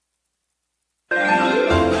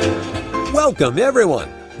Welcome,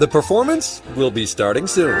 everyone. The performance will be starting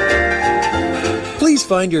soon. Please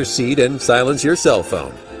find your seat and silence your cell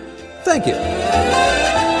phone. Thank you.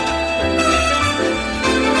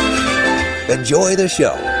 Enjoy the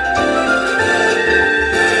show.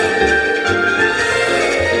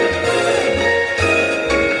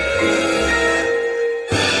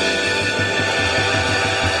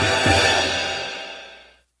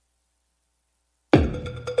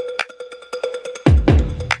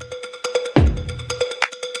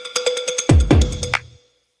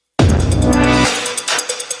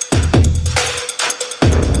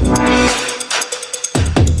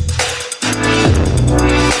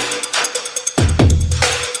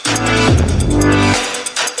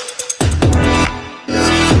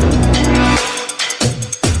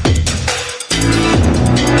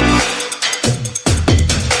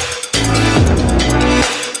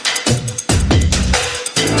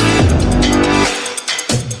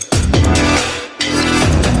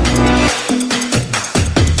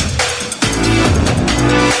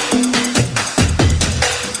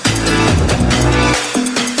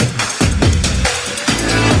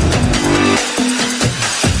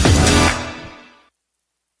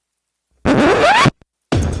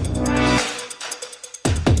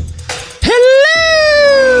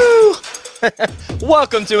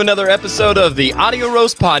 Welcome to another episode of the Audio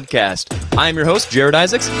Roast Podcast. I'm your host, Jared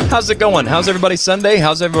Isaacs. How's it going? How's everybody's Sunday?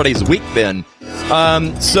 How's everybody's week been?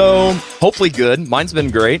 So hopefully good. Mine's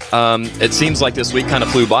been great. It seems like this week kind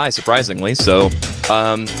of flew by, surprisingly. So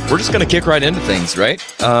we're just going to kick right into things, right?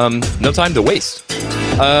 No time to waste.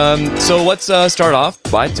 So let's start off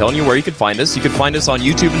by telling you where you can find us. You can find us on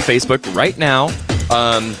YouTube and Facebook right now.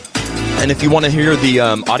 And if you want to hear the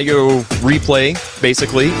audio replay,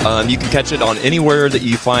 basically, you can catch it on anywhere that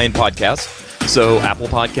you find podcasts. So Apple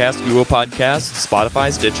Podcasts, Google Podcasts,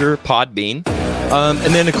 Spotify, Stitcher, Podbean.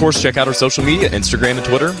 And then, of course, check out our social media, Instagram and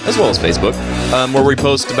Twitter, as well as Facebook, where we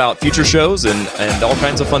post about future shows and all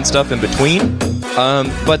kinds of fun stuff in between.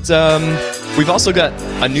 But we've also got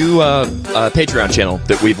a new Patreon channel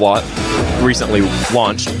that we've recently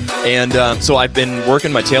launched. And so I've been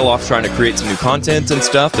working my tail off trying to create some new content and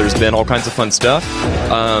stuff. There's been all kinds of fun stuff.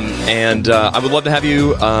 And I would love to have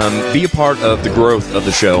you be a part of the growth of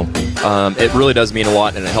the show. It really does mean a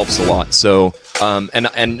lot, and it helps a lot. So,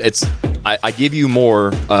 and it's I give you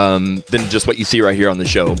more than just what you see right here on the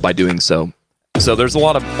show by doing so. So there's a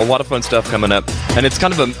lot of fun stuff coming up, and it's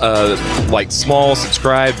kind of a like small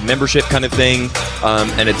subscribed membership kind of thing,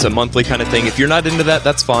 and it's a monthly kind of thing. If you're not into that,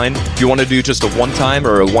 that's fine. If you want to do just a one-time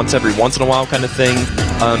or a once every once in a while kind of thing,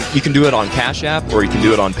 you can do it on Cash App or you can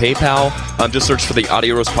do it on PayPal. Just search for the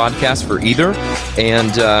Audio Roast Podcast for either,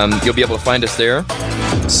 and you'll be able to find us there.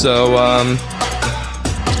 So.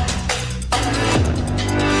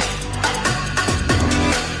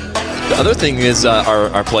 The other thing is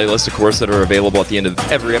our playlists, of course, that are available at the end of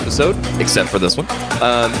every episode, except for this one,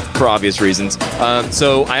 for obvious reasons.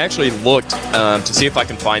 So I actually looked to see if I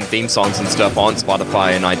can find theme songs and stuff on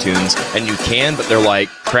Spotify and iTunes, and you can, but they're like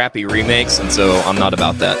crappy remakes, and so I'm not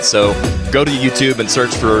about that. So go to YouTube and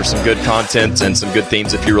search for some good content and some good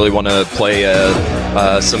themes if you really want to play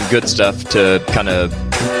some good stuff to kind of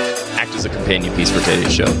act as a companion piece for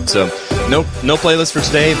today's show. So no playlist for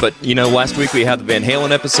today, but last week we had the Van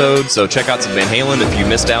Halen episode, so check out some Van Halen if you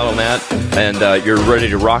missed out on that and you're ready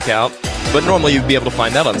to rock out. But normally you'd be able to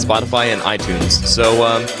find that on Spotify and iTunes. So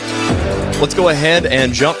let's go ahead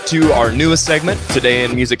and jump to our newest segment today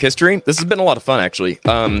in music history. This has been a lot of fun, actually.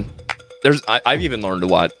 I've even learned a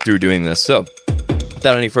lot through doing this. So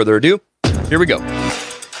without any further ado, here we go.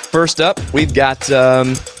 First up, we've got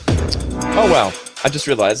oh wow, I just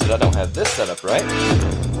realized that I don't have this set up right.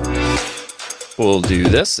 We'll do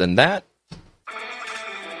this and that.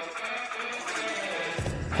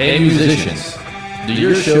 Hey musicians, do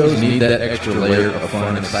your shows need that extra layer of fun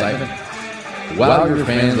and excitement? Wow your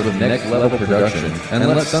fans with next level production and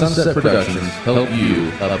let Sunset Productions help you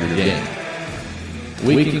up your game.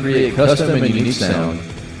 We can create custom and unique sound,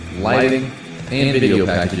 lighting, and video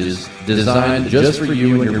packages designed just for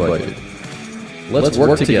you and your budget. Let's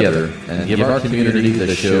work together and give our community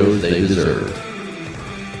the shows they deserve.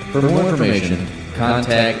 For more information,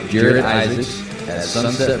 contact Jared Isaacs at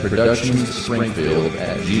Sunset Productions Springfield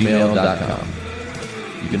at gmail.com.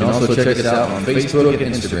 You can also check us out on Facebook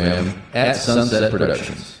and Instagram at Sunset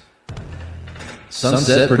Productions.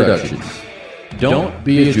 Sunset Productions. Don't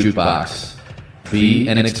be a jukebox. Be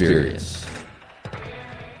an experience.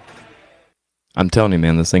 I'm telling you,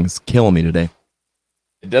 man, this thing's killing me today.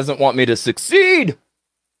 It doesn't want me to succeed.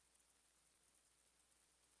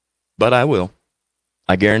 But I will.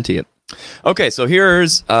 I guarantee it. Okay, so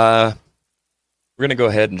here's... we're we're going to go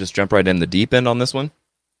ahead and just jump right in the deep end on this one.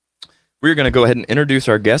 We're going to go ahead and introduce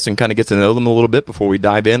our guests and kind of get to know them a little bit before we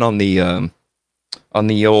dive in on the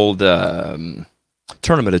old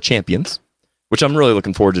Tournament of Champions, which I'm really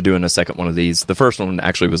looking forward to doing a second one of these. The first one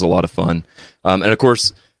actually was a lot of fun. And of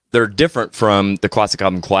course, they're different from the Classic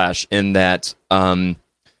Album Clash in that,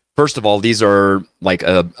 first of all, these are like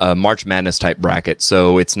a March Madness type bracket.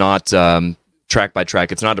 So it's not track by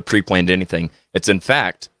track. It's not a pre-planned anything. It's in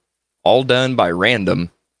fact all done by random.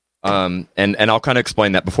 And I'll kind of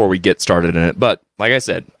explain that before we get started in it. But like I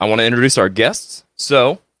said, I want to introduce our guests.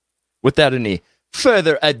 So without any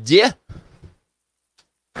further ado,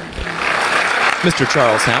 Mr.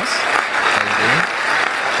 Charles House. How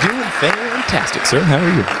you doing? Doing fantastic, sir. How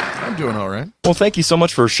are you? I'm doing all right. Well, thank you so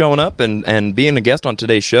much for showing up and being a guest on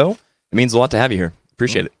today's show. It means a lot to have you here.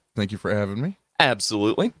 Appreciate it. Thank you for having me.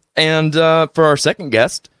 Absolutely. And for our second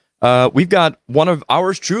guest, we've got one of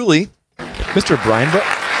ours truly, Mr. Brian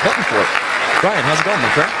Bettencourt. Brian, how's it going, my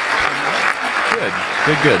friend?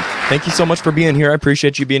 Good. Thank you so much for being here. I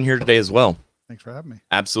appreciate you being here today as well. Thanks for having me.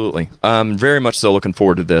 Absolutely. Very much so looking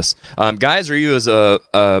forward to this. Guys, are you as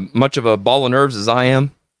much of a ball of nerves as I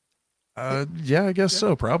am? Yeah, I guess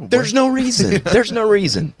so, probably. There's no reason. There's no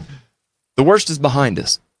reason. The worst is behind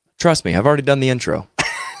us. Trust me, I've already done the intro.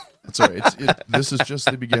 That's all right. This is just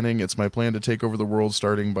the beginning. It's my plan to take over the world,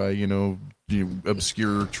 starting by,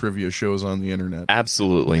 obscure trivia shows on the internet.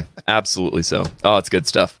 Absolutely. Absolutely so. Oh, it's good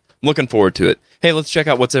stuff. I'm looking forward to it. Hey, let's check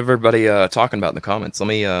out what's everybody talking about in the comments. Let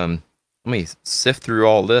me sift through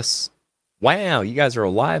all this. Wow, you guys are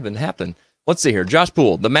alive and happening. Let's see here. Josh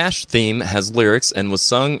Poole, the MASH theme has lyrics and was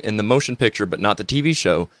sung in the motion picture, but not the TV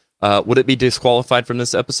show. Would it be disqualified from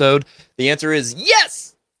this episode? The answer is yes!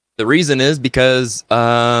 The reason is because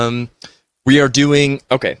we are doing...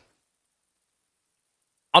 Okay.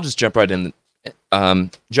 I'll just jump right in.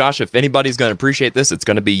 Josh, if anybody's going to appreciate this, it's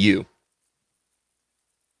going to be you.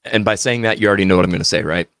 And by saying that, you already know what I'm going to say,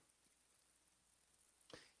 right?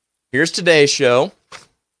 Here's today's show,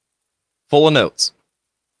 full of notes.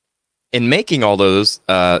 In making all those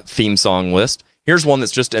theme song lists, here's one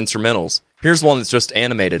that's just instrumentals. Here's one that's just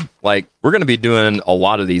animated. Like, we're going to be doing a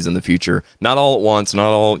lot of these in the future. Not all at once, not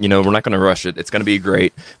all, we're not going to rush it. It's going to be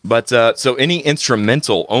great. But, so any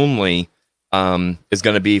instrumental only is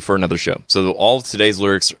going to be for another show. So all of today's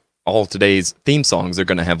lyrics, all of today's theme songs are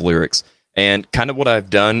going to have lyrics. And kind of what I've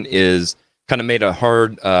done is kind of made a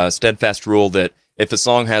hard, steadfast rule that if a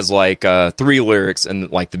song has like 3 lyrics in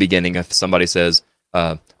like the beginning, if somebody says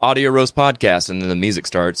Audio Roast Podcast and then the music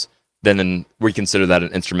starts, then we consider that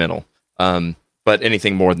an instrumental. But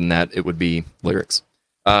anything more than that, it would be lyrics.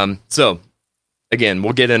 So again,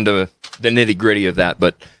 we'll get into the nitty gritty of that,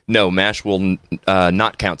 but no, MASH will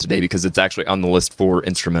not count today because it's actually on the list for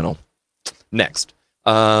instrumental. Next,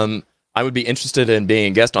 I would be interested in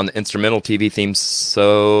being a guest on the instrumental TV theme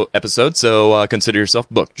episode, so consider yourself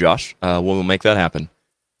booked, Josh. We'll make that happen.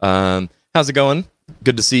 How's it going?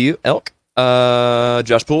 Good to see you, Elk.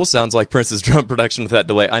 Josh Poole, sounds like Prince's drum production with that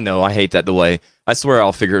delay. I know, I hate that delay. I swear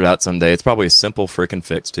I'll figure it out someday. It's probably a simple freaking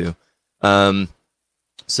fix, too.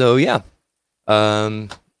 So, yeah.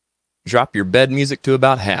 Drop your bed music to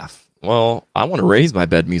about half. Well, I want to raise my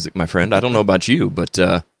bed music, my friend. I don't know about you, but,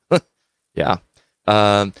 yeah.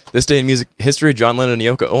 This day in music history, John Lennon and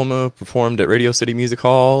Yoko Ono performed at Radio City Music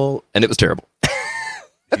Hall, and it was terrible.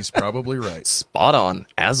 He's probably right. Spot on,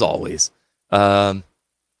 as always. The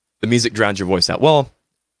music drowns your voice out. Well,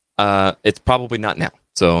 it's probably not now,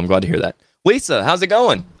 so I'm glad to hear that. Lisa, how's it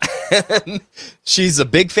going? She's a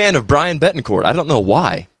big fan of Brian Bettencourt. I don't know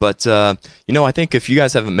why, but I think if you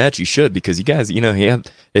guys haven't met, you should, because you guys, you have,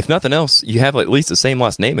 if nothing else, you have at least the same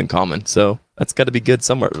last name in common. So that's got to be good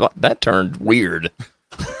somewhere. That turned weird.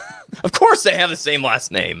 Of course they have the same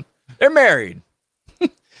last name. They're married.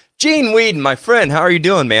 Gene Whedon, my friend, how are you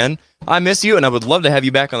doing, man? I miss you, and I would love to have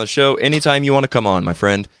you back on the show anytime you want to come on, my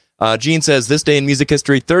friend. Gene says, this day in music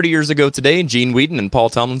history, 30 years ago today, Gene Whedon and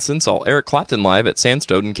Paul Tomlinson saw Eric Clapton live at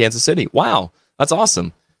Sandstone in Kansas City. Wow, that's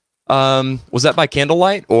awesome. Was that by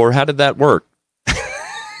candlelight, or how did that work?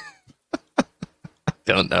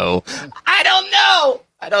 Don't know. I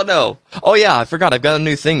don't know. Oh, yeah, I forgot. I've got a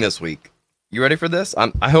new thing this week. You ready for this?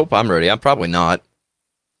 I hope I'm ready. I'm probably not.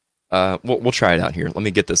 We'll try it out here. Let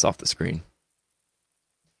me get this off the screen.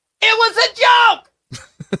 It was a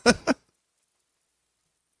joke!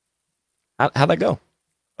 How'd that go?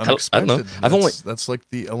 Unexpected. I don't know. That's like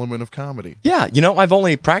the element of comedy. Yeah, I've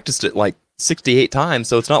only practiced it like 68 times,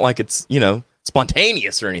 so it's not like it's,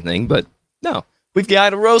 spontaneous or anything, but no. We've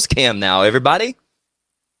got a roast cam now, everybody.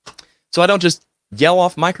 So I don't just yell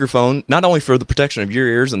off microphone, not only for the protection of your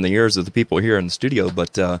ears and the ears of the people here in the studio,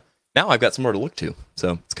 but now I've got somewhere to look to.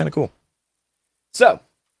 So it's kind of cool. So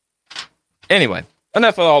anyway,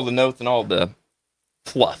 enough of all the notes and all the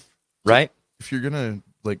fluff, right? If you're gonna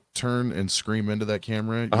like turn and scream into that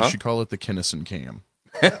camera, you should call it the Kinnison cam.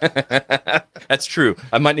 That's true.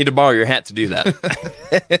 I might need to borrow your hat to do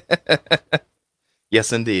that.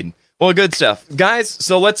 Yes, indeed. Well, good stuff, guys.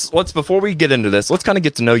 So let's before we get into this, let's kind of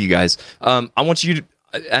get to know you guys. I want you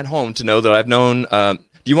at home to know that I've known.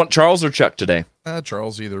 Do you want Charles or Chuck today?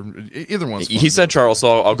 Charles, either one's fine. He said Charles,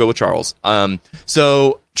 so I'll go with Charles.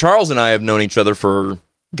 So Charles and I have known each other for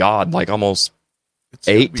like almost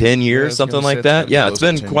 8-10 years, something like that. Yeah, it's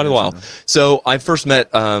been quite a while. So I first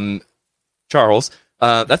met Charles.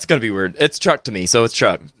 That's going to be weird. It's Chuck to me, so it's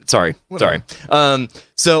Chuck. Sorry.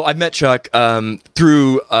 So I met Chuck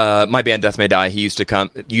through my band Death May Die. He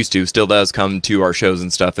still does come to our shows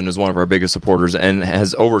and stuff, and is one of our biggest supporters, and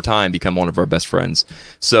has over time become one of our best friends.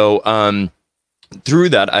 So through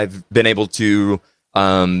that, I've been able to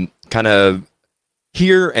kind of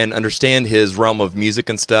hear and understand his realm of music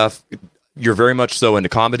and stuff. You're very much so into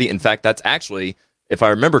comedy. In fact, that's actually, if I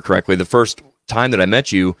remember correctly, the first time that I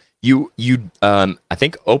met you, you I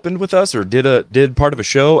think opened with us or did part of a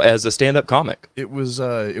show as a stand-up comic. It was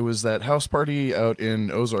that house party out in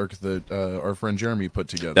Ozark that our friend Jeremy put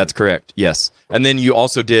together. That's correct. Yes. And then you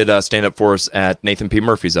also did stand-up for us at Nathan P.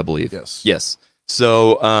 Murphy's, I believe. Yes.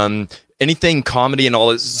 So anything comedy and all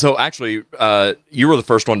this. So actually, you were the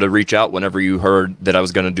first one to reach out whenever you heard that I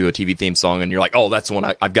was going to do a TV theme song, and you're like, "Oh, that's the one.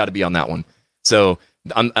 I've got to be on that one." So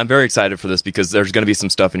I'm very excited for this because there's going to be some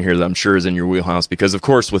stuff in here that I'm sure is in your wheelhouse. Because of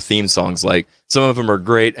course, with theme songs, like some of them are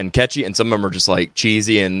great and catchy, and some of them are just like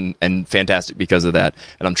cheesy and fantastic because of that.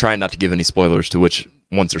 And I'm trying not to give any spoilers to which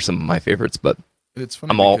ones are some of my favorites, but it's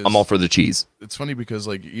funny. I'm all for the cheese. It's funny because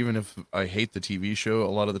like even if I hate the TV show, a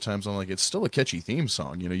lot of the times I'm like, it's still a catchy theme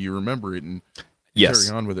song. You know, you remember it and carry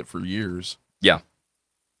on with it for years. Yeah,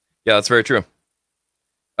 that's very true.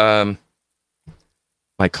 My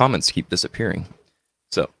comments keep disappearing.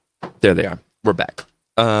 So there they are. We're back.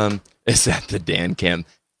 Is that the Dan Cam?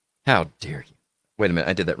 How dare you? Wait a minute,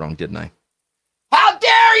 I did that wrong, didn't I? How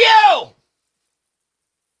dare you?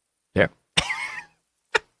 There.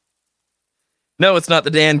 No, it's not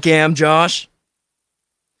the Dan Cam, Josh.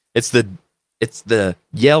 It's the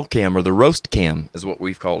yell cam or the roast cam is what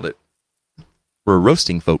we've called it. We're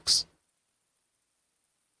roasting folks.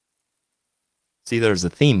 See, there's a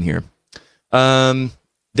theme here.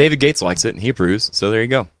 David Gates likes it, and he approves, so there you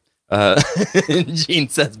go. Gene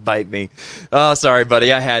says, bite me. Oh, sorry,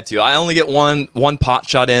 buddy, I had to. I only get one pot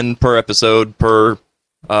shot in per episode, per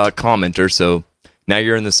commenter, so now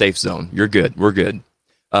you're in the safe zone. You're good. We're good.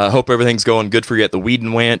 Hope everything's going good for you at the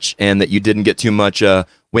Whedon Ranch, and that you didn't get too much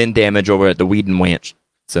wind damage over at the Whedon Ranch.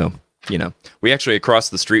 So, you know, we actually, across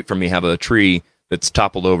the street from me, have a tree that's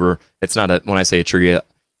toppled over. It's not when I say a tree,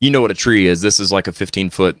 you know what a tree is. This is like a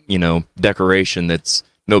 15-foot, decoration that's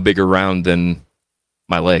no bigger round than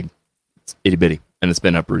my leg. It's itty bitty, and it's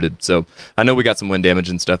been uprooted. So I know we got some wind damage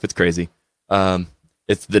and stuff. It's crazy.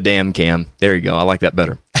 It's the damn cam. There you go. I like that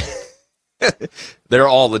better. They're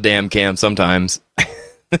all the damn cam sometimes.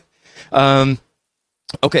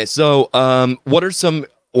 Okay, so what are some,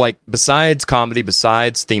 like, besides comedy,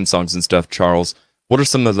 besides theme songs and stuff, Charles, what are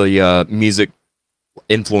some of the music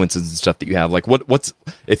influences and stuff that you have? Like, what's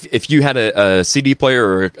if you had a CD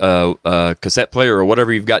player or a cassette player or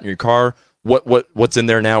whatever you've got in your car, what's in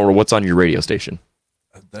there now, or what's on your radio station?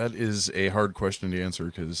 That is a hard question to answer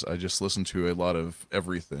because I just listen to a lot of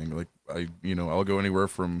everything. Like I'll go anywhere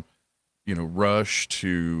from Rush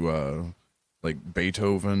to like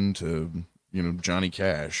Beethoven to Johnny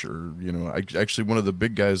Cash, or actually one of the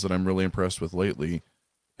big guys that I'm really impressed with lately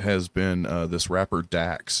has been this rapper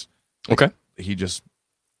Dax. Okay.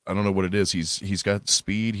 I don't know what it is. He's got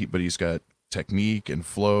speed, but he's got technique and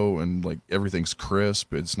flow, and like everything's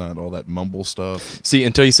crisp. It's not all that mumble stuff. See,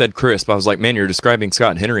 until you said crisp, I was like, man, you're describing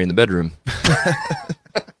Scott Henry in the bedroom.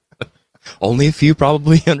 Only a few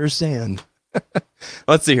probably understand.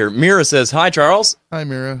 Let's see here. Mira says, hi, Charles. Hi,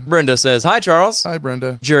 Mira. Brenda says, hi, Charles. Hi,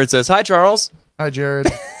 Brenda. Jared says, hi, Charles. Hi,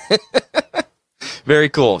 Jared. Very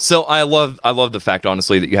cool. So I love the fact,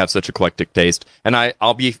 honestly, that you have such eclectic taste. And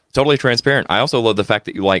I'll be totally transparent. I also love the fact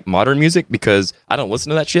that you like modern music, because I don't listen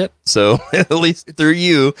to that shit. So at least through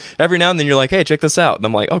you, every now and then you're like, hey, check this out. And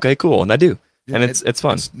I'm like, okay, cool. And I do. Yeah, and it's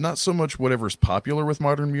fun. It's not so much whatever's popular with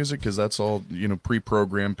modern music, because that's all,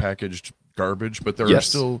 pre-programmed, packaged garbage. But there are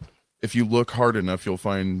still, if you look hard enough, you'll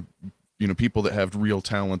find, people that have real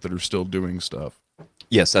talent that are still doing stuff.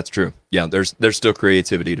 Yes, that's true. Yeah, there's still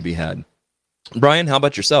creativity to be had. Brian, how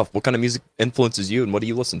about yourself? What kind of music influences you, and what do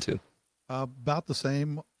you listen to? About the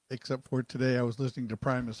same except for today, I was listening to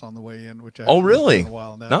Primus on the way in, which I Oh, haven't listened to really? in a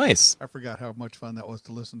while now. Nice. I forgot how much fun that was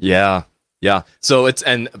to listen to. Yeah. Yeah. So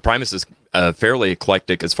and Primus is fairly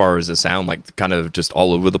eclectic as far as the sound, like kind of just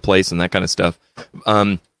all over the place and that kind of stuff.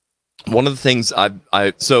 One of the things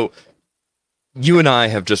so you and I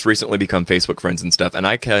have just recently become Facebook friends and stuff, and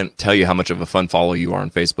I can't tell you how much of a fun follow you are on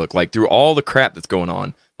Facebook. Like through all the crap that's going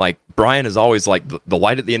on, like Brian is always like the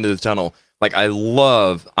light at the end of the tunnel. Like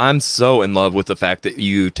I'm so in love with the fact that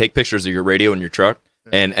you take pictures of your radio in your truck.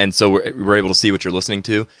 And so we're able to see what you're listening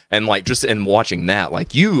to, and like just in watching that,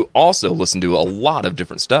 like you also listen to a lot of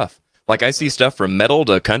different stuff. Like I see stuff from metal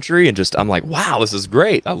to country, and I'm like, wow, this is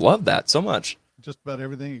great. I love that so much. Just about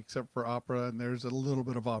everything except for opera, and there's a little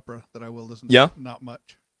bit of opera that I will listen to. Yeah, not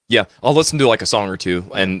much. Yeah, I'll listen to like a song or two,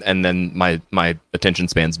 and then my attention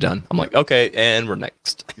span's done. I'm like, okay, and we're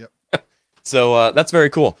next. Yep. So that's very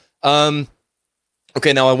cool.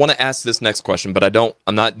 Okay, now I want to ask this next question, but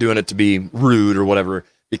I'm not doing it to be rude or whatever,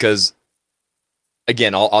 because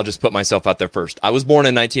again, I'll just put myself out there first. I was born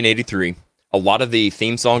in 1983. A lot of the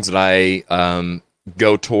theme songs that I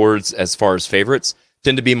go towards as far as favorites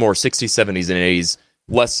tend to be more 60s, 70s, and 80s,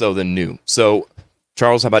 less so than new. So,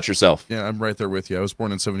 Charles, how about yourself? Yeah, I'm right there with you. I was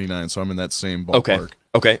born in 79, so I'm in that same ballpark.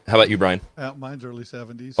 Okay. How about you, Brian? Mine's early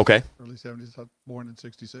 70s. Okay. Early 70s. I was born in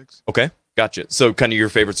 66. Okay. Gotcha. So kind of your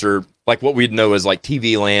favorites are like what we'd know as like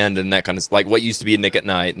TV Land and that kind of like what used to be Nick at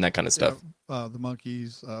Night and that kind of stuff. Yeah, the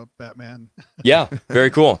Monkees, Batman. Yeah. Very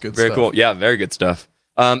cool. Good Very stuff. cool. Yeah. Very good stuff.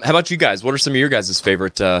 How about you guys? What are some of your guys'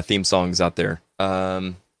 favorite theme songs out there?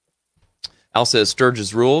 Al says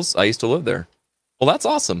Sturgis Rules. I used to live there. Well, that's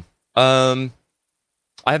awesome. I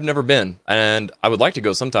have never been, and I would like to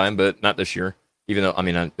go sometime, but not this year. Even though, I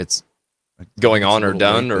mean, it's going on or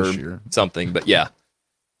done or something. But yeah,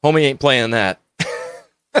 homie ain't playing that.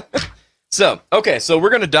 So we're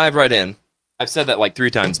going to dive right in. I've said that like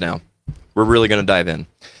 3 times now. We're really going to dive in.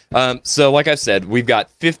 So like I've said, we've got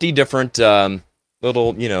 50 different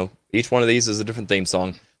little, each one of these is a different theme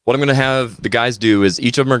song. What I'm going to have the guys do is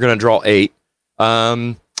each of them are going to draw 8.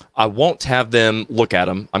 I won't have them look at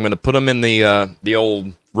them. I'm going to put them in the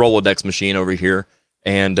old Rolodex machine over here.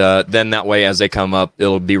 And then that way, as they come up,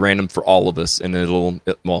 it'll be random for all of us, and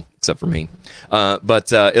well, except for me.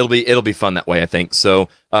 But it'll be fun that way, I think. So,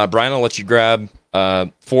 Brian, I'll let you grab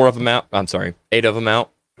 4 of them out. I'm sorry, 8 of them out.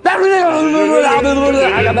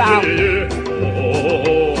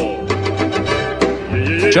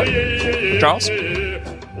 Charles?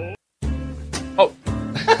 Oh.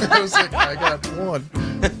 I was like, I got 1.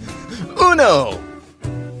 Uno.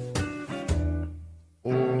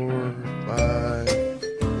 4, 5.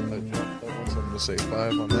 I jumped that one, so I'm going to say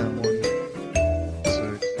 5 on that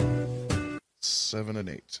one. 6, 7, and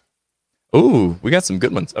 8. Ooh, we got some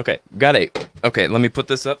good ones. Okay, got 8. Okay, let me put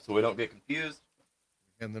this up so we don't get confused.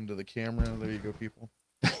 Hand them to the camera. There you go, people.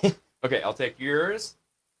 Okay, I'll take yours.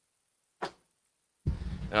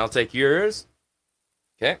 And I'll take yours.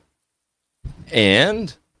 Okay.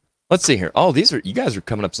 And let's see here. Oh, you guys are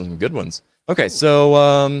coming up with some good ones. Okay,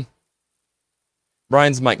 so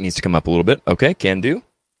Brian's mic needs to come up a little bit. Okay, can do.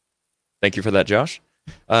 Thank you for that, Josh.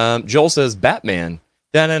 Joel says Batman.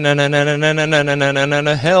 Hell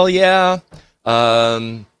yeah.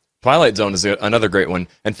 Twilight Zone is another great one.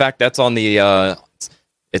 In fact, that's on the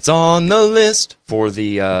it's on the list for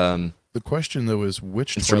the question though is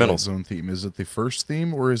which instrumental Twilight Zone theme? Is it the first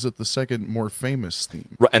theme or is it the second more famous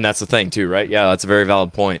theme? Right, and that's the thing too, right? Yeah, that's a very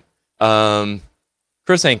valid point.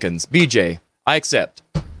 Chris Hankins, BJ, I accept.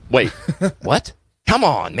 Wait, what? Come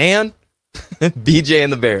on, man. BJ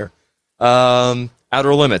and the Bear.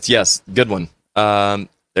 Outer Limits, yes, good one.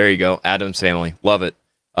 There you go. Addams Family, love it.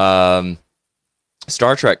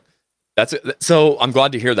 Star Trek. That's it. So I'm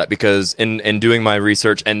glad to hear that because in doing my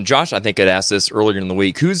research, and Josh, I think had asked this earlier in the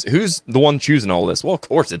week, who's the one choosing all this? Well, of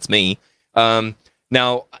course it's me.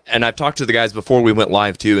 Now, and I've talked to the guys before we went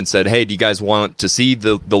live too and said, hey, do you guys want to see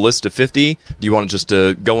the list of 50? Do you want just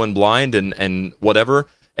to go in blind and whatever?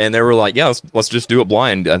 And they were like, yeah, let's just do it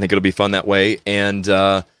blind. I think it'll be fun that way. And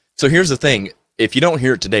so here's the thing. If you don't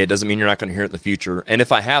hear it today, it doesn't mean you're not going to hear it in the future. And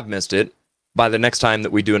if I have missed it, by the next time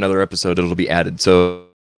that we do another episode, it'll be added. So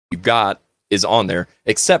you've got is on there,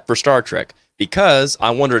 except for Star Trek, because I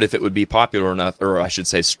wondered if it would be popular enough, or I should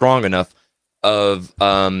say strong enough, of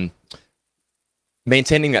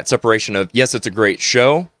maintaining that separation of, yes, it's a great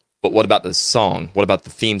show, but what about the song? What about the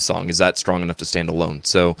theme song? Is that strong enough to stand alone?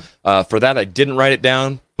 So for that, I didn't write it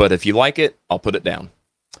down, but if you like it, I'll put it down.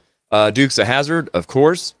 Dukes of Hazzard, of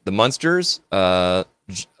course, the Munsters,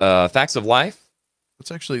 Facts of Life.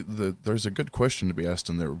 It's actually there's a good question to be asked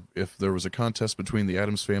in there. If there was a contest between the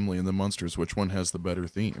Addams Family and the Munsters, which one has the better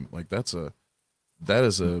theme? Like that's a That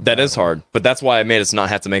is hard, but that's why I made us not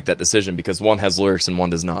have to make that decision, because one has lyrics and one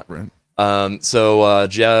does not. Right. The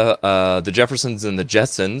Jeffersons and the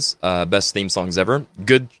Jetsons, best theme songs ever.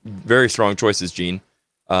 Good, very strong choices, Gene.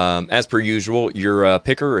 As per usual, your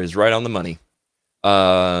picker is right on the money.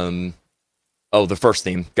 The first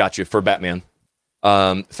theme, got you, for Batman.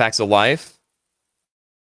 Facts of Life.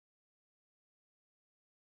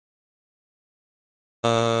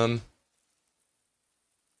 Come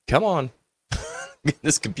on.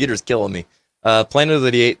 This computer's killing me. Planet of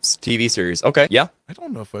the Apes TV series. Okay, yeah. I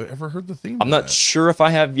don't know if I ever heard the theme. I'm not sure if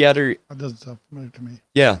I have yet or... That doesn't sound familiar to me.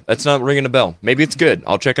 Yeah, that's not ringing a bell. Maybe it's good.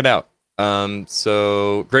 I'll check it out.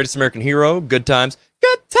 So, Greatest American Hero, Good Times.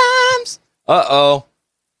 Good Times! Uh-oh.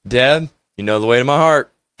 Deb, you know the way to my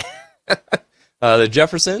heart. The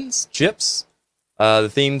Jeffersons, Chips. The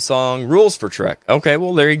theme song, Rules for Trek. Okay,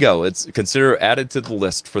 well, there you go. It's consider added to the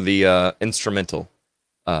list for the instrumental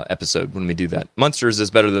episode when we do that. Munsters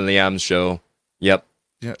is better than the Adams Show. Yep.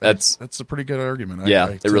 Yeah, that's a pretty good argument.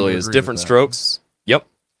 I it really is. Different strokes. Yep.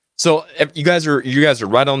 So you guys are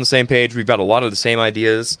right on the same page. We've got a lot of the same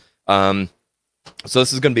ideas. So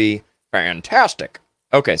this is going to be fantastic.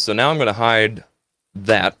 Okay, so now I'm going to hide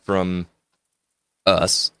that from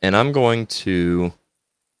us, and I'm going to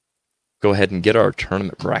go ahead and get our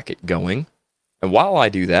tournament bracket going. And while I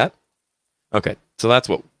do that, okay, so that's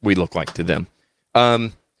what we look like to them.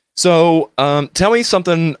 So tell me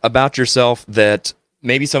something about yourself that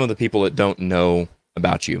maybe some of the people that don't know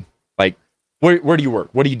about you. Like, where do you work?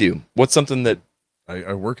 What do you do? What's something that...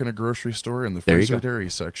 I work in a grocery store in the Fraser Dairy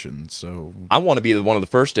section, so... I want to be one of the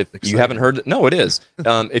first. If you haven't heard it... No, it is.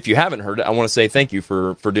 If you haven't heard it, I want to say thank you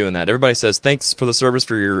for doing that. Everybody says thanks for the service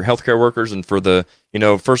for your healthcare workers and for the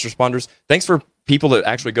first responders. Thanks for people that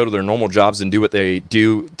actually go to their normal jobs and do what they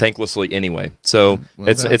do thanklessly anyway. So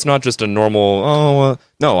it's not just a normal,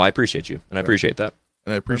 no, I appreciate you, and I appreciate that.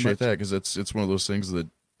 And I appreciate that, because it's one of those things that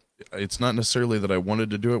it's not necessarily that I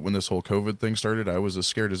wanted to do it when this whole COVID thing started. I was as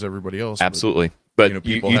scared as everybody else. Absolutely. But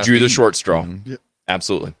you drew the short straw. Mm-hmm. Yep.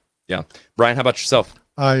 Absolutely. Yeah. Brian, how about yourself?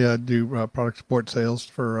 I do product support sales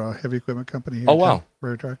for a heavy equipment company here. Oh, wow.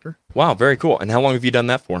 Rare Tractor. Wow, very cool. And how long have you done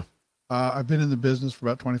that for? I've been in the business for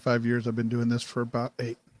about 25 years. I've been doing this for about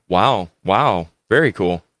 8. Wow. Very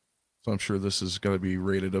cool. So I'm sure this is going to be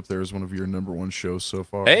rated up there as one of your number one shows so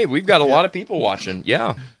far. Hey, we've got a lot of people watching.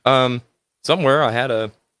 Yeah. Somewhere I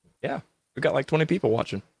had we got like 20 people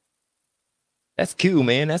watching. That's cool,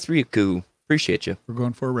 man. That's real cool. Appreciate you. We're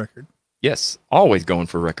going for a record. Yes. Always going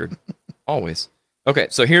for a record. Always. Okay.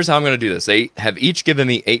 So here's how I'm going to do this. They have each given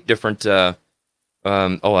me 8 different, that's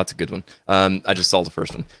a good one. I just saw the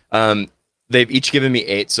first one. They've each given me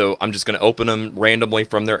 8. So I'm just going to open them randomly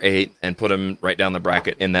from their 8 and put them right down the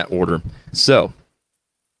bracket in that order. So,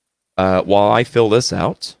 while I fill this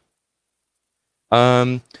out,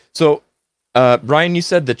 Brian, you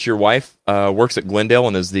said that your wife works at Glendale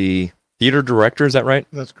and is the theater director. Is that right?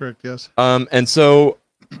 That's correct. Yes. And so,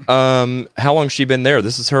 how long has she been there?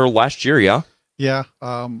 This is her last year, yeah? Yeah.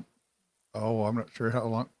 I'm not sure how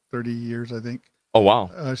long. 30 years, I think. Oh,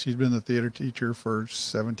 wow. She's been the theater teacher for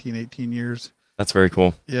 17, 18 years. That's very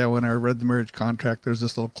cool. Yeah. When I read the marriage contract, there's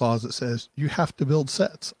this little clause that says you have to build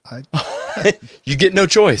sets. You get no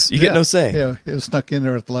choice. You get no say. Yeah. It was snuck in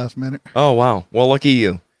there at the last minute. Oh, wow. Well, lucky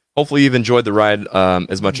you. Hopefully you've enjoyed the ride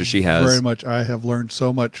as much as she has. Very much. I have learned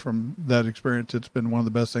so much from that experience. It's been one of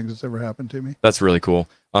the best things that's ever happened to me. That's really cool.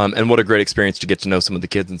 And what a great experience to get to know some of the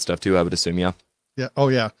kids and stuff too, I would assume, yeah? Yeah. Oh,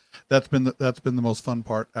 yeah. That's been the most fun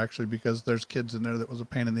part, actually, because there's kids in there that was a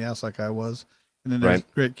pain in the ass like I was. And then there's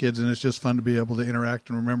great kids, and it's just fun to be able to interact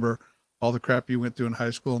and remember all the crap you went through in high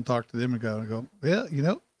school and talk to them and go, yeah,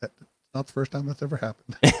 that's not the first time that's ever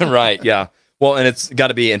happened. Right, yeah. Well, and it's got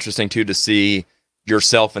to be interesting, too, to see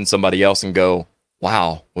yourself and somebody else and go,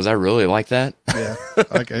 wow, was I really like that? Yeah.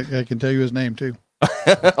 I can tell you his name, too.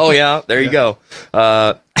 Oh, yeah. There you go.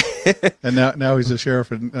 And now he's a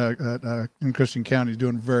sheriff in Christian County. He's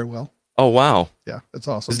doing very well. Oh, wow. Yeah, that's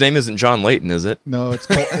awesome. His name isn't John Layton, is it? No, it's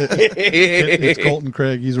Colton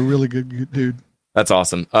Craig. He's a really good dude. That's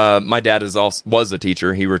awesome. My dad was a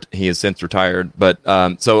teacher. He has since retired, but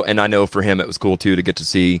and I know for him it was cool too to get to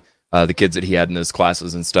see the kids that he had in his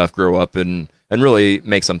classes and stuff grow up and really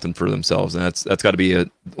make something for themselves, and that's got to be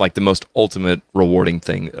the most ultimate rewarding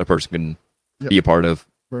thing a person can be a part of.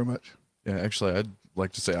 Very much. Yeah, actually, I'd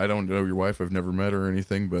like to say I don't know your wife. I've never met her or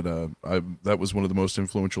anything, but that was one of the most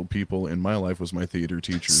influential people in my life was my theater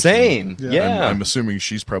teacher. Same, so yeah. I'm assuming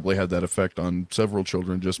she's probably had that effect on several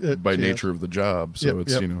children just by nature of the job. So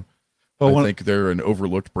it's I think they're an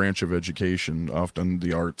overlooked branch of education, often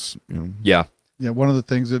the arts. Yeah. Yeah, one of the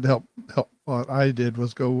things that helped what I did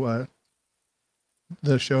was go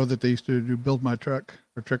the show that they used to do, Build My Truck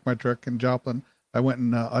or Trick My Truck in Joplin. I went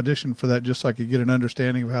and auditioned for that just so I could get an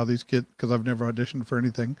understanding of how these kids, because I've never auditioned for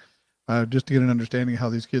anything, just to get an understanding of how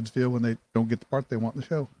these kids feel when they don't get the part they want in the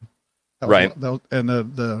show. Right. And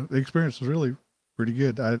the experience was really pretty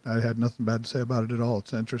good. I had nothing bad to say about it at all.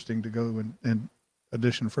 It's interesting to go and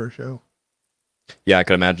audition for a show. Yeah, I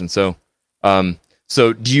could imagine so.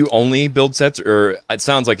 So do you only build sets, or it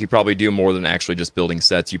sounds like you probably do more than actually just building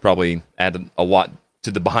sets? You probably add a lot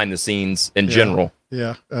to the behind the scenes in general.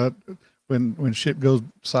 Yeah. When shit goes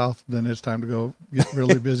south, then it's time to go get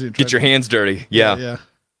really busy. And Get your hands dirty. Yeah. Yeah.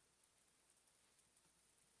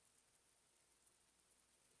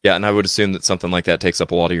 Yeah, and I would assume that something like that takes up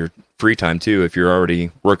a lot of your free time too. If you're already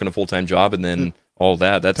working a full-time job and then all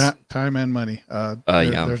that, that's time and money.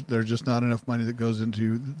 Yeah. There's just not enough money that goes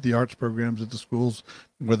into the arts programs at the schools,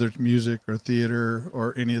 whether it's music or theater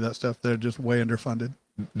or any of that stuff. They're just way underfunded.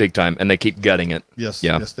 Big time, and they keep gutting it. Yes,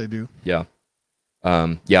 Yeah. yes, they do. Yeah.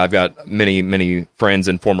 Yeah, I've got many friends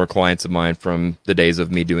and former clients of mine from the days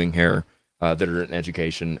of me doing hair that are in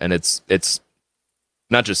education, and it's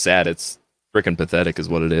not just sad, it's freaking pathetic is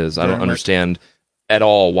what it is. I don't understand at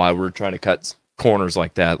all why we're trying to cut corners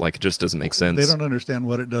like that. Like, it just doesn't make sense. They don't understand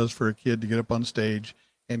what it does for a kid to get up on stage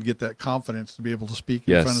and get that confidence to be able to speak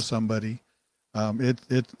in front of somebody.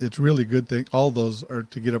 It's really good thing. All those are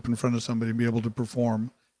to get up in front of somebody and be able to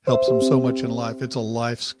perform helps them so much in life. It's a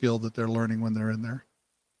life skill that they're learning when they're in there.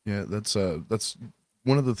 Yeah, that's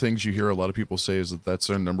one of the things you hear a lot of people say is that that's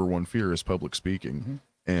their number one fear is public speaking. Mm-hmm.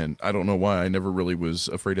 And I don't know why. I never really was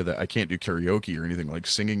afraid of that. I can't do karaoke or anything like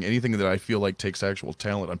singing. Anything that I feel like takes actual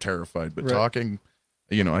talent, I'm terrified. But talking,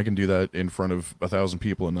 I can do that in front of 1,000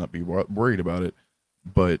 people and not be worried about it.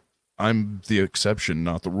 But I'm the exception,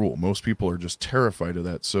 not the rule. Most people are just terrified of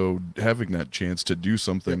that. So having that chance to do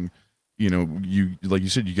something, you like you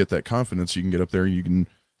said, you get that confidence. You can get up there, you can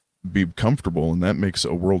be comfortable, and that makes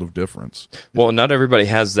a world of difference. Well, not everybody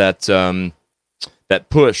has that that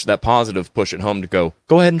push, that positive push at home to go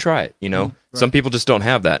ahead and try it. Right. Some people just don't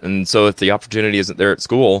have that, and so if the opportunity isn't there at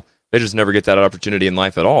school, they just never get that opportunity in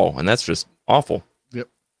life at all, and that's just awful. Yep.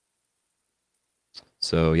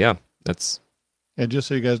 So yeah, that's. And just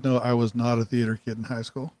so you guys know, I was not a theater kid in high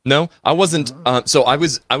school. No, I wasn't. So I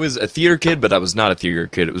was a theater kid, but I was not a theater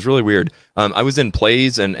kid. It was really weird. I was in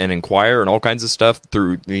plays and in choir and all kinds of stuff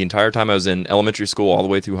through the entire time I was in elementary school all the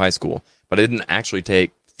way through high school. But I didn't actually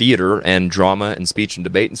take theater and drama and speech and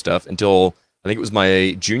debate and stuff until I think it was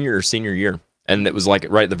my junior or senior year. And it was like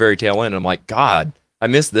right at the very tail end. And I'm like, God, I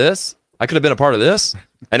missed this. I could have been a part of this.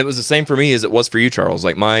 And it was the same for me as it was for you, Charles.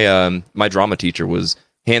 Like my drama teacher was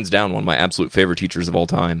hands down one of my absolute favorite teachers of all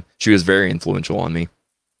time. She was very influential on me.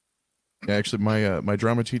 Yeah, actually, my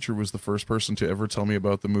drama teacher was the first person to ever tell me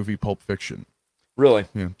about the movie Pulp Fiction. Really?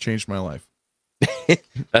 Yeah, changed my life.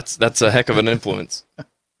 That's a heck of an influence.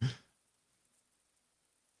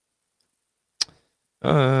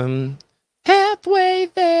 Halfway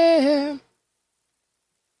there.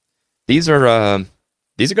 These are going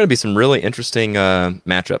to be some really interesting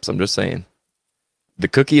matchups. I'm just saying. The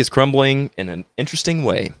cookie is crumbling in an interesting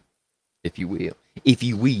way, if you will. If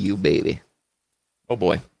you will, baby. Oh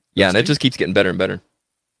boy. Yeah, and it just keeps getting better and better.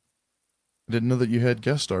 I didn't know that you had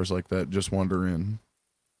guest stars like that just wander in.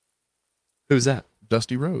 Who's that?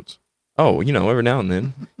 Dusty Rhodes. Oh, every now and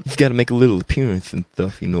then. You've got to make a little appearance and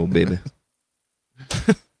stuff, baby.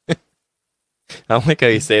 I like how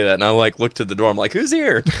you say that, and I look to the door. I'm like, who's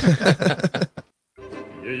here?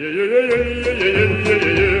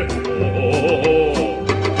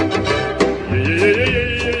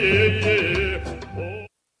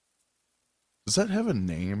 Does that have a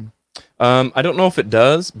name? I don't know if it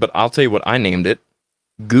does, but I'll tell you what I named it.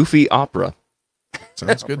 Goofy Opera.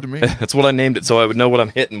 Sounds good to me. That's what I named it, so I would know what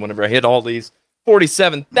I'm hitting whenever I hit all these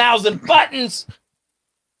 47,000 buttons.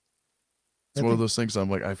 It's one of those things I'm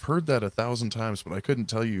like, I've heard that 1,000 times, but I couldn't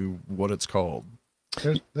tell you what it's called.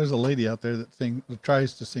 There's a lady out there that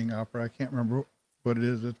tries to sing opera. I can't remember what it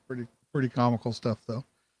is. It's pretty comical stuff, though.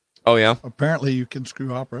 Oh, yeah? Apparently, you can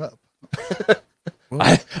screw opera up.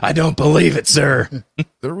 Well, I don't believe it, sir.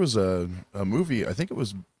 There was a movie, I think it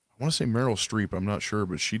was, I want to say Meryl Streep, I'm not sure,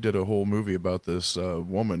 but she did a whole movie about this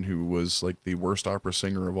woman who was like the worst opera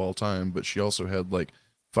singer of all time, but she also had like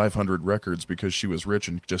 500 records because she was rich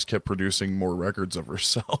and just kept producing more records of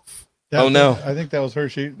herself. Yeah, oh, no. I think that was her.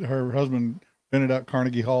 Her husband rented out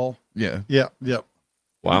Carnegie Hall. Yeah. Yep.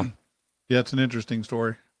 Wow. Yeah, it's an interesting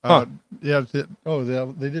story. Huh. They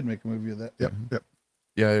did make a movie of that. Yep.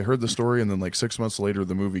 Yeah, I heard the story, and then like 6 months later,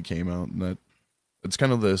 the movie came out, and that it's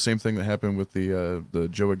kind of the same thing that happened with the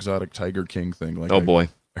Joe Exotic Tiger King thing. Like, oh boy,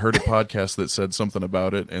 I heard a podcast that said something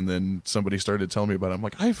about it, and then somebody started telling me about it. I'm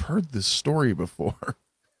like, I've heard this story before.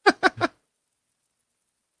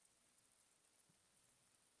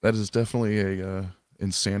 That is definitely a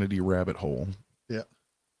insanity rabbit hole. Yeah.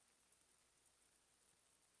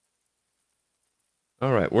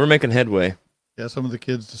 All right, we're making headway. Yeah, some of the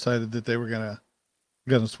kids decided that they were gonna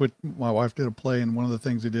switch. My wife did a play, and one of the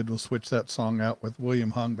things they did was switch that song out with William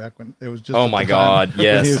Hung back when it was just. Oh my God!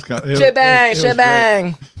 Yes. Shebang,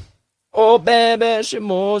 shebang. Oh baby,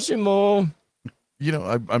 shimo, shimo. You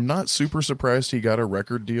know, I'm not super surprised he got a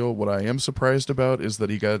record deal. What I am surprised about is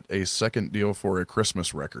that he got a second deal for a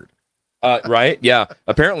Christmas record. Right? Yeah.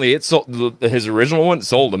 Apparently, it sold. His original one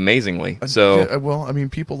sold amazingly. So, Yeah, well, I mean,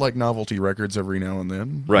 people like novelty records every now and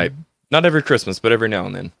then. right. Not every Christmas, but every now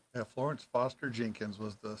and then. Yeah, Florence Foster Jenkins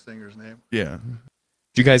was the singer's name. Yeah.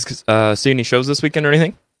 Did you guys see any shows this weekend or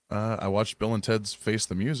anything? I watched Bill and Ted's Face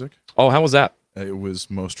the Music. Oh, how was that? It was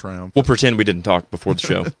most triumphant. We'll pretend we didn't talk before the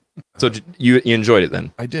show. So you enjoyed it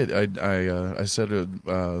then? I did. I said it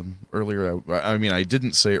earlier. I mean, I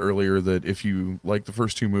didn't say earlier that if you like the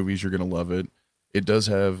first two movies, you're going to love it. It does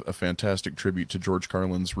have a fantastic tribute to George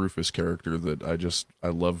Carlin's Rufus character that I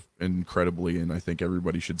love incredibly, and I think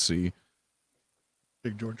everybody should see.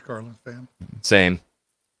 Big George Carlin fan. Same.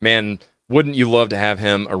 Man, wouldn't you love to have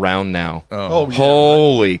him around now? Oh, yeah.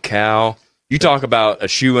 Holy cow. You talk about a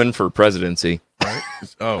shoo-in for presidency. right?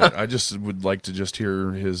 Oh, I just would like to just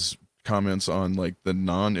hear his comments on like the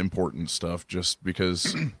non-important stuff, just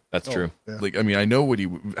because. That's true. Yeah. Like, I mean, I know what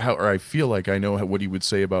I feel like I know what he would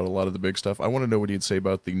say about a lot of the big stuff. I want to know what he'd say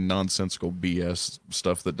about the nonsensical BS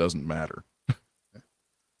stuff that doesn't matter.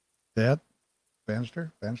 Dad?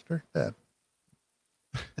 Bannister? Dad.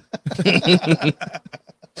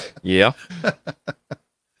 Yeah.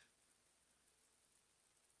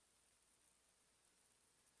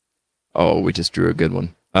 Oh, we just drew a good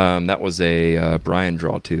one. That was a Brian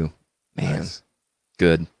draw too. Man, Nice.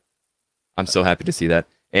 good. I'm so happy to see that.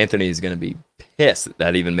 Anthony is going to be pissed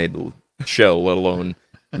that even made the show, let alone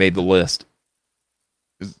made the list.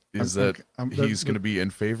 Is that he's going to be in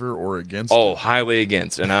favor or against? Oh, highly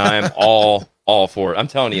against, and I'm all for it. I'm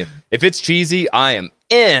telling you, if it's cheesy, I am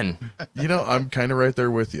in. You know, I'm kind of right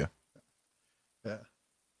there with you. Yeah.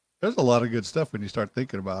 There's a lot of good stuff when you start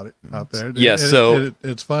thinking about it out there. Yes,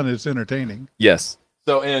 It's fun. It's entertaining. Yes.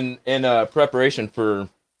 So in preparation for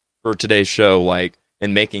today's show, like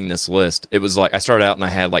in making this list, it was like I started out and I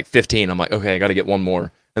had like 15. I'm like, okay, I got to get one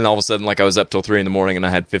more. And all of a sudden, like I was up till 3 a.m. and I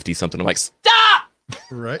had 50 something. I'm like, stop.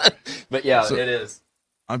 Right. But yeah, So- it is.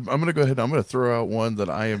 I'm going to go ahead. I'm going to throw out one that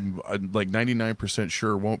I'm like 99%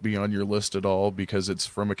 sure won't be on your list at all because it's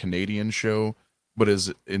from a Canadian show, but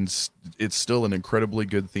it's still an incredibly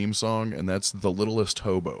good theme song, and that's The Littlest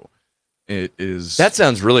Hobo. It is. That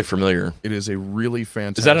sounds really familiar. It is a really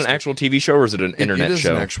fantastic. Is that an actual TV show or is it an internet It is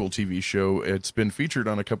show? an actual TV show. It's been featured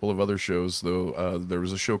on a couple of other shows, though. There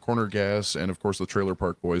was a show, Corner Gas, and of course the Trailer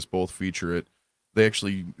Park Boys both feature it. They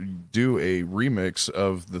actually do a remix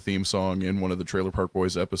of the theme song in one of the Trailer Park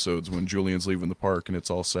Boys episodes when Julian's leaving the park and it's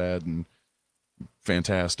all sad and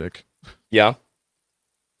fantastic. Yeah.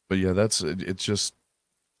 But yeah, it's just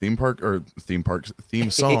theme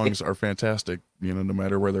songs are fantastic. You know, no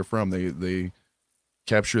matter where they're from, they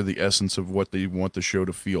capture the essence of what they want the show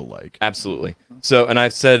to feel like. Absolutely. So, and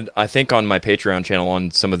I've said, I think on my Patreon channel,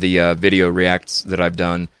 on some of the video reacts that I've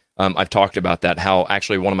done, I've talked about that, how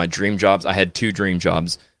actually one of my dream jobs, I had 2 dream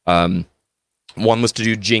jobs. One was to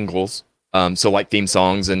do jingles, so like theme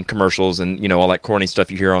songs and commercials and, you know, all that corny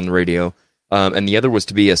stuff you hear on the radio. And the other was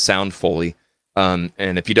to be a sound Foley. And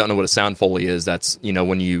if you don't know what a sound Foley is, that's, you know,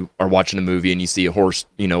 when you are watching a movie and you see a horse,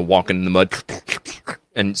 you know, walking in the mud.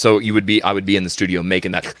 And so I would be in the studio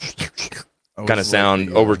making that kind of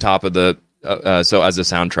sound over top of the, so as a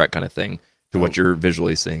soundtrack kind of thing to what you're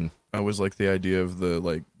visually seeing. I always like the idea of the,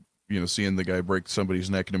 like, you know, seeing the guy break somebody's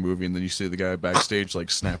neck in a movie and then you see the guy backstage like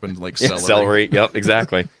snapping like Yeah, celery. celery. Yep,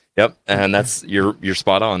 exactly. Yep, and that's you're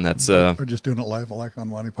spot on. That's Or just doing it live like on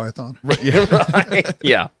Monty Python. Right, yeah. right.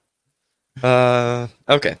 Yeah.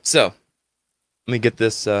 Okay, so let me get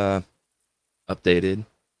this updated.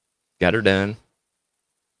 Got her done.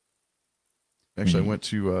 Actually, I went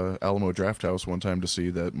to Alamo Draft House one time to see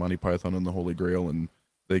that Monty Python and the Holy Grail, and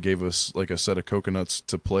they gave us like a set of coconuts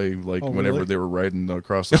to play like whenever really? they were riding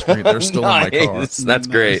across the street. They're still in my car. Nice. That's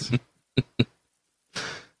great.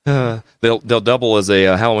 Nice. They'll double as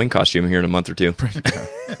a Halloween costume here in a month or 2.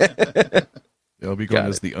 I'll be going Got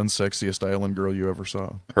as the unsexiest island girl you ever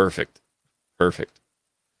saw. Perfect.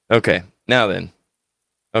 Okay, now then.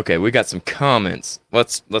 Okay, we got some comments.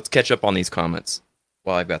 Let's catch up on these comments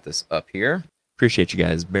while I've got this up here. Appreciate you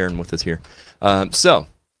guys bearing with us here. So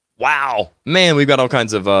Wow, man, we've got all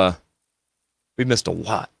kinds of. We missed a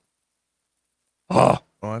lot. Oh,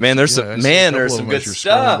 man, there's some good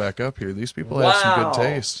stuff. Back up here. These people have some good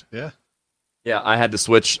taste. Yeah. Yeah, I had to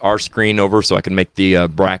switch our screen over so I could make the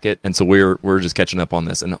bracket, and so we're just catching up on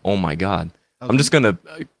this. And oh my god, I'm just gonna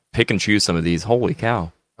pick and choose some of these. Holy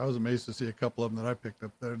cow! I was amazed to see a couple of them that I picked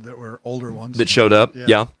up there that were older ones that showed up.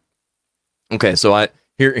 Yeah. Okay, so I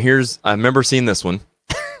remember seeing this one.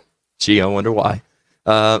 Gee, I wonder why.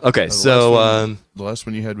 Okay, the last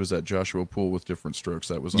one you had was that Joshua Poole with Different Strokes.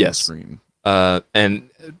 That was on the screen. And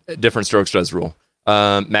Different Strokes does rule.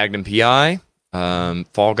 Magnum PI,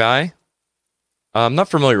 Fall Guy. I'm not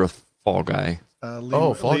familiar with Fall Guy.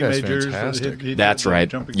 Fall Guy's fantastic. That's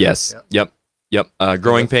right. Yes. Yep.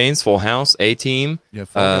 Growing Pains, Full House, A-Team. Yeah,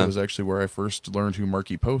 Fall Guy was actually where I first learned who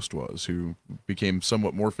Marky Post was, who became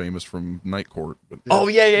somewhat more famous from Night Court. But,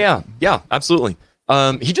 yeah, absolutely.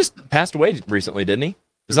 He just passed away recently, didn't he?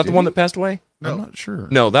 Is that the one that passed away? No. I'm not sure.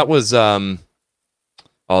 No, that was. I'm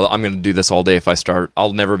going to do this all day if I start.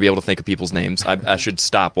 I'll never be able to think of people's names. I should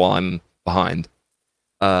stop while I'm behind.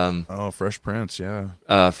 Fresh Prince,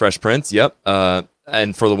 yeah. Fresh Prince, yep.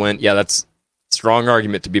 And for the win, yeah, that's strong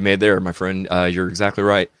argument to be made there, my friend. You're exactly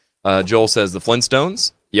right. Joel says the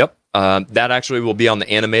Flintstones, yep. That actually will be on the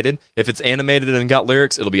animated. If it's animated and got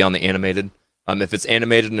lyrics, it'll be on the animated. If it's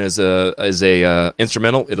animated and as a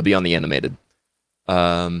instrumental, it'll be on the animated.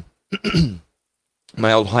 My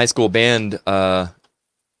old high school band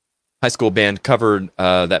covered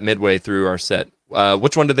that midway through our set.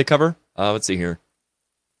 Which one did they cover? Let's see here.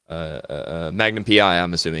 Magnum PI,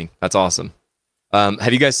 I'm assuming. That's awesome.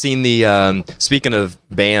 Have you guys seen the speaking of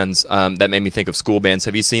bands, that made me think of school bands.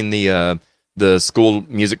 Have you seen the school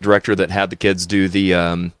music director that had the kids do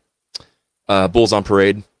the Bulls on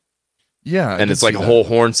Parade? Yeah. And it's like a whole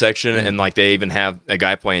horn section, and like they even have a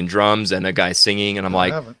guy playing drums and a guy singing, and I'm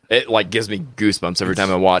like, it like gives me goosebumps every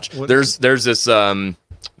time I watch. There's this I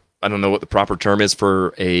don't know what the proper term is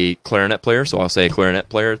for a clarinet player, so I'll say a clarinet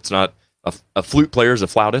player. It's not a flute player is a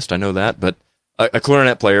flautist, I know that, but a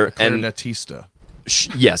clarinet player. A clarinetista.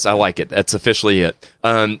 Yes, I like it. That's officially it.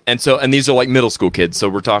 And these are like middle school kids. So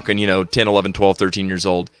we're talking, 10, 11, 12, 13 years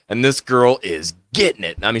old. And this girl is getting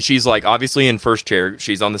it. I mean, she's like obviously in first chair.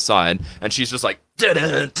 She's on the side and she's just like, dun,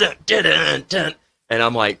 dun, dun, dun, dun. And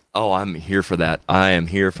I'm like, oh, I'm here for that. I am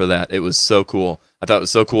here for that. It was so cool. I thought it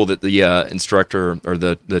was so cool that the instructor or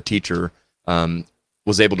the teacher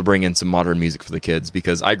was able to bring in some modern music for the kids,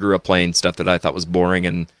 because I grew up playing stuff that I thought was boring.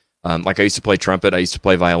 And like I used to play trumpet, I used to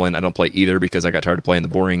play violin. I don't play either because I got tired of playing the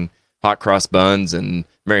boring Hot Cross Buns and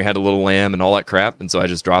Mary Had a Little Lamb and all that crap, and so I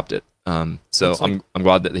just dropped it. So I'm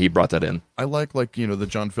glad that he brought that in. I like the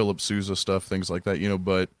John Philip Sousa stuff, things like that,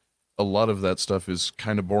 but a lot of that stuff is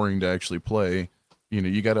kind of boring to actually play.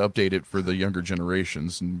 You got to update it for the younger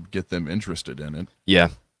generations and get them interested in it. Yeah.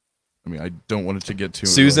 I mean, I don't want it to get too...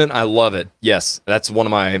 Susan, I love it. Yes, that's one of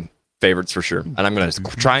my favorites for sure. And I'm going to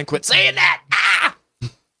try and quit saying that. Ah!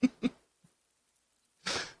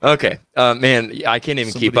 Okay. Man, I can't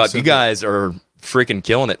even keep up. You guys are freaking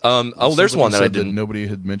killing it. There's one that I didn't... Nobody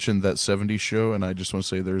had mentioned that 70s show, and I just want to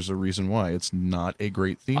say there's a reason why. It's not a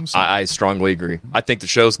great theme song. I strongly agree. I think the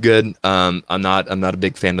show's good. I'm not a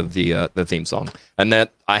big fan of the theme song. And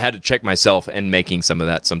that I had to check myself in making some of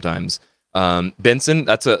that sometimes. Benson,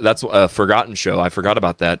 that's a forgotten show. I forgot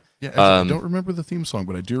about that. Yeah, I don't remember the theme song,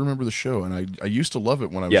 but I do remember the show, and I used to love it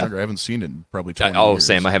when I was younger. I haven't seen it in probably 20 years.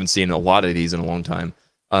 Sam, I haven't seen a lot of these in a long time.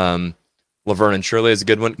 Laverne and Shirley is a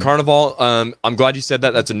good one. Carnival, I'm glad you said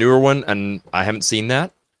that. That's a newer one, and I haven't seen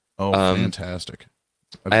that. Oh, fantastic.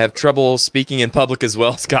 I have trouble speaking in public as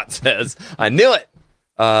well, Scott says. I knew it.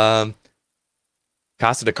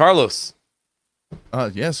 Casa de Carlos.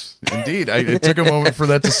 Yes, indeed. It took a moment for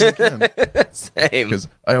that to sink in. Same. Because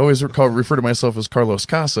I always refer to myself as Carlos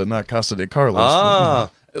Casa, not Casa de Carlos.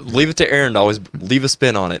 Leave it to Aaron to always leave a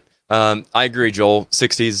spin on it. I agree, Joel.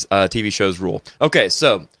 60s TV shows rule. Okay,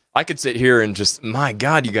 so I could sit here and just, my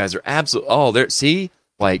God, you guys are absolutely,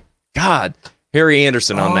 God, Harry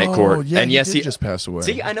Anderson on Night Court. Yeah, and yes, he just passed away.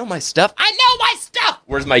 See, I know my stuff.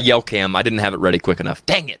 Where's my yell cam? I didn't have it ready quick enough.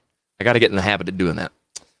 Dang it. I got to get in the habit of doing that.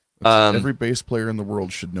 Every bass player in the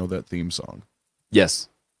world should know that theme song. Yes.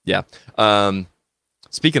 Yeah.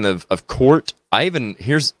 Speaking of court,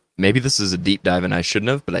 maybe this is a deep dive and I shouldn't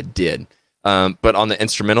have, but I did. But on the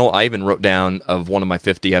instrumental, I even wrote down of one of my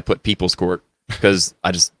 50, I put People's Court because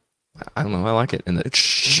I don't know, I like it. And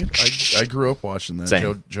I grew up watching that.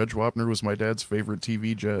 Same. Judge Wapner was my dad's favorite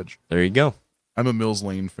TV judge. There you go. I'm a Mills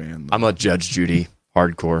Lane fan, though. I'm a Judge Judy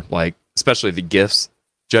hardcore, especially the GIFs.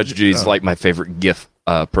 Judge Judy's my favorite GIF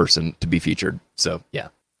person to be featured. So, yeah.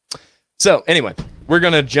 So, anyway, we're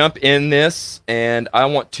going to jump in this, and I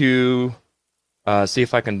want to see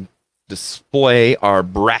if I can display our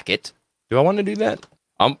bracket. Do I want to do that?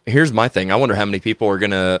 Here's my thing. I wonder how many people are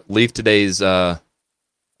going to leave today's show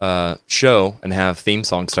and have theme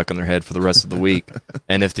songs stuck in their head for the rest of the week.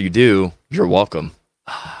 And if you do, you're welcome.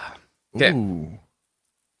 Okay. Ooh.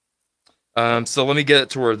 So let me get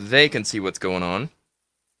it to where they can see what's going on.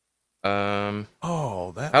 How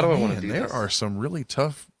do I want to do there this? are some really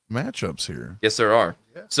tough matchups here. Yes, there are.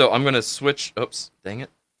 Yeah. So I'm going to switch. Oops, dang it.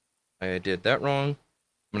 I did that wrong.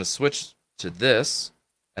 I'm going to switch to this,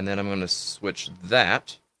 and then I'm going to switch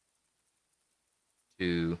that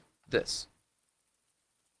to this.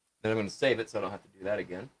 Then I'm going to save it so I don't have to do that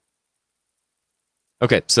again.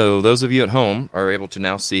 Okay, so those of you at home are able to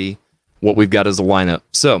now see what we've got as a lineup.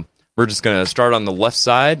 So we're just going to start on the left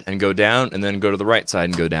side and go down, and then go to the right side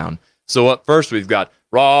and go down. So up first, we've got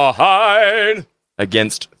Rawhide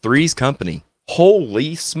against Three's Company.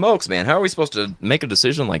 Holy smokes, man. How are we supposed to make a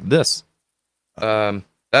decision like this?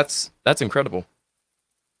 That's incredible.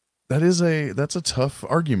 That's a tough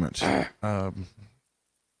argument.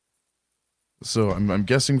 So I'm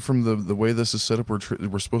guessing from the way this is set up,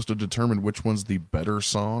 we're supposed to determine which one's the better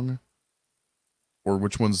song, or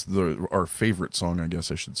which one's our favorite song, I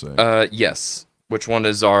guess I should say. Yes. Which one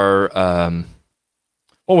is our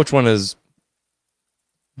which one is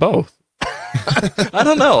both? I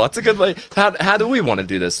don't know. That's a good way. How do we want to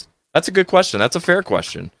do this? That's a good question. That's a fair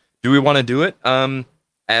question. Do we want to do it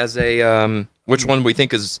as a which one we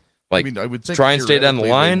think is like, I would think try and stay down the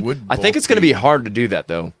line? I think it's going to be hard to do that,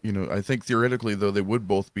 though. I think theoretically, though, they would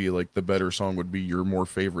both be like the better song would be your more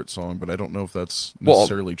favorite song, but I don't know if that's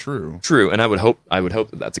necessarily true. True, and I would hope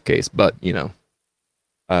that that's the case, but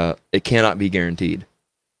it cannot be guaranteed.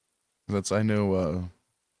 I know,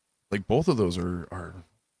 like both of those are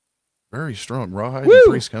very strong. Rawhide and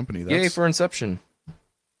Three's Company. Yay for Inception!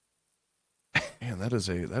 Man, that is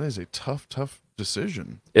a tough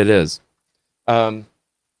decision. It is.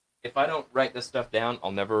 If I don't write this stuff down,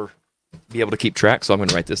 I'll never be able to keep track, so I'm going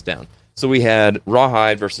to write this down. So we had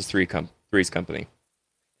Rawhide versus Three's Company.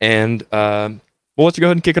 And we'll let you go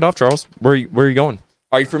ahead and kick it off, Charles. Where are you going?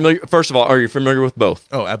 Are you familiar? First of all, are you familiar with both?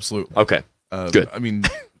 Oh, absolutely. Okay, good. I mean,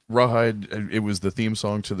 Rawhide, it was the theme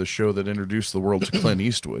song to the show that introduced the world to Clint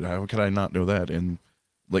Eastwood. How could I not know that? And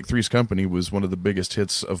like Three's Company was one of the biggest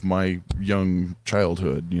hits of my young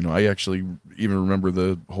childhood. I actually even remember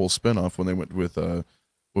the whole spinoff when they went with what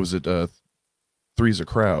was it? Three's a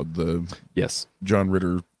Crowd, the John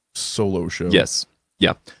Ritter solo show. Yes.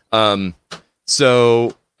 Yeah.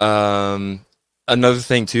 So another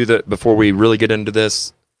thing too, that before we really get into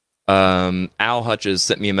this, Al Hutches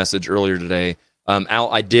sent me a message earlier today. Al,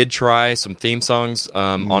 I did try some theme songs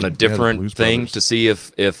on a different thing to see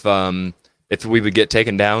if we would get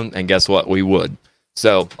taken down, and guess what? We would.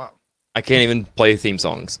 So I can't even play theme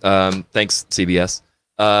songs. Thanks, CBS.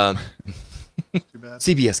 Too bad.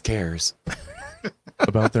 CBS cares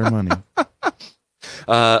about their money.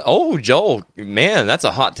 Joel, man, that's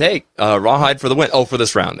a hot take. Rawhide for the win. Oh, for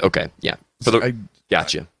this round. Okay, yeah.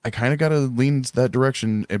 Gotcha. I kind of got to lean that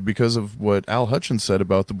direction because of what Al Hutchins said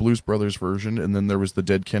about the Blues Brothers version, and then there was the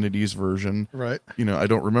Dead Kennedys version. Right. I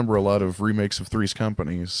don't remember a lot of remakes of Three's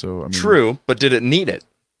Company, so I mean. True, but did it need it?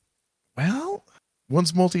 Well,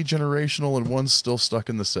 one's multi-generational and one's still stuck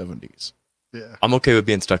in the 70s. Yeah. I'm okay with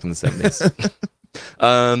being stuck in the 70s.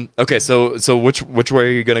 Okay, so which way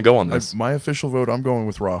are you going to go on this? My official vote, I'm going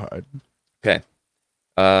with Rawhide. Okay.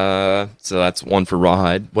 So that's one for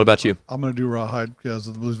Rawhide. What about you? I'm going to do Rawhide because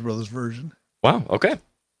of the Blues Brothers version. Wow, okay.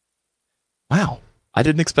 Wow. I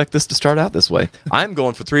didn't expect this to start out this way. I'm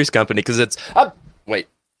going for Three's Company because it's wait.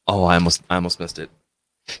 Oh, I almost missed it.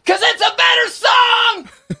 Because it's a better song!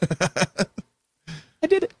 I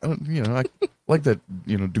did it. I like that,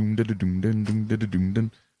 doom da doom dun doom da doom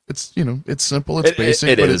dun. It's it's simple, it's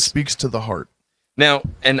basic, but it speaks to the heart. Now,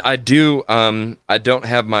 and I don't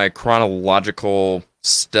have my chronological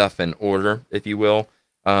stuff in order, if you will.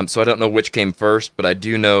 So I don't know which came first, but I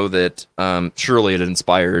do know that surely it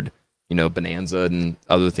inspired, Bonanza and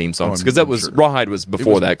other theme songs, because Rawhide was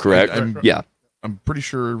before that, correct? I'm pretty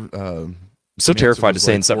sure. So terrified to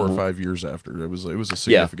say in 4 or 5 years after. It was a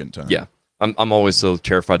significant time. Yeah. I'm always so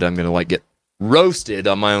terrified that I'm going to get roasted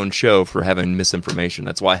on my own show for having misinformation.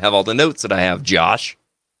 That's why I have all the notes that I have, Josh.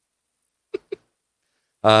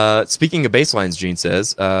 Speaking of bass lines, Gene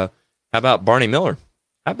says, how about Barney Miller?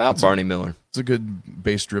 Barney Miller? It's a good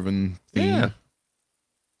bass-driven theme. Yeah.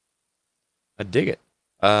 I dig it.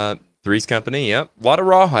 Three's Company, yep. A lot of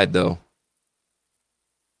Rawhide, though.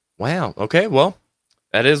 Wow. Okay, well,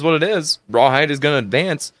 that is what it is. Rawhide is going to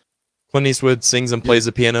advance. Clint Eastwood sings and plays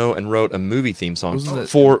the piano and wrote a movie theme song. Wasn't it-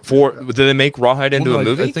 For did they make Rawhide into Well, a no,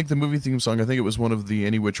 movie? I think the movie theme song. I think it was one of the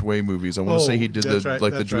Any Which Way movies. I want to say he did that's the right,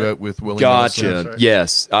 like the that's duet right. with Willie Gotcha. Nelson. That's right.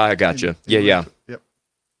 Yes, I gotcha. Yeah. Yep.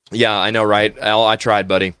 Yeah, I know, right? Al, I tried,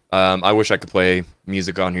 buddy. I wish I could play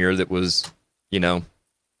music on here that was,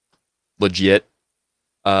 legit.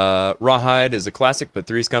 Rawhide is a classic, but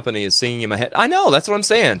Three's Company is singing in my head. I know, that's what I'm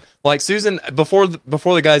saying. Like Susan, before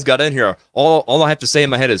the guys got in here, all I have to say in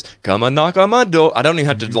my head is, "Come and knock on my door." I don't even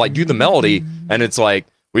have to like do the melody, and it's like,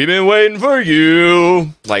 "We've been waiting for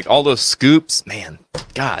you." Like all those scoops, man.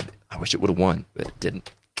 God, I wish it would have won, but it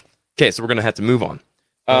didn't. Okay, so we're gonna have to move on.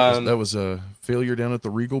 That was a failure down at the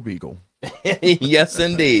Regal Beagle. Yes,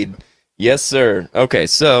 indeed. Yes, sir. Okay,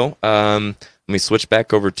 so let me switch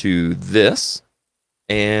back over to this.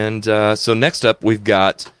 And so next up, we've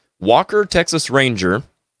got Walker, Texas Ranger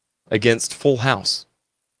against Full House.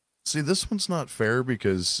 See, this one's not fair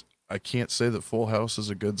because I can't say that Full House is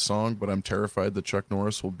a good song, but I'm terrified that Chuck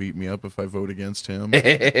Norris will beat me up if I vote against him.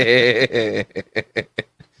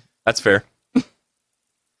 That's fair.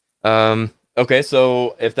 Okay,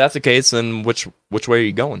 so if that's the case, then which way are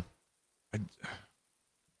you going?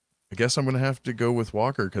 I guess I'm going to have to go with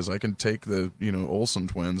Walker because I can take the Olsen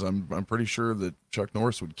twins. I'm pretty sure that Chuck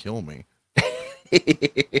Norris would kill me.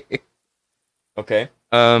 Okay.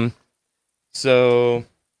 So,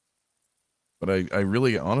 But I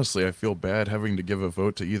really, honestly, I feel bad having to give a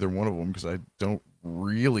vote to either one of them because I don't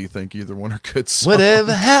really think either one are good songs.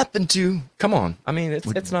 whatever happened to? Come on. I mean,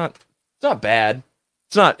 it's not bad.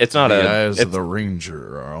 It's not the a. eyes it's- of the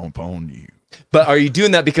Ranger are upon you. But are you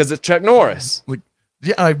doing that because it's Chuck Norris?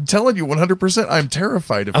 Yeah, I'm telling you 100%. I'm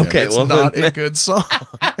terrified of him. Okay, It's well, not then- a good song.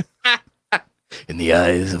 In the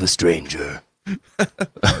eyes of a stranger.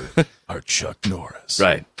 Our Chuck Norris.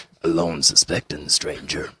 Right. A lone suspecting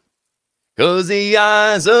stranger. 'Cause the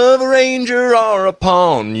eyes of a ranger are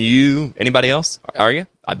upon you. Anybody else? Are you?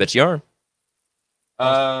 I bet you are.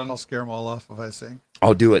 I'll scare them all off if I sing.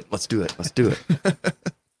 I'll do it. Let's do it.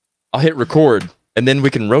 I'll hit record, and then we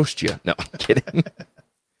can roast you. No, I'm kidding.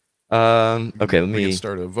 Okay, let We me. can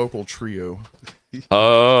start a vocal trio.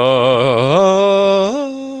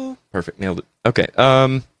 Perfect. Nailed it. Okay.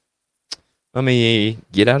 Let me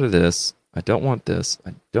get out of this. I don't want this.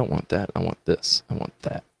 I don't want that. I want this. I want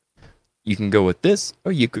that. You can go with this,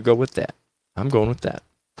 or you could go with that. I'm going with that.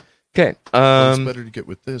 Okay. Well, it's better to get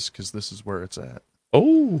with this because this is where it's at.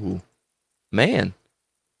 Oh, man.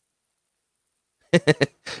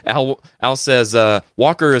 Al says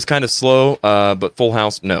Walker is kind of slow, but Full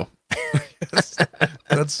House, no.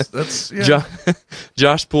 That's yeah.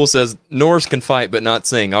 Josh Poole says Norris can fight but not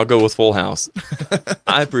sing. I'll go with Full House.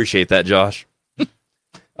 I appreciate that, Josh.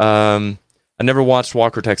 I never watched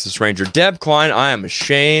Walker, Texas Ranger. Deb Klein, I am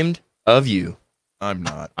ashamed of you. I'm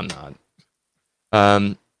not. I'm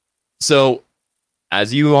not. So,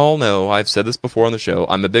 as you all know, I've said this before on the show.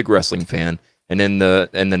 I'm a big wrestling fan, and in the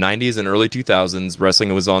 90s and early 2000s,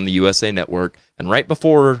 wrestling was on the USA Network, and right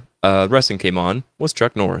before wrestling came on was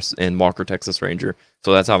Chuck Norris in Walker, Texas Ranger.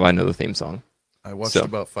 So that's how I know the theme song. I watched So-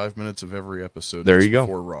 about 5 minutes of every episode. There just you go.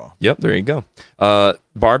 Before Raw. Yep, there you go.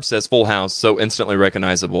 Barb says Full House, so instantly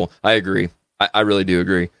recognizable. I agree. I really do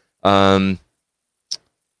agree.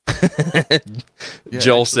 Yeah,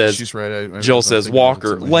 Joel actually, says she's right. Joel was not says thinking of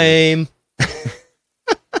Walker, it till lame.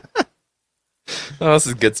 Oh, this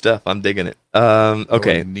is good stuff. I'm digging it. later.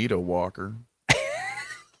 Okay, Oh, Anita Walker.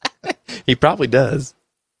 he probably does.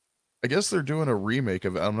 I guess they're doing a remake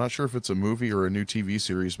of it. I'm not sure if it's a movie or a new TV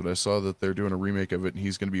series, but I saw that they're doing a remake of it, and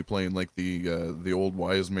he's going to be playing like the old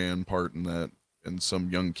wise man part in that, and some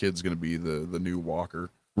young kid's going to be the new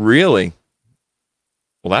Walker. Really?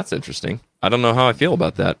 Well, that's interesting. I don't know how I feel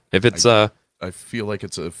about that. If it's I feel like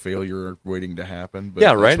it's a failure waiting to happen. But Yeah,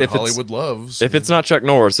 that's right, what if it's- Hollywood loves. if it's not Chuck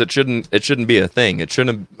Norris, it shouldn't be a thing. It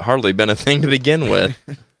shouldn't have hardly been a thing to begin with.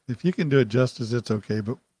 If you can do it justice, it's okay.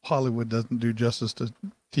 But Hollywood doesn't do justice to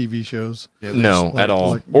TV shows. Yeah, No, like- at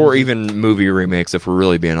all. like Or music. even movie remakes, if we're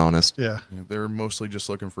really being honest. Yeah. they're mostly just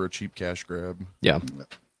looking for a cheap cash grab. Yeah.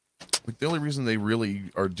 Like the only reason they really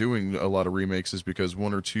are doing a lot of remakes is because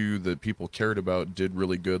one or two that people cared about did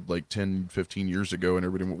really good like 10, 15 years ago, and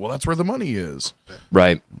everybody went, well, that's where the money is.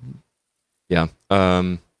 Right. Yeah.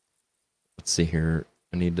 Let's see here.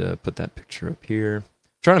 I need to put that picture up here. I'm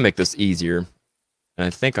trying to make this easier. And I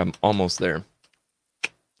think I'm almost there.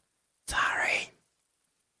 Sorry.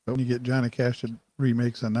 But when you get Johnny Cash that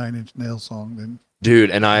remakes a Nine Inch Nails song, then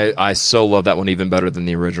Dude, and I so love that one even better than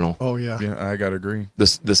the original. oh yeah, Yeah, I gotta agree.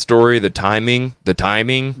 The story, the timing, the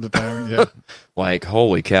time, yeah, like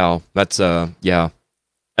holy cow. That's yeah.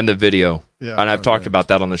 And the video. yeah. And I've talked about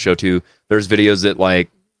that on the show too. There's videos that like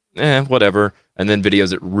whatever. And then videos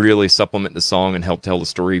that really supplement the song and help tell the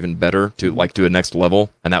story even better to a next level.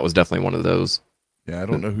 And that was definitely one of those. Yeah, I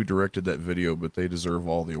don't know who directed that video, but they deserve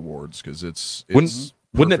all the awards because it's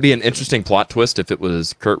wouldn't it be an interesting plot twist if it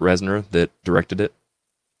was Kurt Reznor that directed it?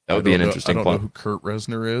 That would be an interesting plot. I don't know who Kurt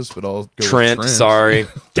Reznor is, but I'll go Trent. with Trent. Sorry.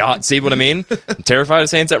 God, see what I mean? I'm terrified of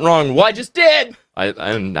saying something wrong. Well, I just did. I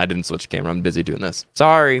didn't switch the camera. I'm busy doing this.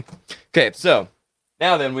 Sorry. Okay, so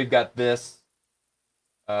now then we've got this.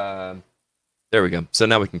 There we go. So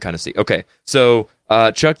now we can kind of see. Okay, so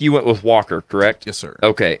Chuck, you went with Walker, correct? Yes, sir.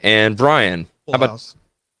 Okay, and Brian, Full how about House.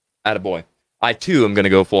 Attaboy? I too am going to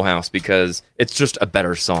go Full House because it's just a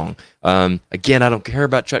better song. Again, I don't care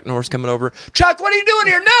about Chuck Norris coming over. Chuck, what are you doing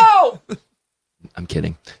here? No! I'm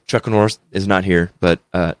kidding. Chuck Norris is not here, but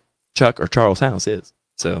Chuck or Charles House is.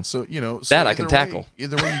 So that I can tackle.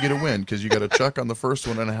 Either way, you get a win because you got a Chuck on the first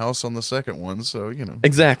one and a House on the second one. So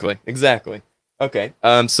Exactly. Okay.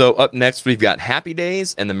 So up next we've got Happy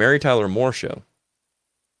Days and the Mary Tyler Moore Show.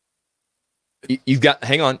 You've got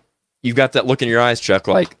that look in your eyes, Chuck.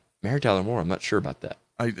 Like Mary Tyler Moore. I'm not sure about that.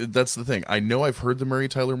 That's the thing. I know I've heard the Mary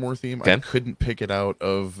Tyler Moore theme. Okay. I couldn't pick it out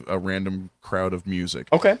of a random crowd of music.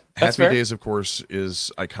 Okay, that's Happy fair. Days, of course,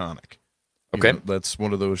 is iconic. Okay. That's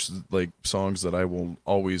one of those like songs that I will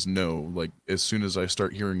always know. Like as soon as I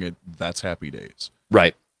start hearing it, that's Happy Days.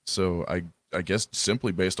 Right. So I guess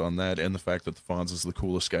simply based on that and the fact that the Fonz is the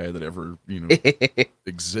coolest guy that ever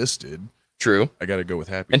existed. True. I got to go with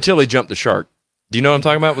Happy. Until he jumped the shark. Do you know what I'm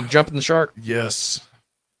talking about with jumping the shark? Yes.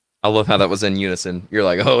 I love how that was in unison. You're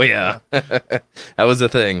like, oh yeah, that was a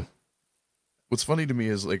thing. What's funny to me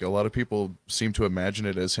is like a lot of people seem to imagine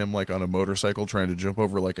it as him like on a motorcycle trying to jump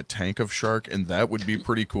over like a tank of shark, and that would be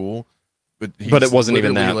pretty cool. But it wasn't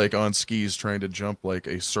even that. Like on skis trying to jump like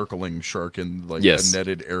a circling shark in like Yes. a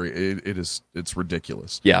netted area. It's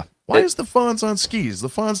ridiculous. Yeah. Why is the Fonz on skis? The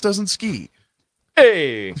Fonz doesn't ski.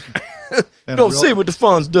 Hey, And don't in see real- what the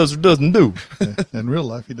Fonz does or doesn't do. In real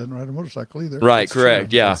life, he doesn't ride a motorcycle either. Right. That's Correct.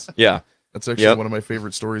 true. Yeah. Yeah. That's actually Yep. one of my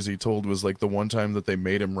favorite stories he told was like the one time that they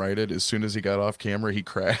made him write it. As soon as he got off camera, he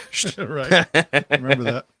crashed. Right. Remember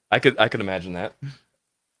that? I could imagine that.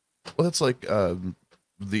 Well, that's like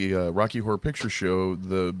the Rocky Horror Picture Show,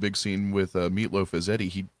 the big scene with Meatloaf as Eddie.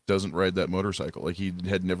 He doesn't ride that motorcycle. Like he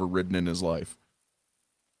had never ridden in his life,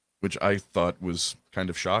 which I thought was kind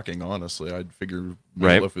of shocking, honestly. I'd figure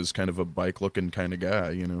Right. Meatloaf is kind of a bike-looking kind of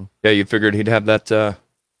guy, Yeah, you figured he'd have that.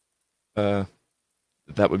 That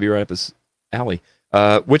would be right up his alley.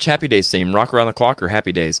 Which Happy Days theme? Rock Around the Clock or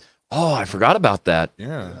Happy Days? Oh, I forgot about that.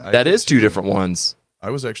 Yeah. That is two different ones. I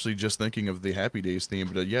was actually just thinking of the Happy Days theme,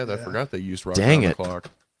 but I forgot they used Rock Dang Around it. the Clock.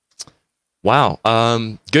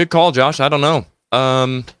 Wow. Good call, Josh. I don't know.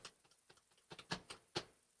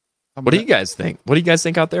 What do you guys think? What do you guys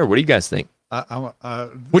think out there? What do you guys think?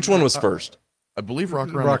 Which one was first? I believe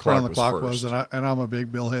Rock Around Rock the Around the Clock Clock was was, first. and I'm a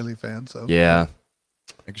big Bill Haley fan. So Yeah.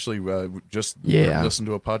 Actually, just Yeah. listened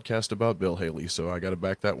to a podcast about Bill Haley, so I got to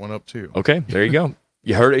back that one up too. Okay, there you go.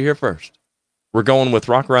 You heard it here first. We're going with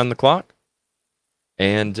Rock Around the Clock.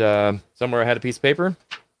 And somewhere I had a piece of paper.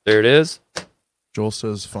 There it is. Joel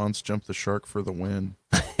says Fonz jumped the shark for the win.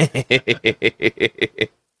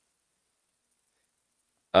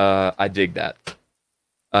 I dig that.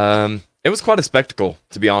 It was quite a spectacle,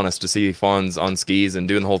 to be honest, to see Fonz on skis and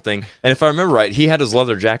doing the whole thing. And if I remember right, he had his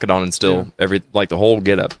leather jacket on and still the whole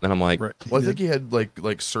get up. And I'm like, right. Well, I think he had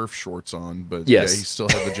like surf shorts on, but Yes. yeah, he still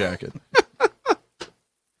had the jacket.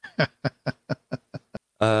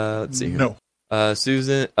 let's see here. No.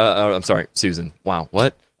 Susan, I'm sorry, Susan. Wow,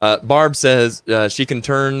 what? Barb says she can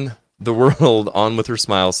turn the world on with her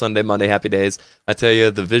smile. Sunday, Monday, Happy Days. I tell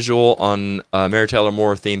you, the visual on Mary Tyler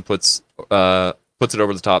Moore theme puts it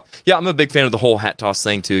over the top. Yeah, I'm a big fan of the whole hat toss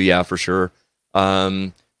thing too. Yeah, for sure.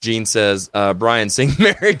 Gene says, Brian, sing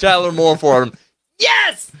Mary Tyler Moore for him.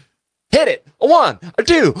 Yes! Hit it. A 1, a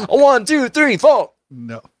 2, a 1, 2, 3, 4.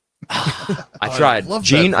 No. I tried. love that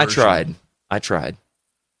Gene, I version. tried.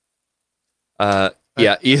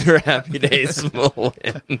 Yeah, either Happy Days will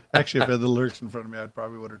win. Actually, if I had the lyrics in front of me, I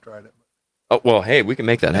probably would have tried it. Oh, well, hey, we can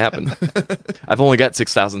make that happen. I've only got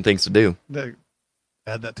 6,000 things to do. No,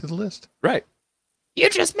 add that to the list. Right. You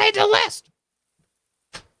just made the list.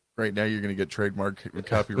 Right now, you're going to get trademark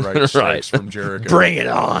copyright strikes from Jericho. Bring it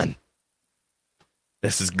on.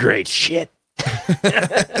 This is great shit.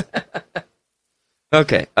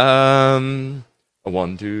 Okay. A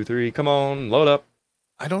 1, 2, 3. Come on, load up.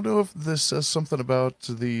 I don't know if this says something about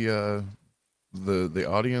the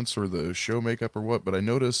audience or the show makeup or what, but I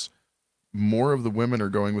notice more of the women are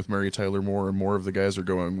going with Mary Tyler Moore and more of the guys are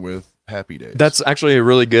going with Happy Days. That's actually a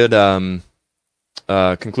really good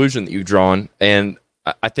conclusion that you've drawn. And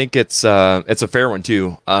I think it's a fair one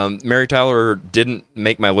too. Mary Tyler didn't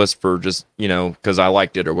make my list for just because I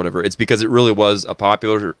liked it or whatever. It's because it really was a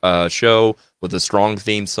popular show with a strong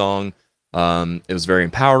theme song. It was very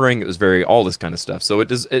empowering. It was very all this kind of stuff. So it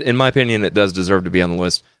does, in my opinion, it does deserve to be on the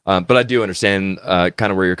list. But I do understand kind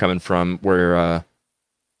of where you're coming from. Where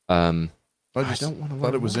I just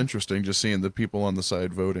thought it was interesting just seeing the people on the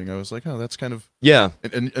side voting. I was like, oh, that's kind of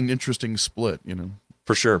an interesting split,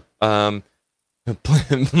 for sure.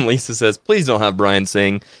 Lisa says, please don't have Brian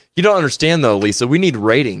sing. You don't understand though, Lisa. We need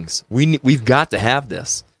ratings. We've got to have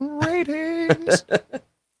this. Ratings.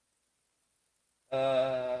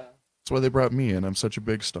 That's why they brought me in. I'm such a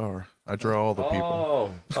big star. I draw all the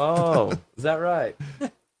people. Oh, is that right?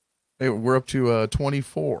 Hey, we're up to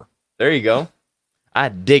 24. There you go. I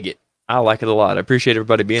dig it. I like it a lot. I appreciate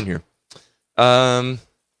everybody being here.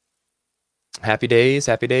 Happy days.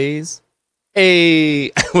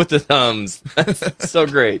 Hey, with the thumbs. That's so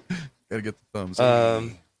great. Gotta get the thumbs.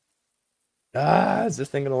 Is this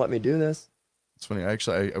thing gonna let me do this? It's funny. I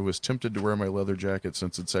was tempted to wear my leather jacket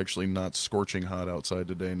since it's actually not scorching hot outside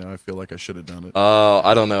today. Now I feel like I should have done it. Oh,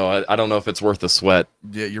 I don't know. I don't know if it's worth the sweat.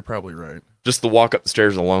 Yeah, you're probably right. Just the walk up the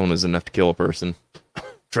stairs alone is enough to kill a person.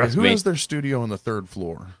 Trust me. Who has their studio on the 3rd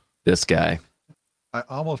floor? This guy. I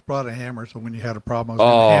almost brought a hammer, so when you had a problem,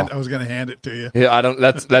 I was going to hand it to you. Yeah, I don't.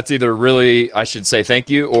 That's either really I should say thank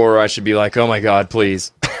you, or I should be like, oh my God,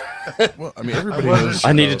 please. Well, I mean, everybody knows.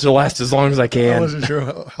 I need it to last as long as I can. I wasn't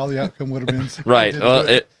sure how the outcome would have been. Right. Well,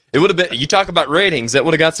 it would have been. You talk about ratings. That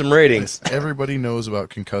would have got some ratings. Everybody knows about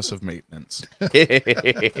concussive maintenance.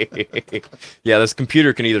 Yeah, this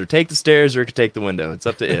computer can either take the stairs or it can take the window. It's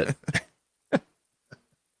up to it.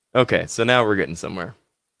 Okay, so now we're getting somewhere.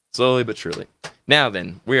 Slowly but surely. Now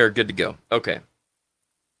then, we are good to go. Okay.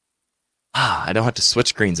 I don't have to switch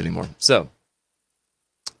screens anymore. So,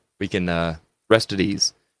 we can rest at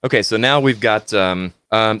ease. Okay, so now we've got, I'm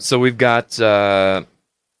going to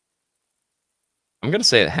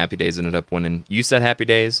say that Happy Days ended up winning. You said Happy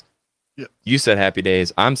Days? Yep. You said Happy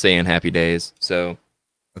Days. I'm saying Happy Days. So,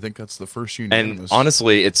 I think that's the first unanimous. And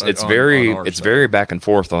honestly, it's very back and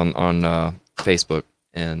forth on Facebook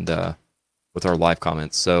and with our live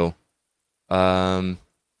comments. So, I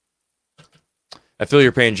feel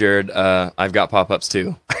your pain, Jared. I've got pop-ups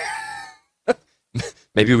too.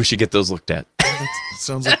 Maybe we should get those looked at. It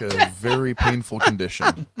sounds like a very painful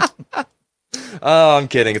condition. Oh, I'm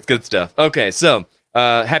kidding. It's good stuff. Okay, so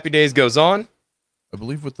Happy Days goes on. I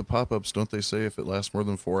believe with the pop-ups, don't they say if it lasts more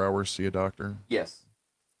than 4 hours, see a doctor? Yes.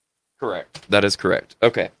 Correct. That is correct.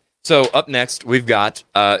 Okay. So up next, we've got,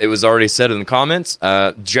 it was already said in the comments,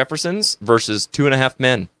 Jeffersons versus 2.5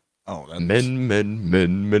 Men. Oh, that's... Men.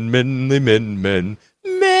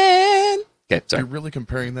 Okay, sorry. You're really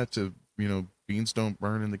comparing that to, beans don't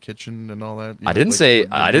burn in the kitchen and all that? I didn't say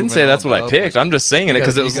that's what I picked. I'm just saying it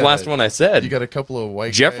because it was the last one I said. You got a couple of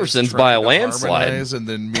white Jeffersons by a landslide. And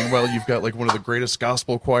then meanwhile, you've got like one of the greatest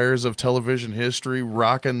gospel choirs of television history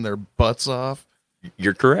rocking their butts off.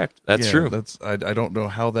 You're correct. That's true. I don't know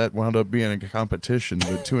how that wound up being a competition,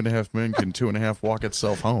 but 2.5 Men can 2.5 walk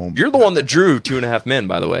itself home. You're the one that drew 2.5 Men,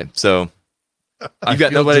 by the way. So you've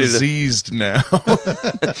got nobody diseased now.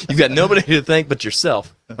 You've got nobody to thank but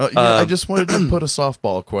yourself. I just wanted to put a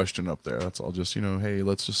softball question up there. That's all. Just hey,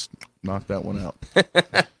 let's just knock that one out.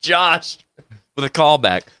 Josh, with a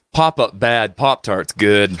callback. Pop-up bad, Pop-Tarts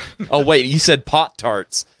good. Oh wait, you said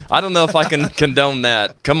Pot-Tarts. I don't know if I can condone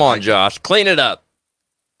that. Come on, Josh, clean it up.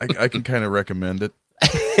 I can kind of recommend it.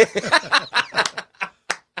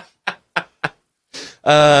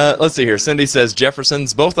 Let's see here. Cindy says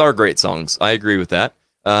Jeffersons. Both are great songs. I agree with that.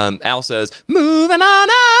 Al says moving on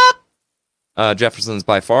up. Jeffersons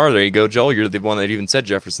by far. There you go, Joel. You're the one that even said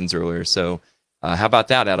Jeffersons earlier. So how about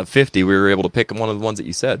that? Out of 50, we were able to pick one of the ones that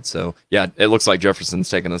you said. So yeah, it looks like Jefferson's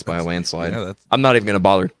taking us by a landslide. Yeah, I'm not even going to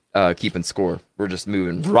bother keeping score. We're just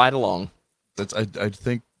moving right along. I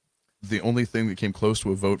think the only thing that came close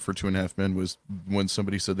to a vote for 2.5 Men was when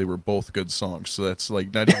somebody said they were both good songs. So that's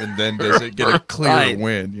like not even then does it get a clear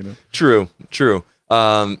win. True.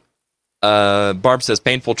 Barb says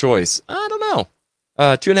painful choice. I don't know.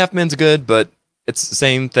 2.5 Men's good, but it's the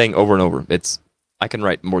same thing over and over. I can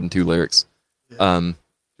write more than 2 lyrics. Yeah.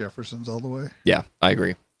 Jefferson's all the way. Yeah, I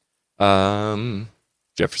agree.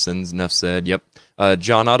 Jefferson's, enough said. Yep.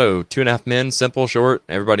 John Otto, 2.5 Men, simple, short.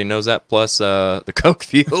 Everybody knows that. Plus, the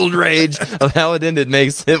coke-fueled rage of how it ended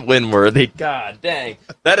makes it win-worthy. God dang.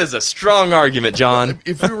 That is a strong argument, John.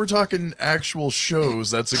 If we were talking actual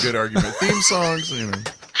shows, that's a good argument. Theme songs,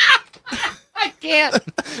 I can't.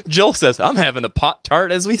 Joel says, I'm having a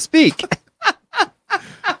Pot-Tart as we speak.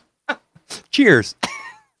 Cheers.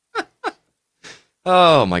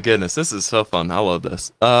 Oh my goodness, this is so fun. I love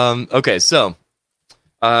this. Okay, so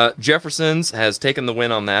Jefferson's has taken the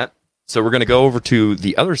win on that. So we're going to go over to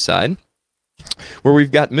the other side, where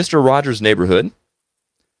we've got Mr. Rogers' Neighborhood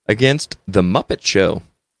against The Muppet Show.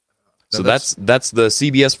 So that's the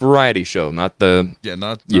CBS variety show, not the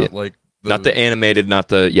not the animated, not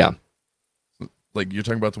the Like you're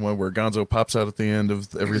talking about the one where Gonzo pops out at the end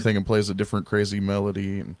of everything and plays a different crazy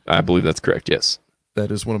melody. And I believe that's correct. Yes,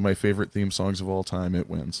 that is one of my favorite theme songs of all time. It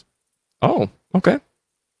wins. Oh, okay.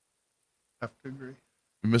 Have to agree.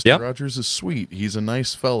 Mr. Rogers is sweet. He's a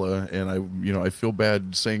nice fella, and I feel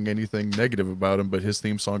bad saying anything negative about him, but his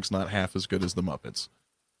theme song's not half as good as the Muppets.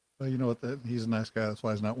 Well, you know what? He's a nice guy. That's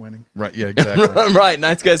why he's not winning. Right? Yeah, exactly. Right.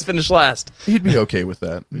 Nice guys finish last. He'd be okay with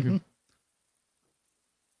that. Mm-hmm.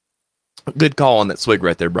 Good call on that swig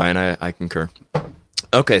right there, Brian. I concur.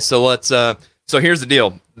 Okay, so let's. So here's the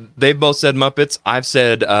deal. They both said Muppets. I've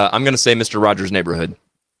said I'm going to say Mr. Rogers' Neighborhood.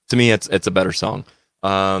 To me, it's a better song.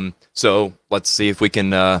 So let's see if we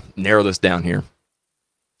can narrow this down here.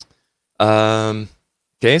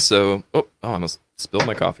 Okay, so I almost spilled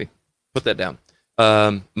my coffee. Put that down.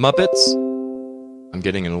 Muppets. I'm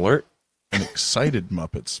getting an alert. An excited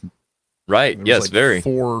Muppets. Right. Yes. Like very.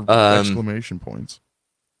 4 exclamation points.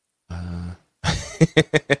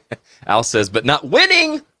 Al says, but not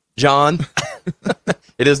winning, John.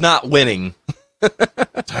 It is not winning.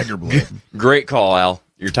 Tiger blood. Great call, Al.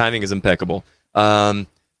 Your timing is impeccable.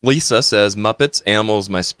 Lisa says, Muppets, animals,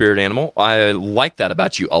 my spirit animal. I like that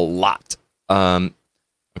about you a lot.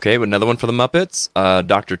 Okay, another one for the Muppets.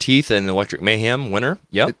 Dr. Teeth and Electric Mayhem, winner.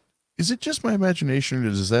 Yep. Is it just my imagination, or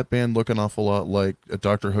does that band look an awful lot like a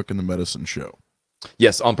Dr. Hook and the Medicine Show?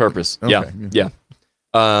 Yes, on purpose. Okay. Yeah.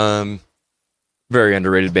 Very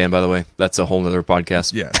underrated band, by the way. That's a whole nother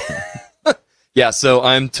podcast. Yeah. Yeah, so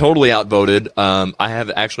I'm totally outvoted. I have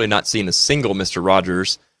actually not seen a single Mr.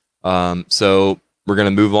 Rogers. So we're going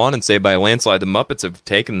to move on and say by a landslide, the Muppets have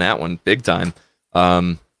taken that one big time.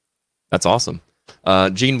 That's awesome.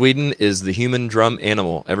 Gene Whedon is the human drum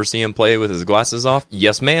animal. Ever see him play with his glasses off?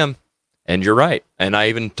 Yes, ma'am. And you're right. And I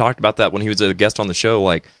even talked about that when he was a guest on the show,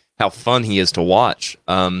 like how fun he is to watch.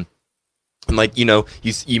 And like, you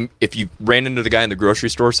if you ran into the guy in the grocery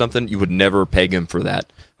store or something, you would never peg him for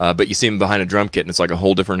that. But you see him behind a drum kit and it's like a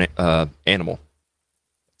whole different animal.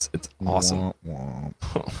 It's awesome. Womp,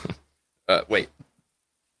 womp. Wait.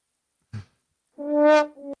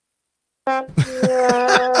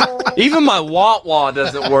 Even my wah-wah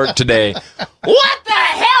doesn't work today. What the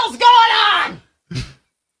hell's going on?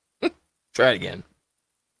 Try it again.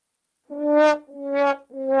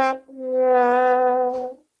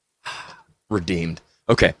 Redeemed.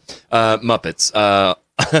 Okay. Muppets.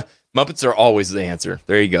 Muppets are always the answer.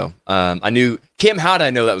 There you go. I knew, Kim, how did I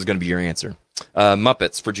know that was going to be your answer?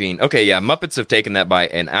 Muppets for Gene. Okay, yeah, Muppets have taken that by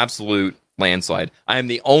an absolute landslide. I am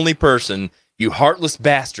the only person, you heartless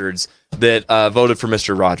bastards, that voted for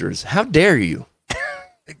Mr. Rogers. How dare you?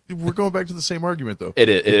 We're going back to the same argument, though.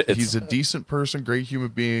 He's a decent person, great human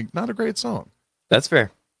being, not a great song. That's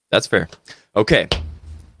fair. That's fair. Okay.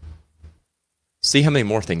 See how many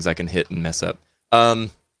more things I can hit and mess up.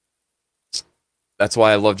 That's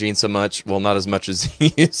why I love Gene so much. Well, not as much as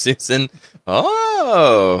you, Susan.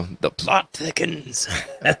 Oh, the plot thickens.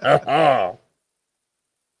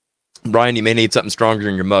 Brian, you may need something stronger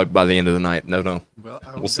in your mug by the end of the night. No. Well,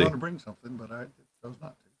 I we'll was see. going to bring something, but I chose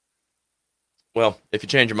not to. Well, if you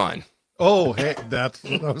change your mind. Oh, hey, that's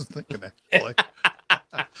what I was thinking, actually.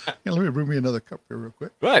 Let me bring me another cup here real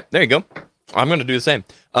quick. Right, there you go. I'm going to do the same.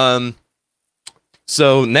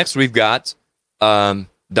 So next we've got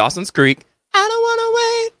Dawson's Creek. I don't want to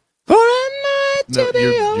wait for a night to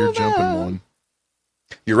be over. You're jumping one.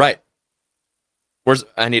 You're right. By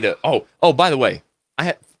the way,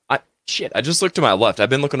 I just looked to my left. I've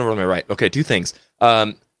been looking over to my right. Okay, two things.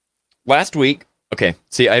 Last week, okay,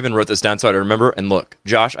 see, I even wrote this down so I remember. And look,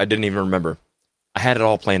 Josh, I didn't even remember. I had it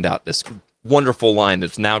all planned out. This wonderful line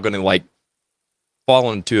that's now going to like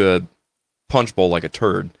fall into a punch bowl like a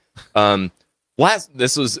turd.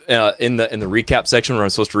 This was in the recap section where I'm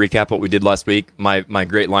supposed to recap what we did last week. My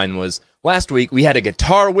great line was, last week we had a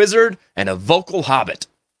guitar wizard and a vocal hobbit.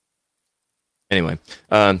 Anyway,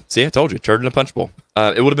 see, I told you, turd in a punch bowl.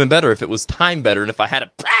 It would have been better if it was timed better and if I had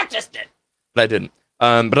practiced it, but I didn't.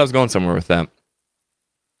 But I was going somewhere with that.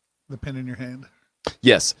 The pen in your hand.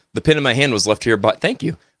 Yes, the pen in my hand was left here, but thank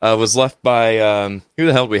you. Was left by, who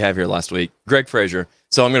the hell did we have here last week? Greg Frazier.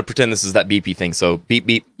 So I'm going to pretend this is that beepy thing. So beep,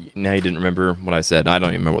 beep. Now you didn't remember what I said. I don't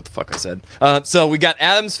even remember what the fuck I said. So we got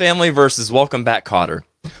Addams Family versus Welcome Back, Kotter.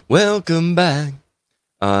 Welcome back.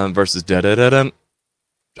 Versus da-da-da-dum.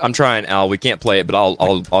 I'm trying, Al. We can't play it, but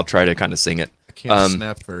I'll try to kind of sing it. Can't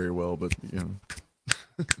snap very well, but you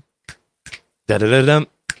know. Da-da-da-dum.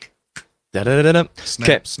 Da-da-da-dum.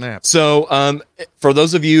 Snap. So, for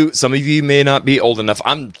those of you, some of you may not be old enough.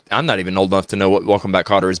 I'm not even old enough to know what Welcome Back,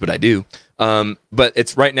 Kotter is, but I do. But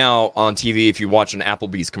it's right now on TV. If you watch an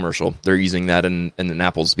Applebee's commercial, they're using that in an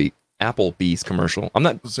Applebee's commercial. I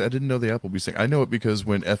didn't know the Applebee's thing. I know it because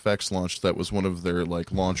when FX launched, that was one of their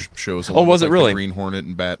like launch shows. Oh, was it really? Green Hornet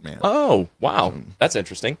and Batman. Oh, wow, that's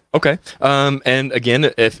interesting. Okay, and again,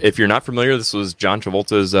 if you're not familiar, this was John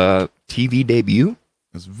Travolta's TV debut.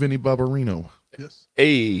 It's Vinny Barbarino. Yes.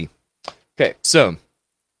 Hey. Okay, so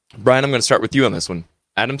Brian, I'm going to start with you on this one.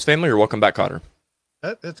 Addams Family or Welcome Back, Kotter?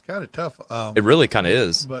 It's kind of tough. It really kind of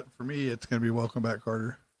is. But for me, it's going to be Welcome Back,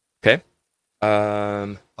 Kotter. Okay.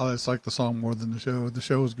 I just like the song more than the show. The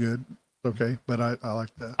show is good. Okay, but I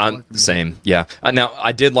like that. I'm the same. Yeah. Now,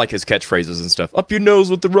 I did like his catchphrases and stuff. Up your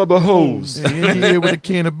nose with the rubber hose. Yeah, with a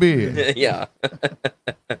can of beer. Yeah.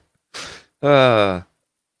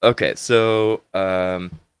 Okay, so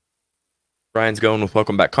Brian's going with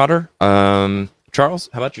Welcome Back, Kotter. Charles,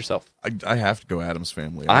 how about yourself? I have to go Addams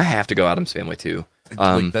Family. I have to go Addams Family too.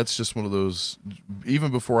 Like, that's just one of those.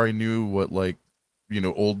 Even before I knew what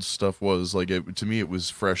old stuff was, like to me it was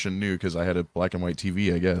fresh and new because I had a black and white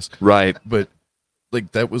TV, I guess. Right. But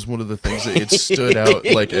like that was one of the things that it stood out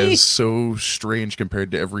like as so strange compared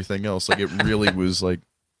to everything else. Like it really was like,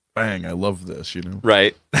 bang! I love this.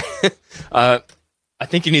 Right. I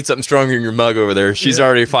think you need something stronger in your mug over there. She's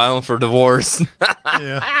already filing for divorce.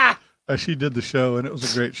 Yeah. She did the show, and it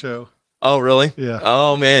was a great show. Oh, really? Yeah.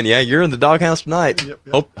 Oh, man. Yeah, you're in the doghouse tonight.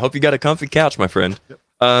 Yep. Hope you got a comfy couch, my friend. Yep.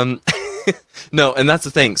 No, and that's the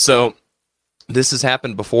thing. So this has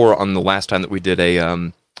happened before on the last time that we did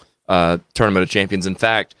a Tournament of Champions. In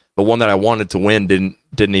fact, the one that I wanted to win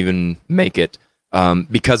didn't even make it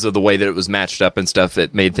because of the way that it was matched up and stuff.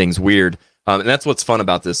 It made things weird. And that's what's fun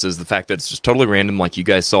about this is the fact that it's just totally random, like you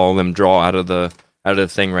guys saw them draw out of the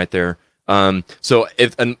thing right there. So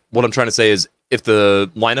what I'm trying to say is if the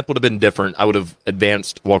lineup would have been different, I would have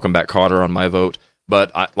advanced Welcome Back, Kotter on my vote.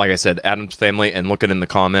 But like I said, Addams Family, and looking in the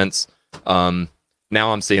comments, now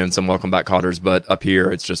I'm seeing some Welcome Back, Kotters, but up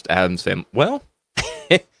here it's just Addams Family. Well,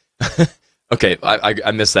 okay,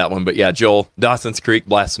 I missed that one, but yeah, Joel, Dawson's Creek,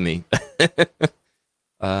 blasphemy.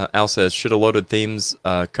 Al says should have loaded themes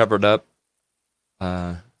covered up.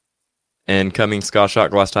 And coming ska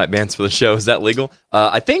shot glass type bands for the show. Is that legal?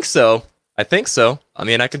 I think so. I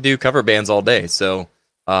mean, I could do cover bands all day. So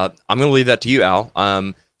I'm going to leave that to you,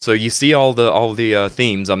 Al. So you see all the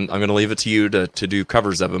themes. I'm going to leave it to you to do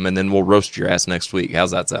covers of them, and then we'll roast your ass next week.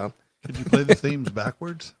 How's that sound? Could you play the themes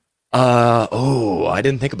backwards? I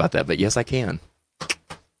didn't think about that, but yes, I can.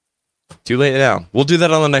 Too late now. We'll do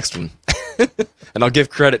that on the next one. And I'll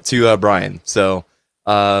give credit to Brian. So,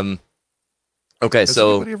 okay, Has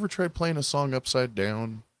anybody ever tried playing a song upside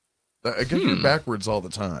down? I get it backwards all the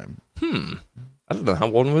time. I don't know how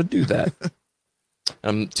one would do that.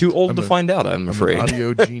 I'm too old to find out, I'm afraid. I'm an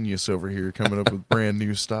audio genius over here coming up with brand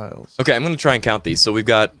new styles. Okay, I'm going to try and count these. So we've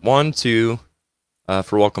got 1, 2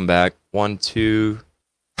 for Welcome Back. 1, 2.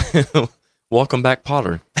 Welcome Back,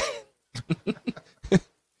 Potter.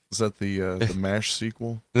 Is that the MASH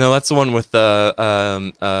sequel? No, that's the one with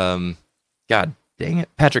God dang it,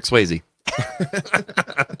 Patrick Swayze.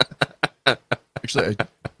 Actually, I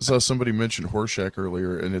saw somebody mention Horshack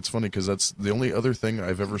earlier, and it's funny because that's the only other thing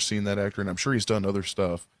I've ever seen that actor, and I'm sure he's done other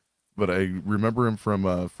stuff, but I remember him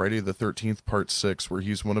from Friday the 13th, Part 6, where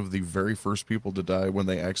he's one of the very first people to die when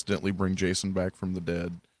they accidentally bring Jason back from the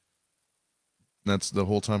dead. And that's the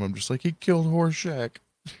whole time I'm just like, he killed Horshack.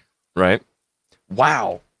 Right?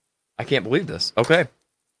 Wow. I can't believe this. Okay.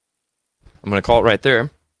 I'm going to call it right there.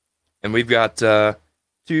 And we've got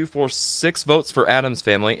 2, 4, 6 votes for Addams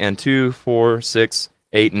Family, and 2, 4, 6,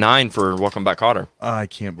 8, 9 for Welcome Back, Kotter. I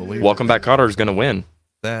can't believe Welcome Back, Kotter is going to win.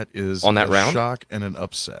 That is on that a round? shock and an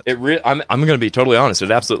upset. I'm going to be totally honest. It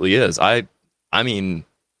absolutely is. I mean,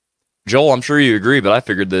 Joel, I'm sure you agree, but I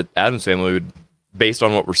figured that Addams Family would, based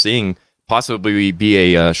on what we're seeing, possibly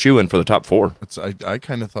be a shoe-in for the top 4. I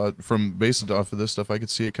kind of thought, from based off of this stuff, I could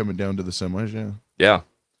see it coming down to the semis. Yeah.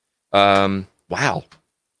 Wow.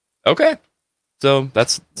 Okay. So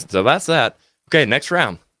that's that. Okay, next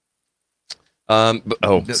round.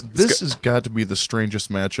 This has got to be the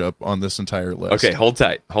strangest matchup on this entire list. Okay, hold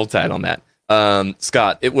tight on that.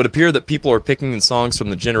 Scott, it would appear that people are picking the songs from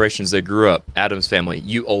the generations they grew up. Addams Family,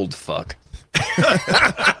 you old fuck.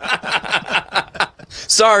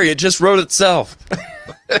 Sorry, it just wrote itself.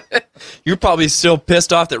 You're probably still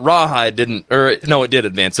pissed off that Rawhide didn't, or no, it did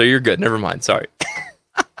advance, so you're good. Never mind. Sorry.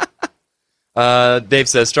 Dave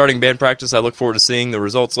says, starting band practice. I look forward to seeing the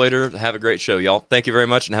results later. Have a great show, y'all. Thank you very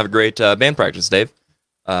much, and have a great band practice, Dave.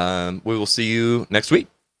 We will see you next week.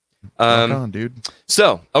 Rock on, dude.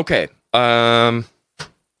 So, okay.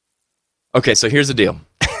 Okay, so here's the deal.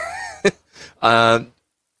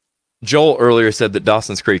 Joel earlier said that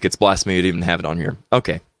Dawson's Creek, it's blasphemy to even have it on here.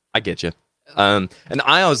 Okay, I get you. And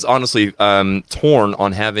I was honestly torn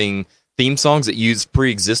on having theme songs that use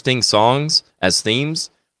pre-existing songs as themes,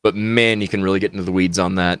 but man, you can really get into the weeds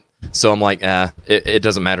on that. So I'm like, it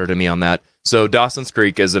doesn't matter to me on that. So Dawson's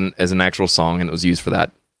Creek is an actual song, and it was used for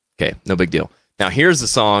that. Okay, no big deal. Now here's the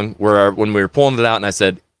song where when we were pulling it out, and I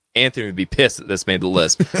said, Anthony would be pissed that this made the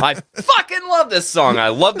list. I fucking love this song. I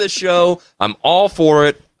love this show. I'm all for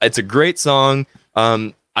it. It's a great song.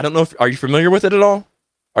 I don't know are you familiar with it at all?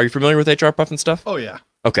 Are you familiar with HR Puff and stuff? Oh yeah.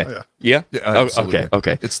 Okay. Oh, Yeah? Yeah, absolutely.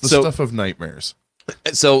 Okay. It's the stuff of nightmares.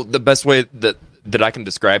 So the best way that I can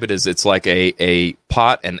describe it is it's like a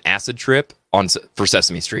pot and acid trip for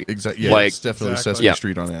Sesame Street. Exactly. Yeah, Like, it's definitely exactly. Sesame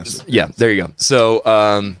Street on acid. Yeah, there you go. So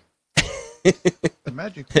The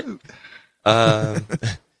magic flute.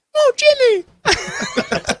 oh, Jimmy!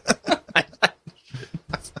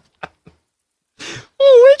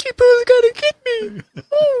 Oh, Winky Pooh's gonna get me!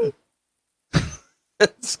 Oh.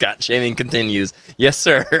 Scott shaming continues. Yes,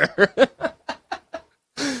 sir.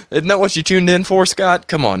 Isn't that what you tuned in for, Scott?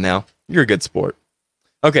 Come on now. You're a good sport.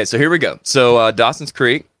 Okay, so here we go. So Dawson's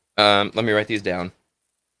Creek. Let me write these down.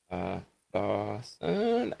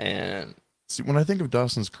 Dawson and... See, when I think of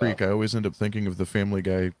Dawson's Creek, I always end up thinking of the Family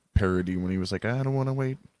Guy parody when he was like, I don't want to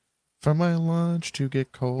wait for my lunch to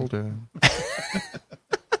get colder.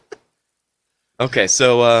 Okay,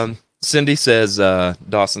 so Cindy says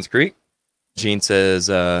Dawson's Creek. Gene says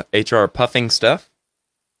HR Puffing Stuff.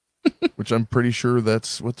 Which I'm pretty sure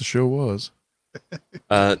that's what the show was.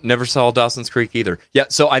 Never saw Dawson's Creek either. Yeah,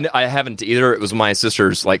 so I haven't either. It was my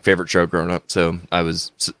sister's favorite show growing up, so I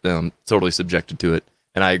was totally subjected to it,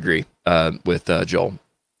 and I agree with Joel.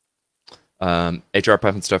 HR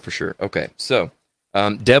Puffing Stuff for sure. Okay, so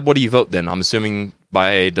Deb, what do you vote then? I'm assuming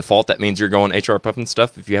by default that means you're going HR Puffing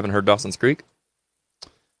Stuff if you haven't heard Dawson's Creek.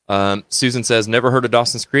 Susan says, never heard of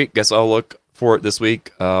Dawson's Creek. Guess I'll look for it this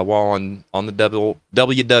week while on the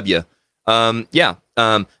WW. Yeah.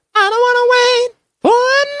 I don't want to wait for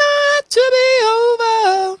a night to be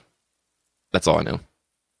over. That's all I know.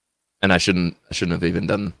 And I shouldn't have even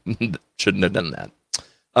done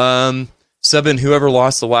that. Seven, whoever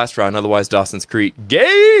lost the last round, otherwise Dawson's Creek.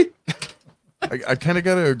 Gay! I kind of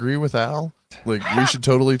got to agree with Al. Like, we should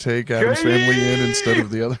totally take Adam's Family in instead of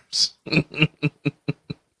the others.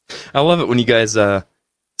 I love it when you guys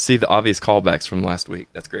see the obvious callbacks from last week.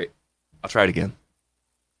 That's great. I'll try it again.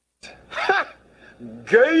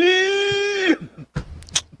 Gay!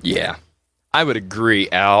 Yeah. I would agree,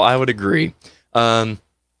 Al. I would agree. Okay,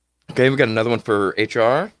 we got another one for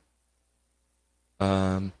HR.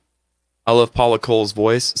 I love Paula Cole's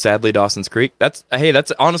voice. Sadly, Dawson's Creek. That's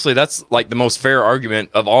honestly like the most fair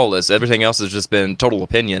argument of all this. Everything else has just been total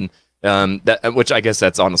opinion. Which I guess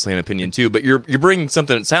that's honestly an opinion too. But you're bringing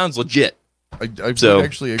something that sounds legit. I would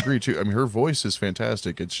actually agree too. I mean, her voice is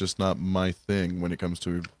fantastic. It's just not my thing when it comes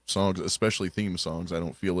to songs, especially theme songs. I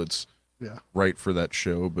don't feel it's right for that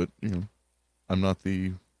show. But I'm not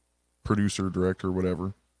the producer, director,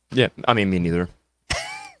 whatever. Yeah, I mean, me neither.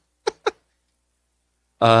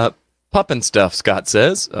 Puppin' Stuff, Scott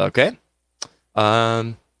says. Okay.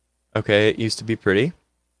 Okay, it used to be pretty.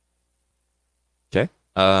 Okay.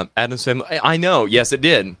 Adam's Family. I know. Yes, it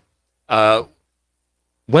did.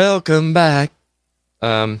 Welcome back.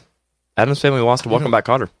 Adam's Family lost to Welcome Back,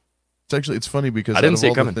 Kotter. It's funny because I didn't see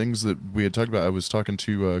it coming. The things that we had talked about, I was talking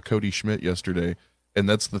to Cody Schmidt yesterday, and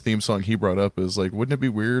that's the theme song he brought up. Is like, wouldn't it be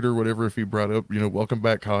weird or whatever if he brought up, Welcome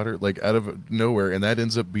Back, Kotter, like out of nowhere, and that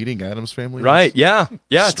ends up beating Adam's Family? Right? Yeah.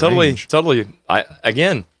 Strange. Totally. I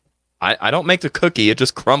don't make the cookie; it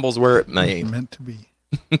just crumbles where it may. It's meant to be.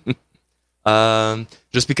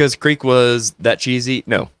 Just because Creek was that cheesy?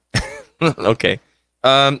 No. Okay.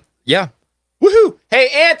 Yeah. Woohoo! Hey,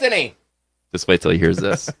 Anthony! Just wait till he hears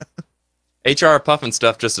this. HR Puffin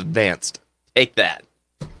Stuff just advanced. Take that.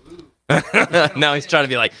 Now he's trying to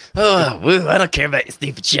be like, oh, woo, I don't care about your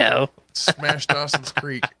stupid show. Smash Dawson's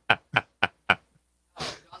Creek.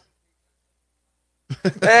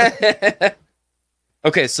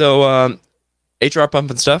 Okay, so HR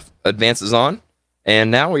Puffin Stuff advances on. And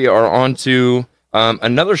now we are on to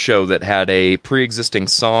another show that had a pre-existing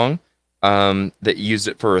song that used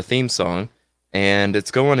it for a theme song. And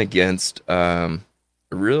it's going against a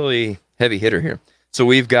really heavy hitter here. So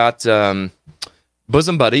we've got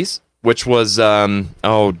Bosom Buddies, which was,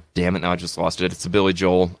 oh, damn it, now I just lost it. It's a Billy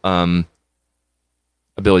Joel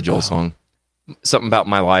a Billy Joel song, something about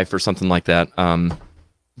my life or something like that.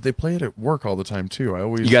 They play it at work all the time too.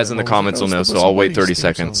 You guys in the comments will know, so I'll wait 30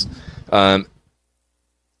 seconds. I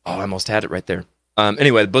almost had it right there.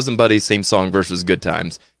 Anyway, the Bosom Buddies theme song versus Good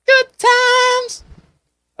Times. Good Times.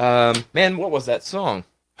 Man, what was that song?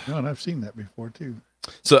 No, and I've seen that before too.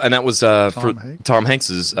 So, and that was for Tom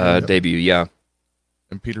Hanks's debut. Yeah.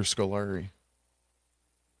 And Peter Scolari.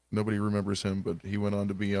 Nobody remembers him, but he went on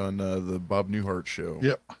to be on the Bob Newhart show.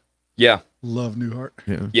 Yep. Yeah. Love Newhart.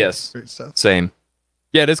 Yeah. Yes. Great stuff. Same.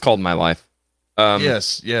 Yeah, it is called My Life.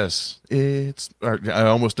 Yes. It's. I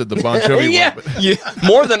almost did the Bon Jovi yeah. one. But You,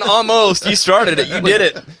 more than almost. You started it. You did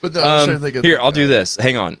it. But no, I'm trying to think of here, I'll do this.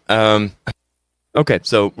 Hang on. Okay,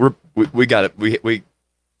 so we got it. We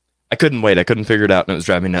I couldn't wait. I couldn't figure it out, and it was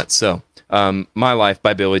driving me nuts. So, My Life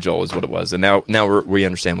by Billy Joel is what it was, and now we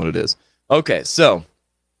understand what it is. Okay, so,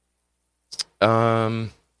 Joel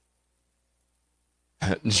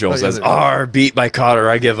says, "R beat by Cotter.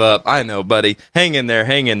 I give up. I know, buddy. Hang in there.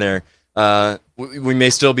 Hang in there. We may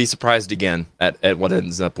still be surprised again at what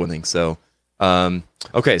ends up winning." So,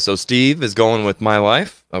 okay, so Steve is going with My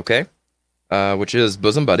Life. Okay, which is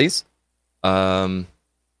Bosom Buddies.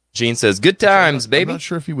 Gene says, "Good times, baby." I'm not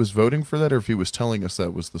sure if he was voting for that or if he was telling us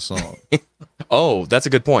that was the song. Oh, that's a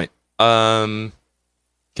good point.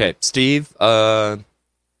 Okay, Steve,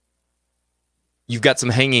 you've got some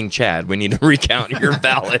hanging Chad. We need to recount your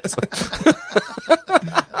ballots.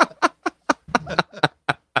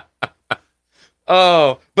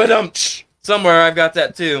 Oh, but somewhere I've got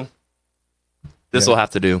that too. This will have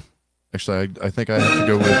to do. Actually, I think I have to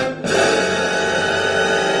go with.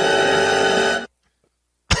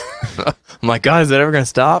 I'm like, God, is that ever going to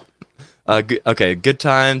stop? Okay, Good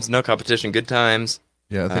Times, no competition, Good Times.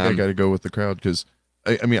 Yeah, I think I got to go with the crowd because,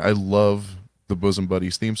 I mean, I love the Bosom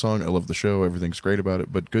Buddies theme song. I love the show. Everything's great about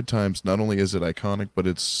it. But Good Times, not only is it iconic, but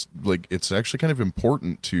it's actually kind of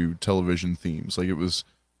important to television themes. Like it was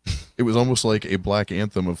almost like a black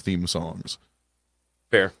anthem of theme songs.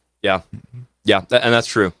 Fair. Yeah. Yeah, and that's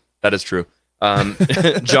true. That is true.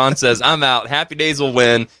 John says, "I'm out. Happy Days will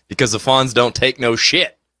win because the Fonz don't take no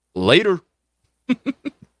shit. Later."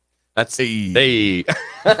 That's hey.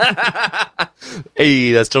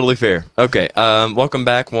 Hey, that's totally fair. Okay, welcome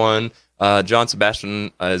back, one. John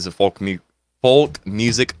Sebastian is a folk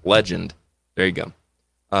music legend. There you go.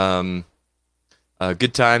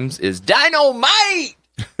 Good Times is Dynamite.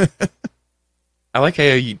 I like how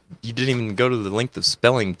you didn't even go to the length of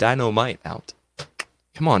spelling dynamite out.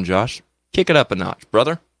 Come on, Josh. Kick it up a notch,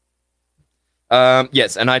 brother.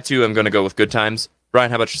 Yes, and I too am going to go with Good Times. Brian,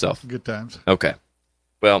 how about yourself? Good Times. Okay.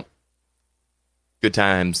 Well, Good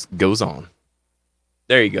Times goes on.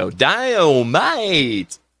 There you go.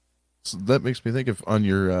 Dynamite. So that makes me think if on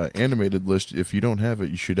your animated list, if you don't have it,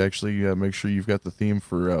 you should actually make sure you've got the theme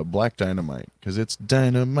for Black Dynamite because it's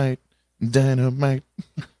dynamite.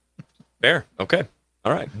 Fair. Okay.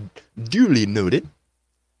 All right. Duly noted.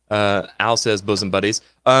 Al says Bosom Buddies.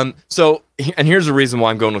 So, and here's the reason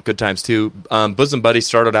why I'm going with Good Times too. Bosom Buddies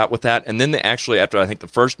started out with that, and then they actually, after I think the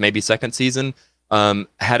first, maybe second season,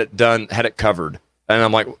 had it covered. And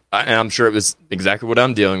I'm like, and I'm sure it was exactly what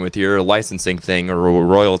I'm dealing with here, a licensing thing or a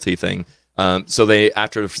royalty thing. So they,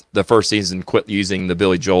 after the first season, quit using the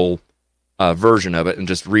Billy Joel version of it and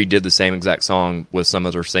just redid the same exact song with some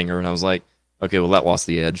other singer. And I was like, okay, well, that lost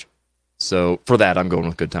the edge. So for that, I'm going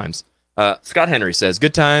with Good Times. Scott Henry says,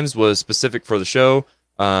 Good Times was specific for the show.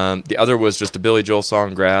 The other was just a Billy Joel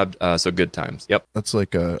song grabbed. So Good Times. Yep. That's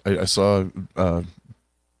like, I saw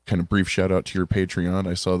kind of brief shout out to your Patreon.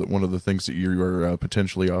 I saw that one of the things that you are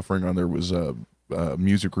potentially offering on there was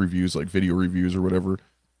music reviews, like video reviews or whatever.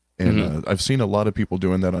 And I've seen a lot of people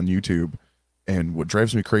doing that on YouTube. And what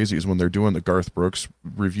drives me crazy is when they're doing the Garth Brooks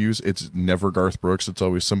reviews, it's never Garth Brooks. It's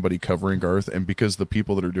always somebody covering Garth. And because the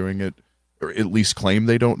people that are doing it, or at least claim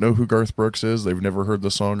they don't know who Garth Brooks is, they've never heard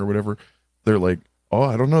the song or whatever, they're like, oh,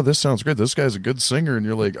 I don't know, this sounds good. This guy's a good singer. And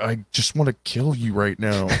you're like, I just want to kill you right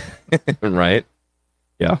now. Right?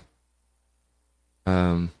 Yeah.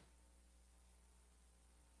 Man,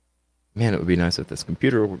 it would be nice if this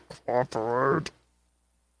computer would cooperate.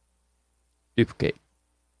 Duplicate.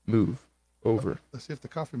 Move. Over. Let's see if the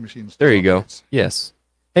coffee machine's there you go. Yes.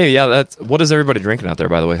 Hey, yeah, that's what is everybody drinking out there,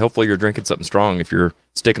 by the way? Hopefully you're drinking something strong if you're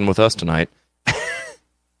sticking with us tonight.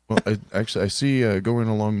 Well, I see going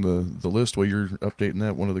along the list while you're updating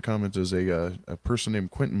that, one of the comments is a person named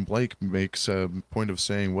Quentin Blake makes a point of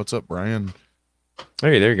saying, "What's up, Brian?"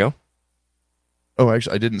 Hey, there you go. Oh,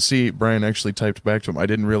 actually, I didn't see Brian actually typed back to him. I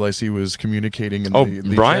didn't realize he was communicating in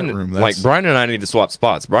the Brian, chat room. Like Brian and I need to swap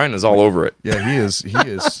spots. Brian is all over it. Yeah, he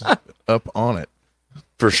is up on it.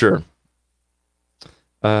 For sure.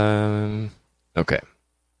 Okay.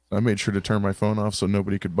 I made sure to turn my phone off so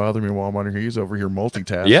nobody could bother me while I'm on here. He's over here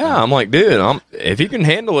multitasking. Yeah, I'm like, dude, if you can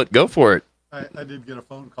handle it, go for it. I did get a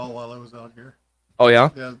phone call while I was out here. Oh, yeah?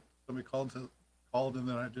 Yeah, somebody called, and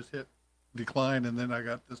then I just hit decline, and then I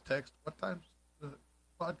got this text. What time's the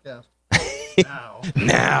podcast?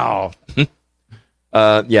 Now.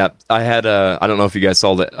 Yeah, I had, I don't know if you guys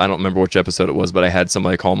saw that. I don't remember which episode it was, but I had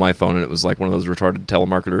somebody call my phone, and it was like one of those retarded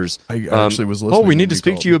telemarketers. I actually was listening. Oh, we need to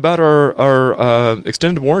speak to you about our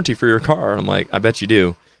extended warranty for your car. I'm like, I bet you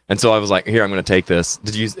do. And so I was like, here, I'm going to take this.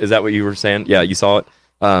 Is that what you were saying? Yeah, you saw it?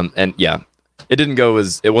 And yeah,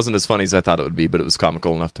 it wasn't as funny as I thought it would be, but it was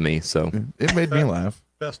comical enough to me. So it made me laugh.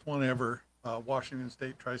 Best one ever. Washington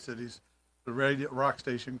State, Tri-Cities. The radio rock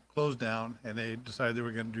station closed down, and they decided they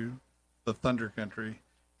were going to do the Thunder Country.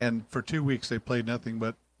 And for 2 weeks, they played nothing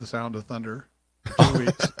but the sound of thunder. For 2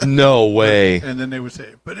 weeks. No way. And then they would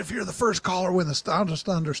say, but if you're the first caller when the sound of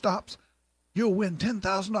thunder stops, you'll win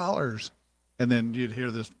 $10,000. And then you'd hear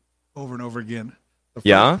this over and over again. The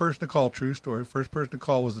first person to call, true story, first person to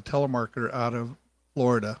call was a telemarketer out of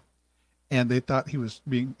Florida. And they thought he thought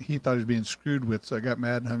he was being screwed with, so I got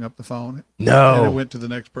mad and hung up the phone. No. And I went to the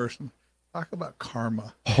next person. Talk about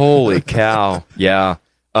karma. Holy cow. Yeah.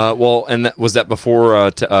 Well, and was that before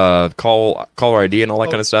caller ID and all that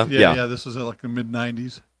kind of stuff? Yeah. This was like the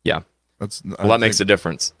mid-90s. Yeah. That makes a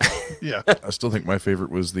difference. Yeah. I still think my favorite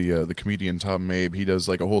was the comedian Tom Mabe. He does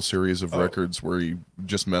like a whole series of records where he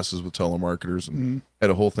just messes with telemarketers, and had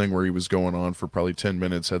a whole thing where he was going on for probably 10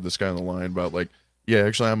 minutes, had this guy on the line about like, yeah,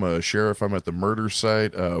 actually, I'm a sheriff. I'm at the murder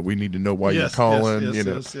site. We need to know why you're calling.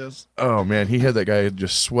 Yes. Oh, man. He had that guy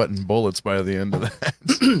just sweating bullets by the end of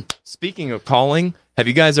that. Speaking of calling, have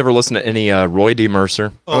you guys ever listened to any Roy D.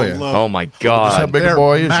 Mercer? Oh, yeah. Oh, my How God. big a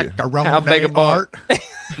boy is you? How big a boy?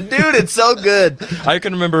 Dude, it's so good. I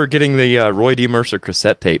can remember getting the Roy D. Mercer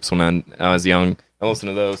cassette tapes when I was young. I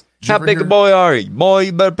listened to those. How big a boy are you? Boy,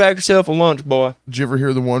 you better pack yourself a lunch, boy. Did you ever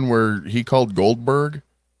hear the one where he called Goldberg?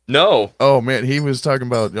 No. Oh, man, he was talking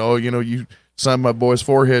about, you signed my boy's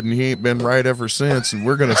forehead and he ain't been right ever since, and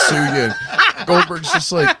we're going to sue you. And Goldberg's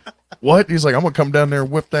just like, what? He's like, I'm going to come down there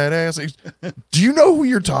and whip that ass. Do you know who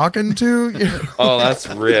you're talking to? Oh, that's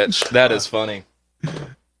rich. That is funny.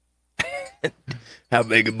 How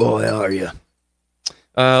big a boy are you?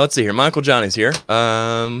 Let's see here. Michael Johnny's here.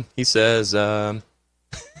 He says,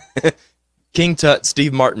 King Tut,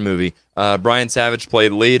 Steve Martin movie. Brian Savage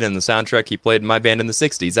played the lead in the soundtrack. He played in my band in the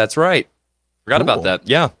 60s. That's right. Forgot about that.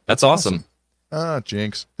 Yeah, that's awesome.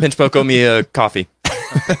 Jinx. Pinch Poke owe me a coffee.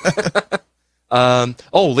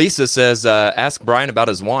 Lisa says, ask Brian about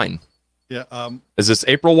his wine. Yeah. Is this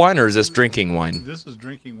April wine or is this drinking wine? This is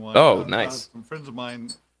drinking wine. Oh, nice. Some friends of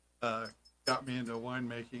mine got me into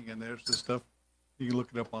winemaking, and there's this stuff. You can look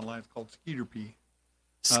it up online. It's called Skeeter Pea.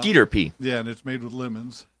 Skeeter Pea. Yeah, and it's made with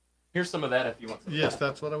lemons. Here's some of that if you want some. Yes,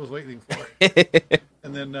 that's what I was waiting for.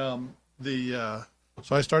 And then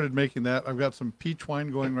so I started making that. I've got some peach wine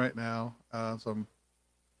going right now, some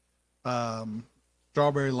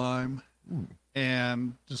strawberry lime,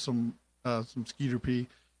 and just some Skeeter Pea.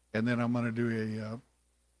 And then I'm going to do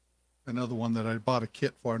another one that I bought a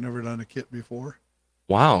kit for. I've never done a kit before.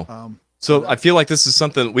 Wow. So I feel like this is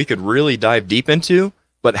something that we could really dive deep into.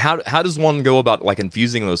 But how does one go about like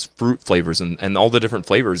infusing those fruit flavors and all the different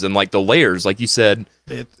flavors and like the layers, like you said?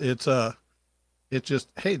 It's just,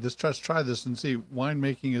 hey, let's try this and see.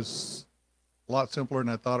 Winemaking is a lot simpler than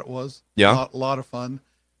I thought it was. Yeah, a lot of fun.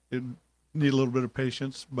 It need a little bit of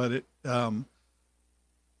patience, but it I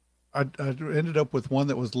ended up with one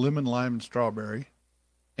that was lemon, lime, and strawberry,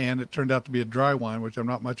 and it turned out to be a dry wine, which I'm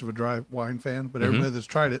not much of a dry wine fan, but everybody that's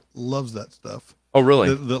tried it loves that stuff. Oh,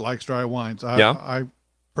 really? That likes dry wines. I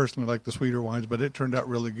personally like the sweeter wines, but it turned out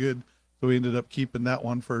really good. So we ended up keeping that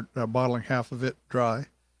one for bottling half of it dry.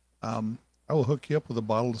 I will hook you up with a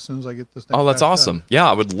bottle as soon as I get this thing. Oh, that's awesome. Done. Yeah,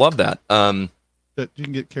 I would love that. That you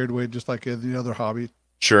can get carried away just like the other hobby.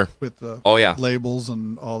 Sure. With the labels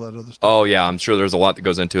and all that other stuff. Oh yeah, I'm sure there's a lot that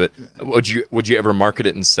goes into it. Yeah. Would you ever market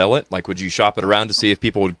it and sell it? Like, would you shop it around to see if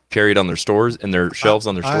people would carry it on their stores and their shelves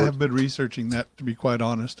on their stores? I have been researching that, to be quite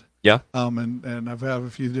honest. Yeah. And I've had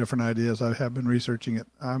a few different ideas. I have been researching it.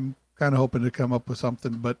 I'm kind of hoping to come up with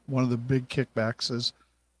something, but one of the big kickbacks is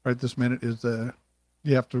right this minute is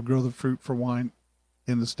you have to grow the fruit for wine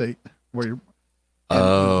in the state where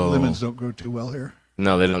lemons don't grow too well here.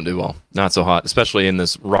 No, they don't do well. Not so hot, especially in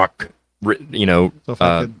this rock, so if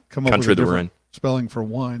I could come up country with a that we're in. Spelling for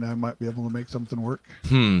wine, I might be able to make something work.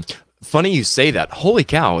 Funny you say that. Holy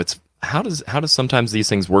cow! how does sometimes these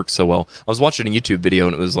things work so well? I was watching a YouTube video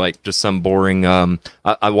and it was like just some boring.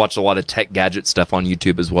 I watched a lot of tech gadget stuff on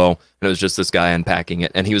YouTube as well, and it was just this guy unpacking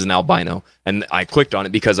it, and he was an albino, and I clicked on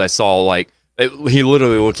it because I saw like he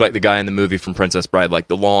literally looked like the guy in the movie from Princess Bride, like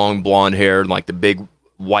the long blonde hair, and like the big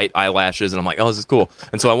white eyelashes, and I'm like, oh, this is cool.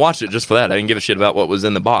 And so I watched it just for that. I didn't give a shit about what was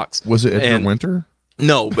in the box. Was it Edgar Winter?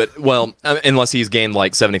 No, but well, unless he's gained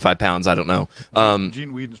like 75 pounds, I don't know.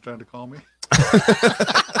 Gene Whedon's trying to call me.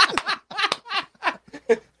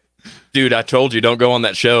 Dude, I told you, don't go on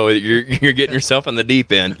that show. You're getting yourself in the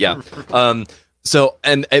deep end. Yeah. So,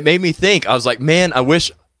 and it made me think. I was like, man, I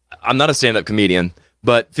wish I'm not a stand-up comedian,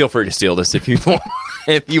 but feel free to steal this if you want.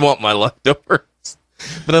 If you want my leftovers.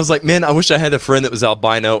 But I was like, man, I wish I had a friend that was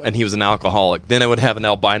albino and he was an alcoholic. Then I would have an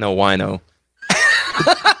albino wino.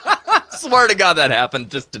 Swear to God that happened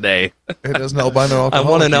just today. It has an albino alcoholic. I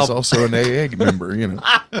want he's also an AA member, you know.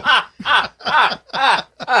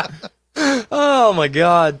 Oh my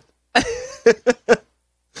God.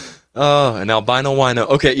 Oh, an albino wino.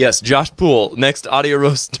 Okay, yes, Josh Poole. Next Audio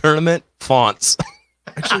Roast tournament, fonts.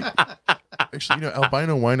 Actually,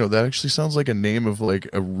 albino wino, that actually sounds like a name of like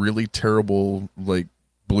a really terrible like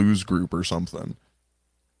blues group or something.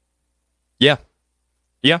 Yeah.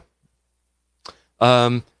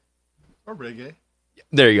 Or reggae.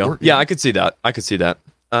 There you go. Yeah, I could see that.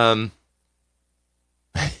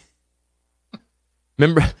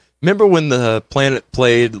 Remember when the Planet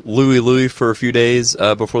played Louie Louie for a few days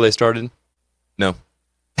before they started? No.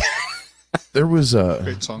 There was a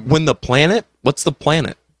Great song. When the Planet? What's the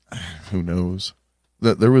Planet? Who knows?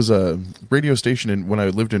 There was a radio station when I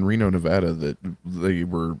lived in Reno, Nevada, that they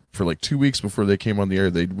were, for like 2 weeks before they came on the air,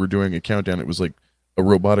 they were doing a countdown. It was like a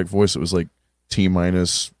robotic voice. It was like T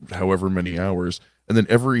minus however many hours. And then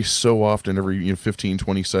every so often, every 15,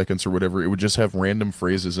 20 seconds or whatever, it would just have random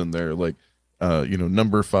phrases in there like,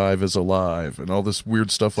 number 5 is alive and all this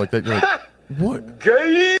weird stuff like that. You're like, what?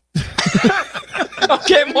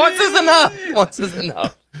 Okay, once is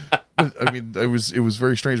enough. I mean, it was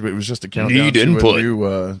very strange, but it was just a countdown Need to input. a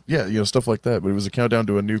new, stuff like that. But it was a countdown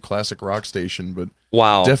to a new classic rock station. But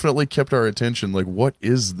Wow. definitely kept our attention. Like, what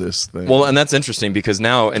is this thing? Well, and that's interesting because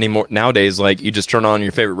nowadays, like, you just turn on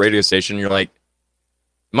your favorite radio station, and you're like,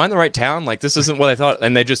 am I in the right town? Like, this isn't what I thought.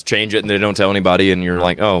 And they just change it and they don't tell anybody, and you're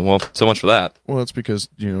like, oh, well, so much for that. Well, that's because,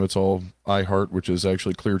 it's all iHeart, which is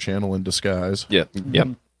actually Clear Channel in disguise. Yeah, yep,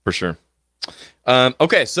 for sure.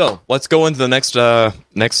 Okay, so let's go into the next what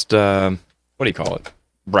do you call it?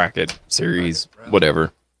 Bracket, series,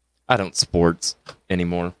 whatever. I don't sports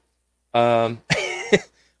anymore.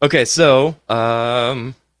 Okay, so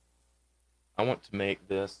I want to make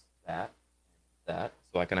this that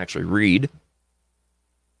so I can actually read.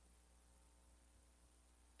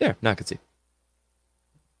 There, now I can see.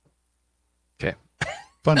 Okay.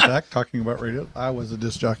 Fun fact, talking about radio, I was a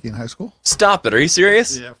disc jockey in high school. Stop it. Are you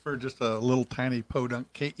serious? Yeah, for just a little tiny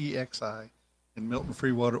podunk, KEXI, in Milton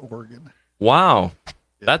Freewater, Oregon. Wow. Yeah.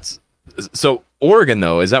 That's so Oregon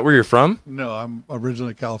though. Is that where you're from? No, I'm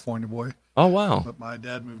originally a California boy, Oh wow. but my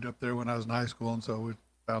dad moved up there when I was in high school, and so we're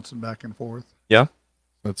bouncing back and forth. Yeah.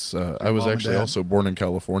 That's I was mom and actually dad. also born in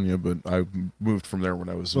California, but I moved from there when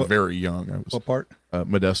I was very young. I was What part?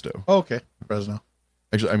 Modesto. Oh, okay, Fresno.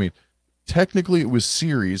 Actually, I mean, technically it was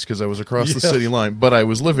Ceres because I was across the Yes. city line, but I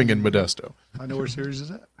was living in Modesto. I know where Ceres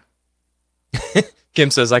is at.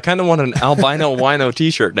 Kim says, I kind of want an albino wino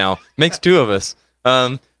t-shirt now. Makes two of us.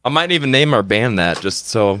 I might even name our band that just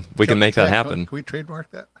so we can make that happen. Can we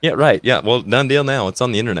trademark that? Yeah, right. Yeah, well, done deal now. It's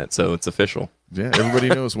on the internet, so it's official. Yeah, everybody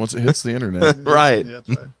knows once it hits the internet. Right. Yeah,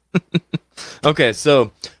 that's right. Okay,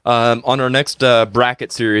 so on our next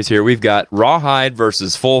bracket series here, we've got Rawhide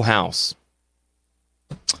versus Full House.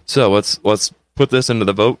 So let's put this into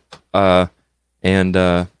the vote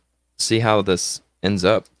and see how this ends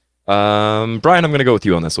up. Brian, I'm going to go with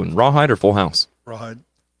you on this one. Rawhide or Full House? Rawhide.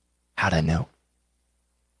 How'd I know?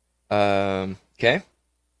 Okay.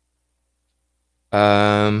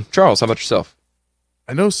 Charles, how about yourself?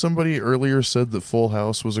 I know somebody earlier said that Full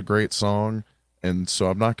House was a great song, and so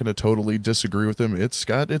I'm not going to totally disagree with him. It's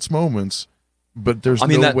got its moments, but there's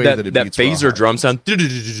no way that it that beats phaser Rawhide. drum sound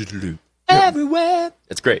everywhere.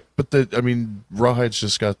 It's great. But Rawhide's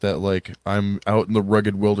just got that, like, I'm out in the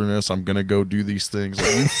rugged wilderness, I'm going to go do these things.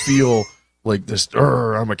 Like, you feel like this,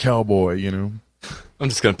 I'm a cowboy, I'm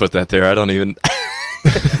just going to put that there. I don't even...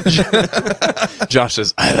 Josh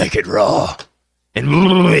says, I like it raw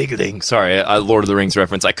and wiggling. Sorry, a Lord of the Rings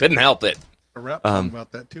reference. I couldn't help it. A rap song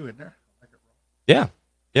about that too, isn't there? I like it Yeah.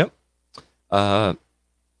 Yep.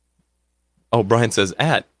 Brian says,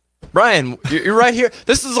 Brian, you're right here.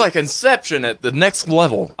 This is like Inception at the next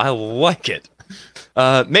level. I like it.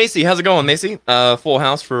 Macy, how's it going, Macy? Full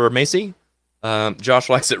house for Macy. Josh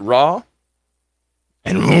likes it raw.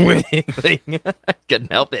 And winning.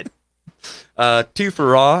 Couldn't help it. 2 for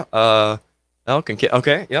raw. Elk and Kit.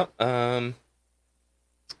 Okay, yep. I'm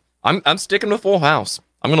sticking with full house.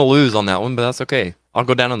 I'm gonna lose on that one, but that's okay. I'll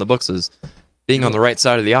go down on the books as being on the right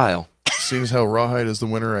side of the aisle. Seeing as how Rawhide is the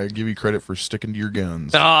winner, I give you credit for sticking to your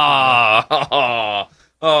guns. Oh,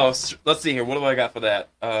 let's see here. What do I got for that?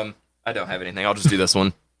 I don't have anything. I'll just do this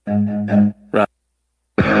one. Right.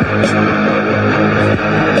 Kinda.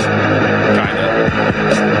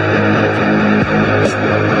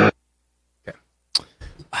 Okay.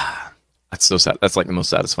 That's so sad. That's like the most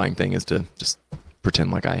satisfying thing is to just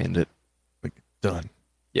pretend like I end it. Like, done.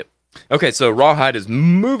 Yep. Okay, so Rawhide is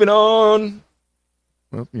moving on.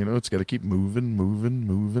 Well, it's got to keep moving. Move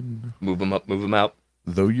them up, move them out.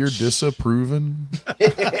 Though you're disapproving.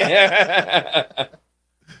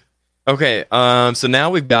 Okay, so now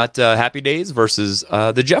we've got Happy Days versus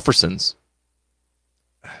the Jeffersons.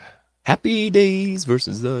 Happy Days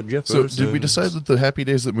versus the Jeffersons. So did we decide that the Happy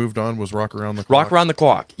Days that moved on was Rock Around the Clock? Rock Around the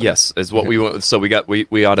Clock, yes, is what we want. So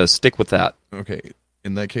we ought to stick with that. Okay,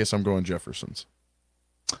 in that case, I'm going Jeffersons.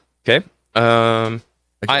 Okay. I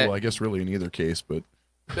guess really in either case, but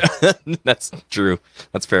that's true.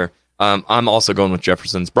 That's fair. I'm also going with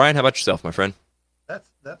Jeffersons. Brian, how about yourself, my friend? That's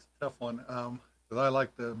a tough one. Because I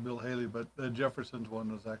like the Bill Haley, but the Jeffersons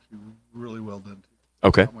one was actually really well done too.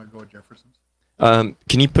 Okay. I'm going to go with Jeffersons. Can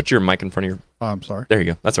you put your mic in front of your? Oh, I'm sorry. There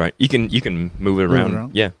you go. That's all right. You can move it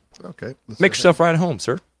around. Yeah. Okay. Make yourself right at home,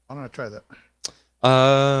 sir. I'm going to try that.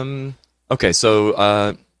 Okay.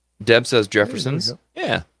 So Deb says Jeffersons.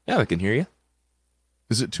 Hey, yeah. I can hear you.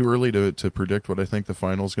 Is it too early to predict what I think the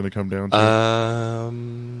final is going to come down to?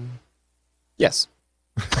 Yes.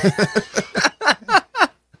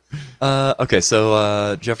 Okay,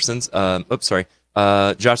 so Jefferson's. Oops, sorry.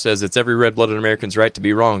 Josh says it's every red-blooded American's right to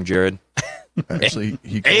be wrong, Jared. Actually,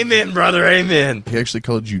 Amen, brother. Amen. He actually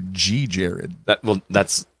called you G. Jared.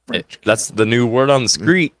 That's it. That's the new word on the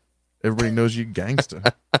street. Everybody knows you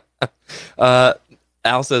gangsta.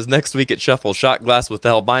 Al says next week at Shuffle, shot glass with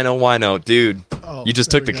albino wino. Dude, you just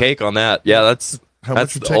took the cake on that. Yeah, that's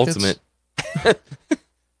much the ultimate.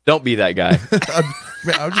 Don't be that guy.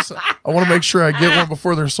 I want to make sure I get one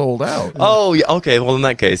before they're sold out. Oh, yeah. Okay. Well, in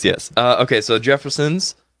that case, yes. Okay. So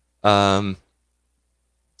Jefferson's, French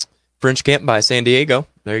Camp by San Diego.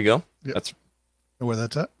 There you go. Yep. That's where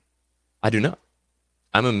that's at. I do not.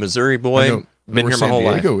 I'm a Missouri boy. Been here my whole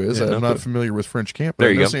life. San Diego is. Yeah, I'm not familiar with French Camp. But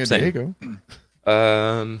There you go. San Diego.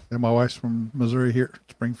 And my wife's from Missouri here,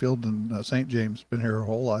 Springfield and St. James. Been here her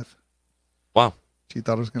whole life. Wow. She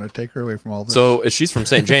thought I was going to take her away from all this. So if she's from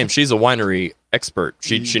St. James, she's a winery expert.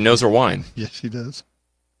 She knows her wine. Yes, she does.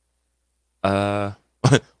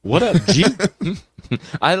 What up, G?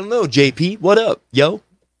 I don't know, JP. What up, yo?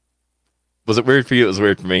 Was it weird for you? It was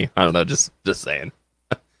weird for me. I don't know. Just saying.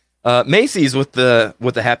 Macy's with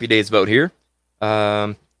the Happy Days vote here.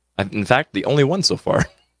 In fact, the only one so far.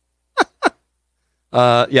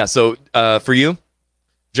 Yeah. So for you,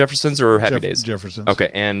 Jefferson's or Happy Days? Jefferson's. Okay,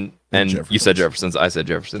 and you said Jefferson's. I said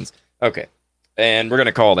Jefferson's. Okay, and we're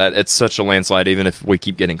gonna call that. It's such a landslide. Even if we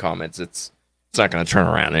keep getting comments, it's not gonna turn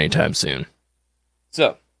around anytime soon.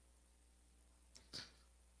 So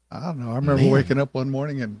I don't know. I remember waking up one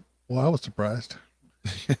morning and I was surprised.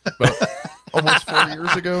 Almost 4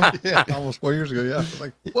 years ago. Yeah, almost 4 years ago. Yeah,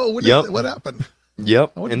 like whoa, what happened?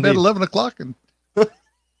 Yep. I went to bed 11 o'clock and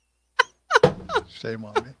shame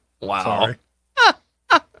on me. Wow. Sorry.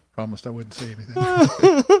 Promised I wouldn't say anything.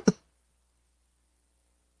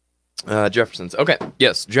 Jefferson's. Okay.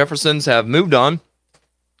 Yes, Jefferson's have moved on.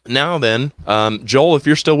 Now then, Joel, if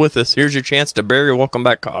you're still with us, here's your chance to bury Welcome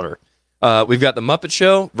Back, Kotter. We've got the Muppet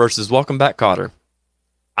Show versus Welcome Back, Kotter.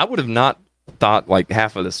 I would have not thought like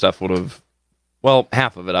half of this stuff would have. Well,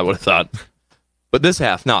 half of it I would have thought, but this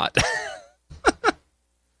half not.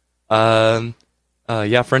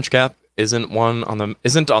 Yeah, French Cap isn't on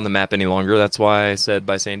the map any longer. That's why I said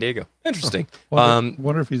by San Diego. Interesting.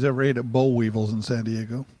 Wonder if he's ever ate at Boll Weevils in San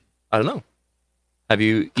Diego. I don't know. Have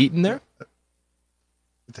you eaten there?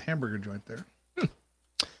 It's a hamburger joint there.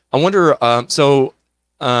 I wonder.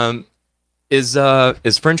 Is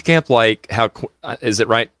French Camp like how? Is it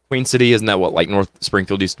right? Queen City, isn't that what like North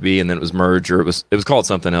Springfield used to be, and then it was merged, or it was called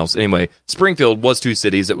something else. Anyway, Springfield was two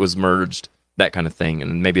cities. It was merged. That kind of thing,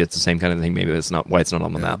 and maybe it's the same kind of thing. Maybe it's not why it's not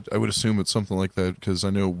on the map. I would assume it's something like that because I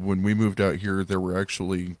know when we moved out here, there were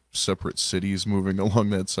actually separate cities moving along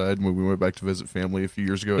that side. When we went back to visit family a few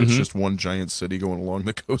years ago, it's just one giant city going along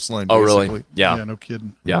the coastline. Oh, basically. really? Yeah. Yeah, no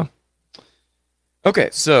kidding. Yeah. Okay,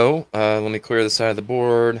 so let me clear the side of the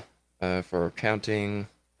board. for counting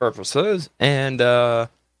purposes. And here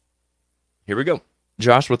we go.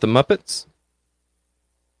 Josh with the Muppets.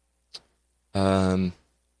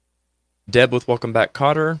 Deb with Welcome Back,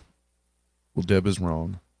 Cotter. Well, Deb is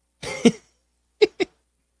wrong.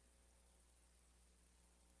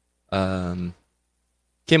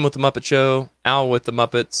 Kim with the Muppet Show. Al with the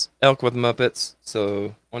Muppets. Elk with the Muppets.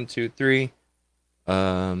 So 1, 2, 3.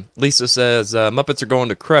 Lisa says Muppets are going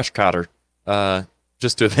to crush Cotter.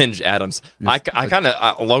 Just to avenge Adams. I kind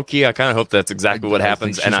of low key. I kind of hope that's exactly what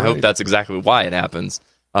happens, and I hope that's exactly why it happens.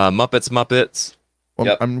 Muppets. Well,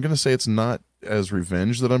 Yep. I'm gonna say it's not as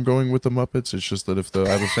revenge that I'm going with the Muppets. It's just that if the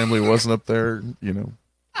Addams family wasn't up there,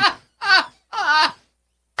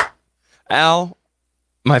 Al,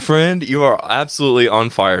 my friend, you are absolutely on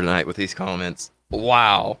fire tonight with these comments.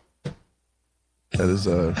 Wow. that is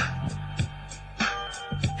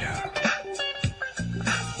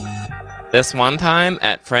This one time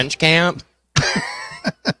at French camp,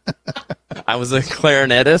 I was a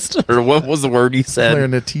clarinetist, or what was the word you said?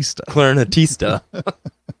 clarinetista. Clarinetista.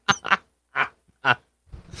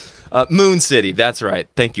 Moon City, that's right.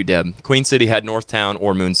 Thank you, Deb. Queen City had Northtown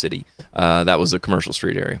or Moon City. That was a commercial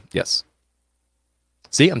street area. Yes.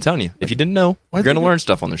 See, I'm telling you, if you didn't know, you're going to learn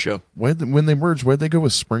stuff on the show. When they merged, why'd they go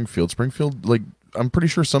with Springfield? Springfield, like, I'm pretty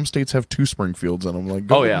sure some states have 2 Springfields in them. Like,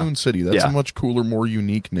 go with Moon City. That's a much cooler, more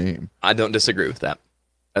unique name. I don't disagree with that.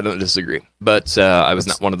 I don't disagree. But I was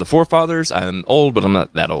not one of the forefathers. I'm old, but I'm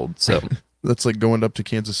not that old. So That's like going up to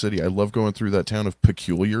Kansas City. I love going through that town of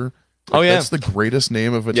Peculiar. Like, yeah. That's the greatest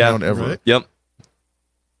name of a town ever. Right. Yep.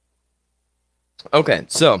 Okay,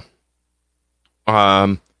 so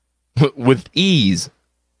with ease,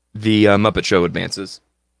 the Muppet Show advances.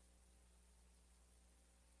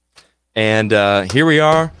 And here we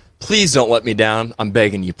are. Please don't let me down. I'm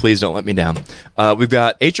begging you. Please don't let me down. We've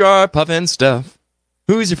got HR Puffin Stuff.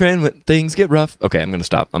 Who's your friend when things get rough? Okay, I'm going to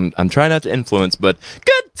stop. I'm trying not to influence, but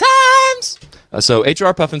good times. So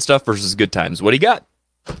HR Puffin Stuff versus good times. What do you got,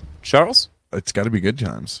 Charles? It's got to be good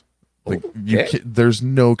times. Like Okay. there's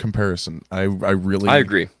no comparison. I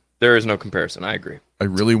agree. There is no comparison. I agree. I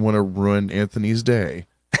really want to ruin Anthony's day,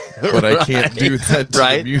 but I can't do that to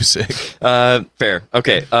the music. Fair.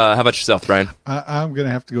 Okay. How about yourself, Brian? I'm going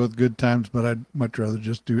to have to go with good times, but I'd much rather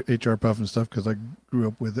just do HR Puff and stuff because I grew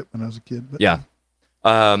up with it when I was a kid. But Yeah.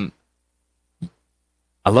 I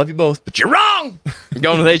love you both, but you're wrong. I'm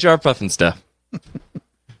going with HR Puffin Stuff.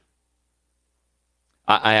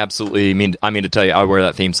 I absolutely mean to tell you, I wear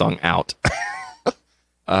that theme song out.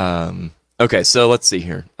 Okay, so let's see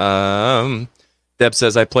here. Deb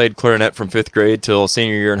says I played clarinet from 5th grade till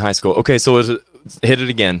senior year in high school. Okay, so hit it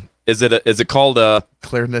again. Is it called a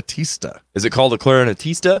Clarinetista. Is it called a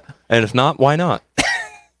clarinetista? And if not, why not?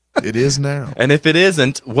 It is now. And if it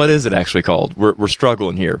isn't, what is it actually called? We're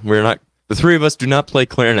struggling here. We're not. The three of us do not play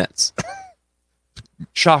clarinets.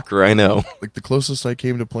 Shocker, I know. Like the closest I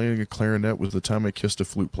came to playing a clarinet was the time I kissed a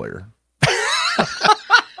flute player.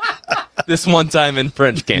 This one time in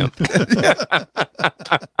French camp.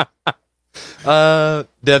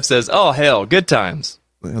 Deb says, "Oh hell, good times."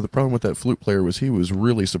 The problem with that flute player was he was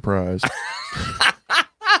really surprised.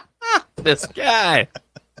 This guy.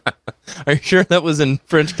 Are you sure that was in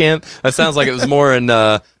French camp? That sounds like it was more in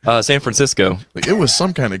San Francisco. Like, it was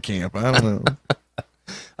some kind of camp. I don't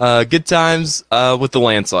know. Good times with the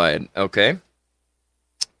landslide. Okay.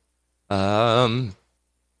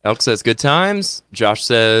 Elk says good times. Josh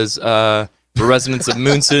says we're residents of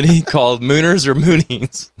Moon City called Mooners or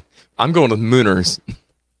Moonies. I'm going with Mooners.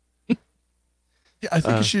 Yeah, I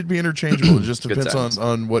think it should be interchangeable. It just Good depends times.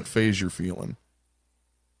 on what phase you're feeling.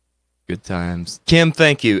 Good times. Kim,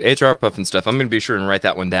 thank you. HR Puff and stuff. I'm going to be sure and write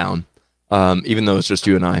that one down, even though it's just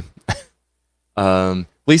you and I.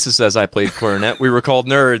 Lisa says I played clarinet. We were called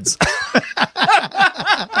nerds.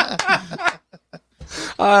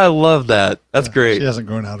 I love that. That's great. She hasn't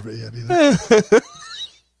grown out of it yet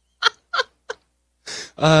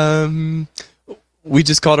either. We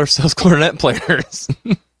just called ourselves clarinet players.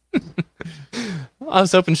 I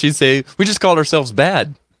was hoping she'd say we just called ourselves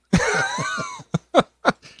bad.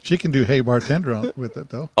 She can do Hey Bartender with it,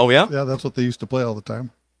 though. Oh yeah. Yeah, that's what they used to play all the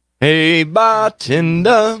time. Hey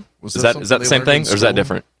bartender. Was Is that that the something same they thing, learned or in is that school?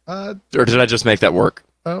 different? Uh, Or did I just make that work?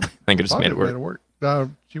 uh, I think I just made it work.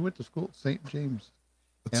 She went to school at St. James.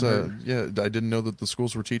 It's, yeah, I didn't know that the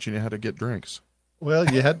schools were teaching you how to get drinks. Well,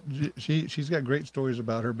 you had she's got great stories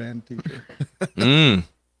about her band teacher.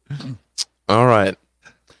 All right.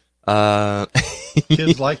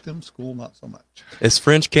 Kids liked them, school not so much. Is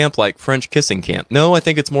French camp like French kissing camp? No, I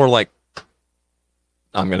think it's more like,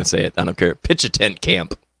 I'm going to say it. I don't care. Pitch a tent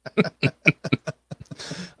camp.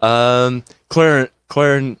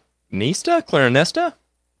 Clarinesta?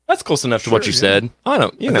 That's close enough to what you said. I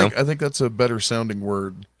don't, I think that's a better sounding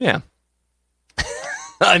word. Yeah.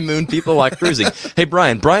 I moon people while cruising. Hey,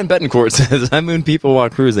 Brian Betancourt says, I moon people while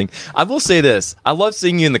cruising. I will say this. I love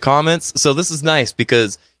seeing you in the comments. So this is nice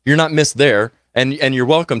because you're not missed there and you're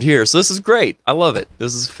welcomed here. So this is great. I love it.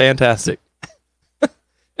 This is fantastic.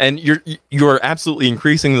 And you're absolutely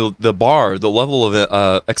increasing the bar, the level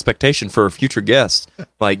of expectation for future guests.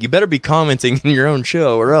 Like, you better be commenting in your own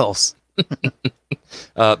show or else.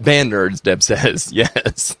 Band nerds, Deb says.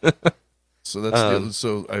 Yes. So that's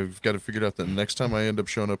so I've got to figure out that next time I end up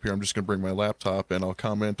showing up here, I'm just going to bring my laptop and I'll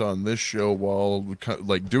comment on this show while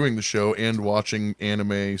like doing the show and watching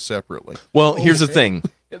anime separately. Well, here's the thing.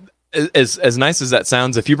 As nice as that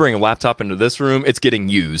sounds, if you bring a laptop into this room, it's getting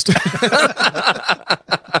used.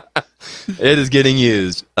 It is getting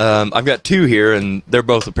used. I've got 2 here, and they're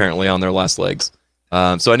both apparently on their last legs.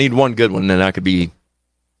 So I need one good one, and I could be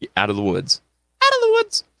out of the woods. Out of the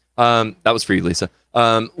woods. That was for you, Lisa.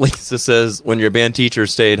 Lisa says, when your band teacher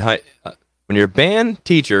stayed high,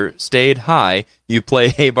 you play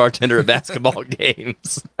Hey Bartender at basketball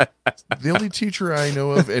games. The only teacher I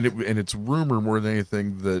know of, and it's rumor more than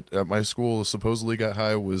anything, that at my school supposedly got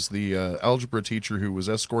high was the algebra teacher who was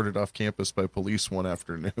escorted off campus by police one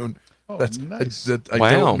afternoon. Oh, nice.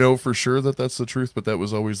 I don't know for sure that that's the truth, but that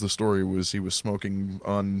was always the story, was he was smoking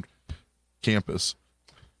on campus.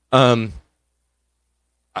 I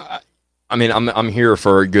mean, I'm here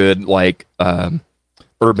for a good, like,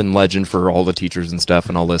 urban legend for all the teachers and stuff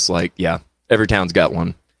and all this. Like, yeah, every town's got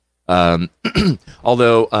one.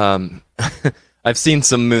 Although I've seen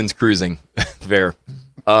some moons cruising there.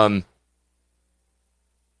 Okay,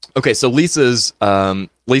 so Lisa,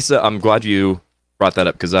 I'm glad you brought that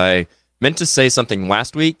up because I meant to say something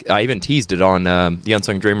last week. I even teased it on the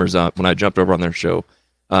Unsung Dreamers when I jumped over on their show.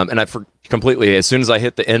 And I completely, as soon as I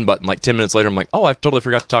hit the end button, like 10 minutes later, I'm like, oh, I totally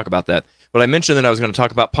forgot to talk about that. But I mentioned that I was going to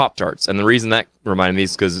talk about Pop-Tarts. And the reason that reminded me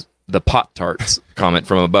is because the Pop-Tarts comment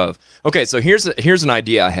from above. Okay, so here's an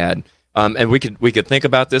idea I had. And we could think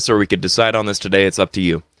about this, or we could decide on this today. It's up to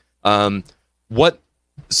you.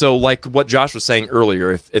 So like what Josh was saying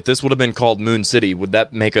earlier, if this would have been called Moon City, would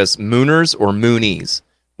that make us Mooners or Moonies?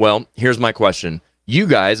 Well, here's my question. You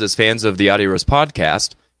guys, as fans of the Audio Roast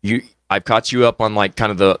podcast, I've caught you up on like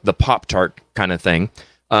kind of the Pop-Tart kind of thing.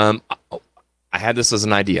 I had this as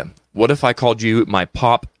an idea. What if I called you my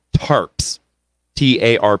Pop-Tarps?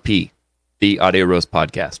 TARP, the Audio Roast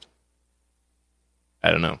podcast.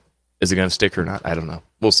 I don't know. Is it going to stick or not? I don't know.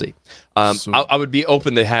 We'll see. I would be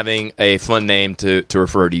open to having a fun name to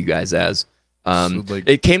refer to you guys as.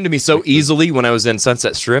 It came to me so easily when I was in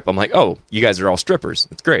Sunset Strip. I'm like, oh, you guys are all strippers.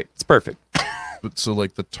 It's great. It's perfect. But so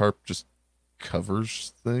like the tarp just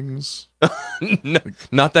covers things? No,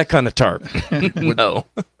 not that kind of tarp. No.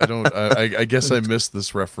 I guess I missed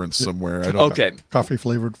this reference somewhere. Okay. Coffee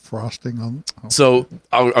flavored frosting on. Oh. So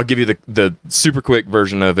I'll give you the super quick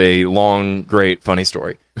version of a long, great, funny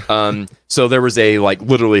story. So there was a like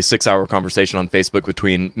literally 6-hour conversation on Facebook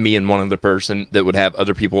between me and one other person that would have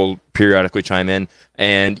other people periodically chime in.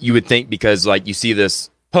 And you would think, because like you see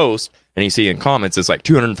this post and you see in comments, it's like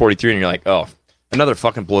 243 and you're like, oh, another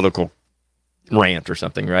fucking political rant or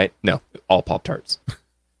something, right? No, all Pop-Tarts.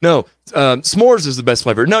 No, s'mores is the best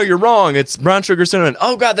flavor. No, you're wrong. It's brown sugar cinnamon.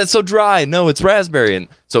 Oh God, that's so dry. No, it's raspberry. And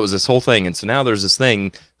so it was this whole thing. And so now there's this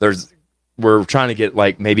thing. We're trying to get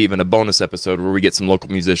like maybe even a bonus episode where we get some local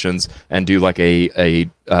musicians and do like a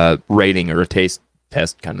rating or a taste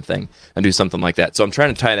test kind of thing and do something like that. So I'm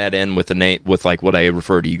trying to tie that in with the name, with like what I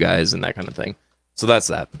refer to you guys and that kind of thing. So that's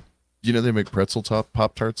that. You know they make pretzel top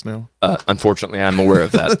Pop-Tarts now? Unfortunately, I'm aware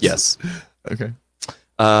of that. Yes. Okay.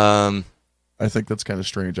 I think that's kind of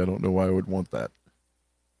strange. I don't know why I would want that.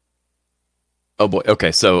 Oh boy.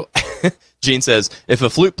 Okay, so Gene says, if a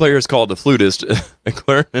flute player is called a flutist, a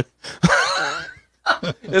clarinet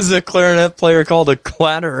is a clarinet player called a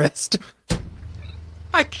clarinerist?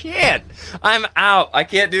 I can't. I'm out. I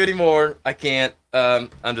can't do anymore. I can't. I'm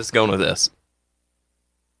just going with this.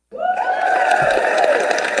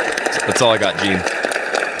 That's all I got, Gene.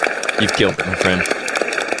 You've killed it, my friend.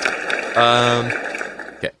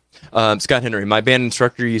 Okay. Scott Henry, my band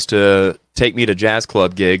instructor used to take me to jazz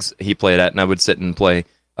club gigs he played at, and I would sit and play.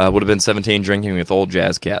 Would have been 17, drinking with old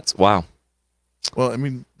jazz cats. Wow. Well, I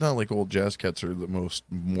mean, not like old jazz cats are the most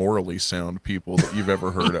morally sound people that you've ever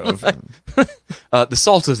heard of. The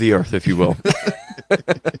salt of the earth, if you will.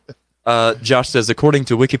 Josh says, according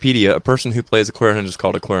to Wikipedia, a person who plays a clarinet is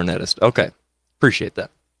called a clarinetist. Okay. Appreciate that.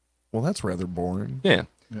 Well, that's rather boring. Yeah.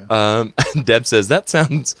 Deb says, that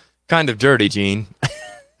sounds kind of dirty, Gene.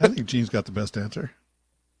 I think Gene's got the best answer.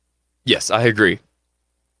 Yes, I agree.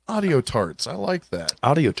 Audio tarts. I like that.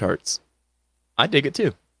 Audio tarts. I dig it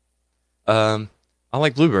too. I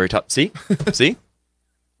like blueberry top. See? See?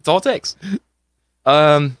 That's all it takes.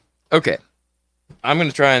 Okay. I'm going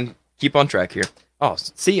to try and keep on track here. Oh,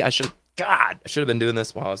 see, I should have been doing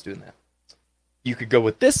this while I was doing that. You could go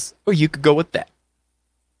with this, or you could go with that.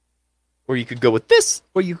 Or you could go with this,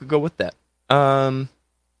 or you could go with that.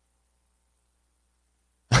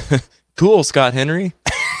 Cool, Scott Henry.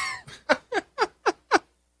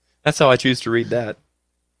 That's how I choose to read that.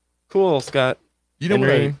 Cool, Scott. You know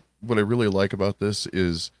Henry. what I really like about this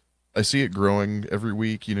is I see it growing every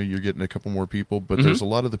week. You know, you're getting a couple more people, but there's a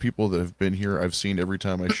lot of the people that have been here I've seen every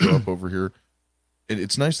time I show up over here. And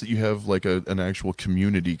it's nice that you have like an actual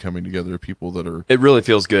community coming together of people that are. It really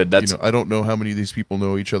feels good. That's I don't know how many of these people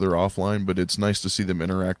know each other offline, but it's nice to see them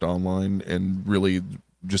interact online and really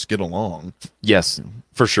just get along. Yes,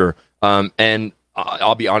 for sure. And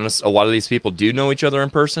I'll be honest, a lot of these people do know each other in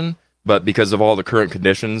person, but because of all the current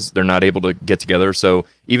conditions, they're not able to get together. So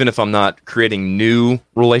even if I'm not creating new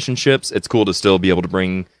relationships, it's cool to still be able to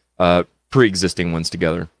bring pre-existing ones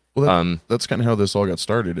together. Well, that's kind of how this all got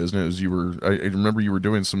started, isn't it? As I remember you were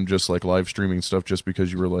doing some just like live streaming stuff just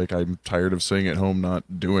because you were like, I'm tired of sitting at home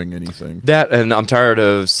not doing anything. That, and I'm tired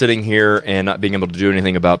of sitting here and not being able to do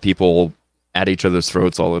anything about people at each other's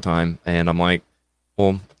throats all the time. And I'm like,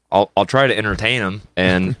 well, I'll try to entertain them,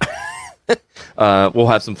 and we'll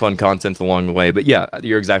have some fun content along the way. But yeah,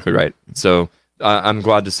 you're exactly right. So I'm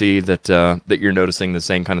glad to see that that you're noticing the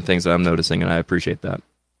same kind of things that I'm noticing, and I appreciate that.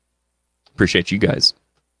 Appreciate you guys.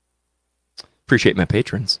 Appreciate my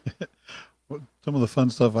patrons. Some of the fun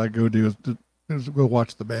stuff I go do is go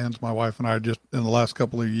watch the bands. My wife and I just in the last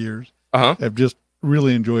couple of years have just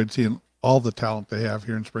really enjoyed seeing all the talent they have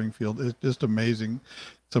here in Springfield. It's just amazing,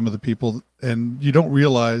 some of the people, and you don't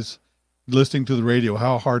realize listening to the radio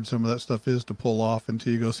how hard some of that stuff is to pull off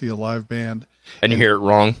until you go see a live band and you hear it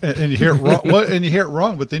wrong. And you hear it wrong. And you hear it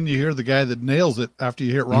wrong, but then you hear the guy that nails it after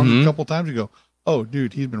you hear it wrong a couple times. You go, oh,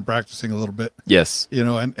 dude, he's been practicing a little bit. Yes.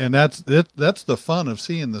 And that's the fun of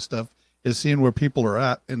seeing this stuff, is seeing where people are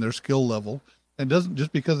at in their skill level. And doesn't,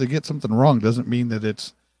 just because they get something wrong doesn't mean that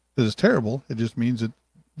it's terrible. It just means that,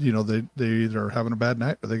 they either are having a bad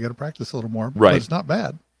night or they got to practice a little more. Right. But it's not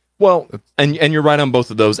bad. Well, and you're right on both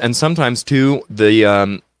of those. And sometimes too,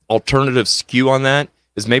 the alternative skew on that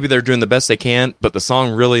is maybe they're doing the best they can, but the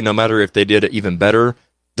song really, no matter if they did it even better,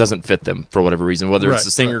 doesn't fit them for whatever reason. Whether it's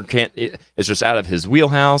the singer it's just out of his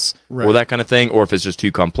wheelhouse or that kind of thing, or if it's just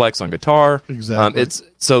too complex on guitar. Exactly.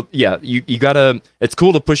 You gotta. It's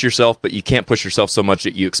cool to push yourself, but you can't push yourself so much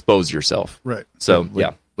that you expose yourself. Right. So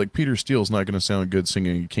like Peter Steele's not going to sound good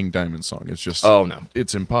singing a King Diamond song. It's just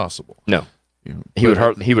it's impossible. No, he would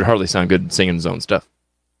hardly sound good singing his own stuff.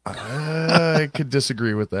 I could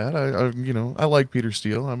disagree with that. I like Peter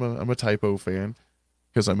Steele. I'm a Typo fan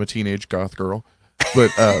because I'm a teenage goth girl.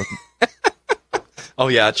 But oh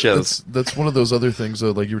yeah, it shows. That's one of those other things.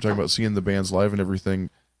 Like you were talking about seeing the bands live and everything.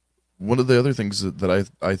 One of the other things that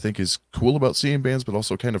I think is cool about seeing bands, but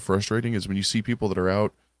also kind of frustrating, is when you see people that are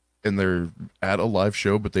out and they're at a live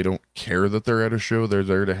show, but they don't care that they're at a show. They're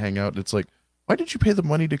there to hang out. It's like, why did you pay the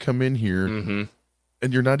money to come in here and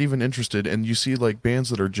you're not even interested? And you see like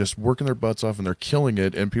bands that are just working their butts off and they're killing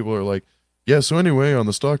it, and people are like, yeah, so anyway, on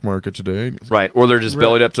the stock market today. Right. Or they're just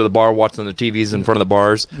bellied up to the bar watching the TVs in front of the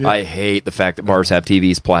bars. Yeah. I hate the fact that bars have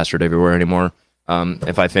TVs plastered everywhere anymore.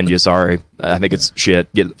 If I offend you, sorry. I think it's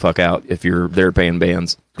shit. Get the fuck out if you're there paying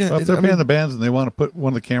bands. Yeah, well, if they're paying the bands and they want to put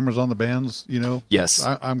one of the cameras on the bands, Yes.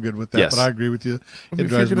 I'm good with that. Yes. But I agree with you. It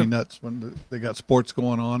drives me nuts when they got sports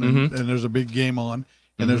going on and there's a big game on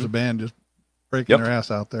and there's a band just breaking their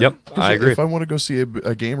ass out there. Yep, I agree. If I want to go see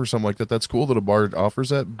a game or something like that, that's cool that a bar offers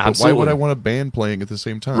that. But Absolutely. why would I want a band playing at the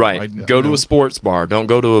same time? Right. Go to a sports bar. Don't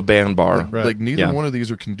go to a band bar. Right. Like neither one of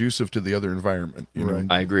these are conducive to the other environment. You know?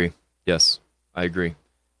 I agree. Yes, I agree.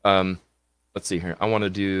 Let's see here. I want to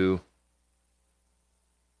do.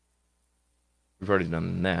 We've already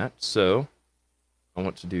done that, so I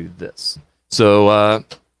want to do this. So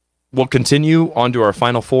we'll continue on to our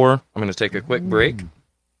final four. I'm going to take a quick break.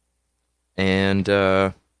 And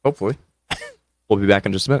hopefully, we'll be back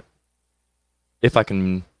in just a minute. If I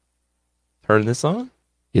can turn this on,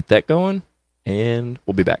 get that going, and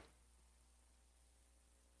we'll be back.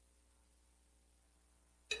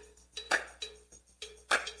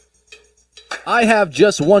 I have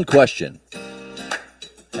just one question.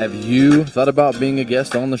 Have you thought about being a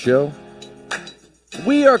guest on the show?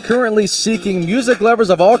 We are currently seeking music lovers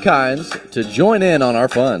of all kinds to join in on our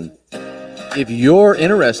fun. If you're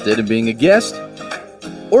interested in being a guest,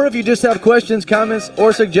 or if you just have questions, comments,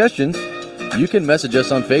 or suggestions, you can message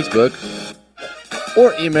us on Facebook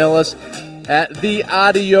or email us at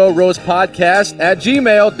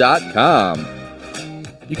theaudioroastpodcast@gmail.com.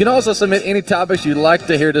 You can also submit any topics you'd like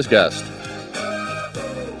to hear discussed.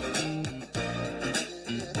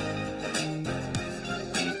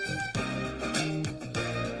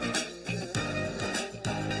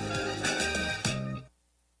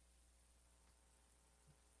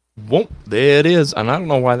 Whoop, there it is. And I don't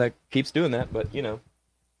know why that keeps doing that, but you know.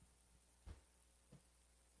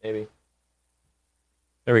 Maybe.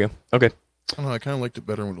 There we go. Okay. I don't know, I kind of liked it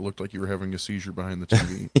better when it looked like you were having a seizure behind the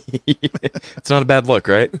TV. It's not a bad look,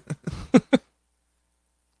 right?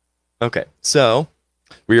 Okay, so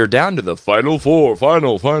we are down to the final four.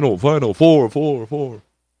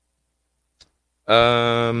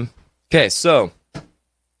 Okay, so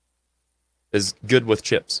is good with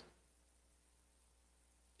chips.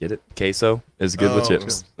 Get it? Queso is good with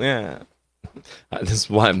chips. Okay. Yeah. This is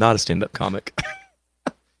why I'm not a stand-up comic.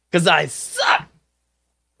 Because I suck.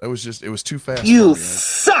 It was too fast. You for me.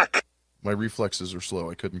 suck! My reflexes are slow.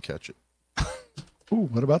 I couldn't catch it. Ooh,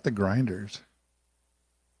 what about the grinders?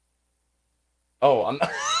 Oh, I'm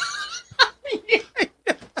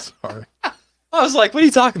Sorry. I was like, what are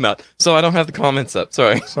you talking about? So I don't have the comments up.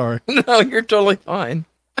 Sorry. Sorry. No, you're totally fine.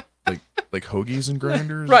 Like hoagies and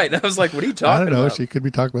grinders? Right. I was like, what are you talking I don't know. about? She could be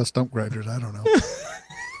talking about stump grinders. I don't know.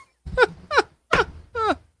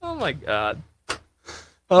 Oh my God.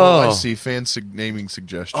 Oh, I see. Naming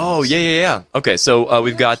suggestions. Oh, yeah. Okay, so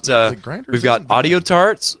we've got grinders isn't audio bad.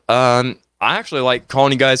 tarts. I actually like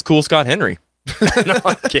calling you guys Cool Scott Henry. No,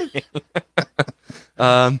 I'm kidding.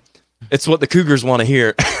 It's what the Cougars want to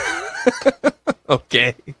hear.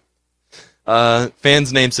 Okay.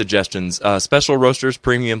 Fans name suggestions. Special roasters,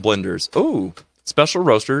 premium blenders. Ooh, special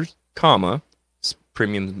roasters, premium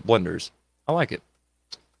blenders. I like it.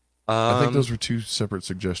 I think those were two separate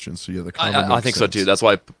suggestions. So yeah, the comma I makes think so sense. too. That's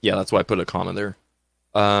why I put a comma there.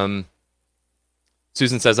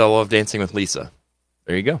 Susan says, I love dancing with Lisa.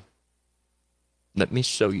 There you go. Let me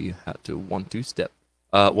show you how to 1-2 step.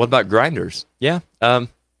 What about grinders? Yeah.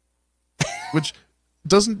 Which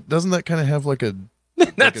doesn't that kind of have like a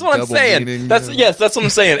That's a what I'm double saying. meaning, That's yeah. what I'm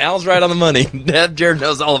saying. Al's right on the money. Jared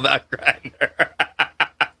knows all about grinder.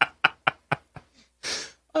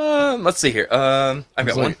 Let's see here. I've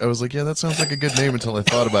got one. I was like, yeah, that sounds like a good name until I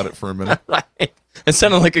thought about it for a minute. Right. It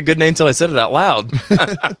sounded like a good name until I said it out loud.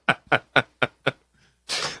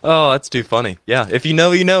 Oh, that's too funny. Yeah, if you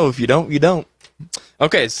know, you know. If you don't, you don't.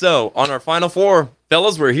 Okay, so on our final four,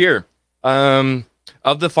 fellas, we're here.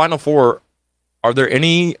 Of the final four, are there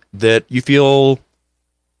any that you feel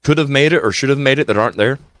could have made it or should have made it that aren't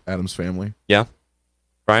there? Adam's Family. Yeah.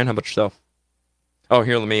 Brian, how about yourself? Oh,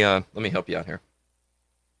 here, let me help you out here.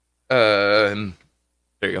 There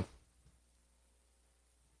you go.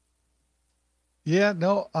 Yeah,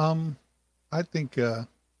 no, I think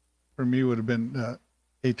for me would have been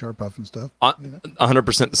HR Puff and stuff.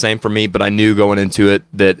 100% the same for me, but I knew going into it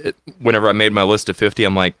that whenever I made my list of 50,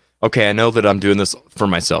 I'm like, okay, I know that I'm doing this for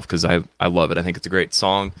myself because I love it. I think it's a great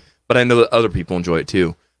song, but I know that other people enjoy it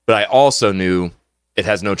too. But I also knew it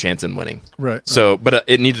has no chance in winning. Right. So, but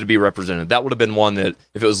it needed to be represented. That would have been one that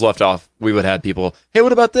if it was left off, we would have had people, hey,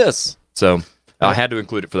 what about this? So I had to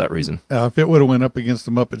include it for that reason. If it would have went up against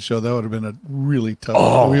the Muppet Show, that would have been a really tough.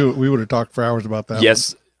 Oh. We would have talked for hours about that.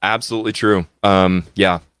 Yes, absolutely true.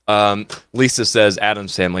 Yeah. Lisa says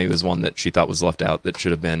Adam's Family was one that she thought was left out that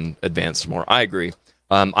should have been advanced more. I agree.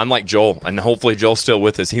 I'm like Joel, and hopefully Joel's still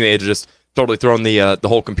with us. He may have just totally thrown the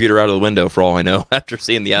whole computer out of the window for all I know after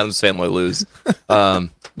seeing the Adams Family lose.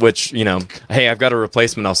 Which, you know, hey, I've got a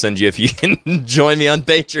replacement I'll send you if you can join me on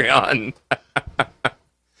Patreon.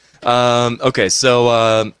 Okay,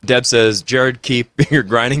 so Deb says, Jared, keep your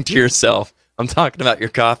grinding to yourself. I'm talking about your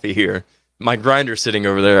coffee here. My grinder's sitting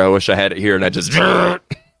over there. I wish I had it here, and I just right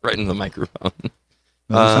into the microphone.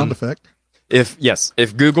 Another sound effect. If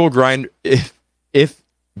Google grinders, if you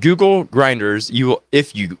Google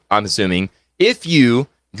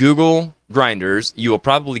grinders, you will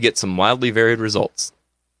probably get some wildly varied results.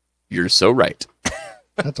 You're so right.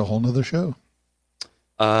 That's a whole nother show.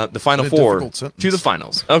 The final What a four difficult sentence. to the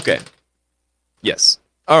finals. Okay. Yes.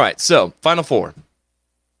 All right. So final four.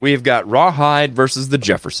 We've got Rawhide versus the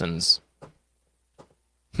Jeffersons.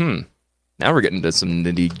 Now we're getting to some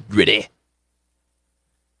nitty gritty.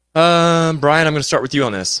 Brian, I'm going to start with you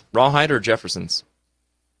on this. Rawhide or Jeffersons?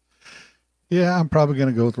 Yeah, I'm probably going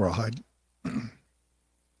to go with Rawhide.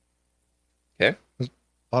 Okay.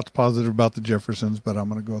 Lots positive about the Jeffersons, but I'm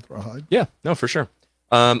going to go with Rawhide. Yeah, no, for sure.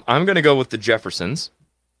 I'm going to go with the Jeffersons.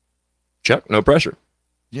 Chuck, no pressure.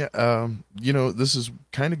 Yeah, this is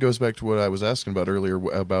kind of goes back to what I was asking about earlier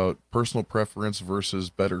about personal preference versus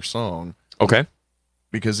better song. Okay.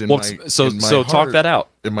 Because so talk that out.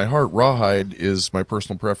 In my heart, Rawhide is my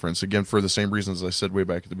personal preference. Again, for the same reasons I said way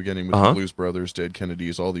back at the beginning with the Blues Brothers, Dead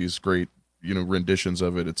Kennedys, all these great, renditions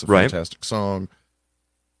of it. It's a fantastic song.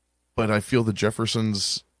 But I feel the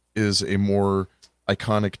Jeffersons is a more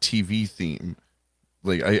iconic TV theme.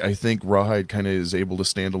 Like I think Rawhide kind of is able to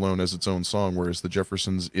stand alone as its own song, whereas the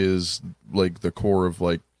Jeffersons is like the core of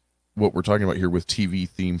like what we're talking about here with TV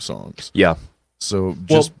theme songs. Yeah. So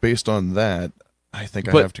just based on that, I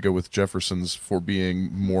think I have to go with Jefferson's for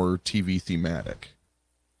being more TV thematic.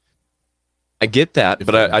 I get that,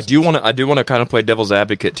 but I do want to kind of play devil's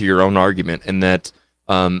advocate to your own argument, in that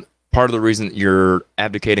part of the reason you're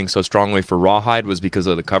advocating so strongly for Rawhide was because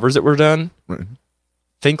of the covers that were done. Right.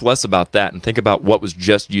 Think less about that and think about what was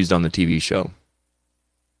just used on the TV show.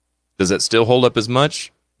 Does it still hold up as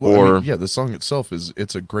much? Well, the song itself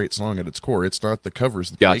it's a great song at its core. It's not the covers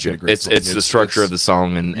that make it a great song. It's the structure of the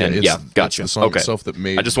song and gotcha. It's the song itself that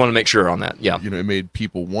made. I just want to make sure on that. Yeah, it made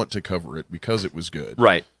people want to cover it because it was good.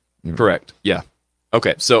 Right. Correct. Yeah.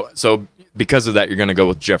 Okay. So because of that, you're going to go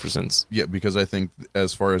with Jeffersons. Yeah, because I think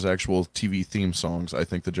as far as actual TV theme songs, I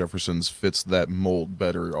think the Jeffersons fits that mold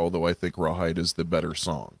better. Although I think Rawhide is the better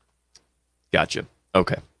song. Gotcha.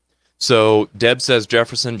 Okay. So Deb says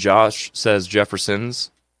Jefferson. Josh says Jeffersons.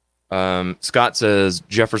 Scott says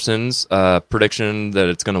Jeffersons, prediction that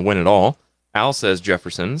it's going to win it all. Al says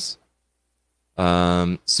Jeffersons.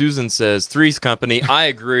 Susan says Three's Company. I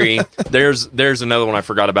agree. There's another one I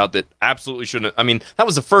forgot about that absolutely shouldn't. I mean, that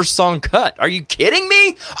was the first song cut. Are you kidding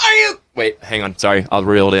me? Wait, hang on. Sorry, I'll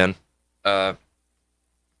reel it in. Are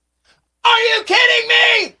you kidding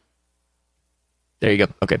me? There you go.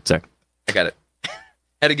 Okay, sorry. I got it.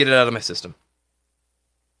 Had to get it out of my system.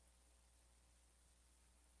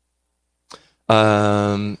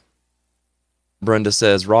 Brenda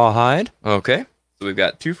says Rawhide. Okay, so we've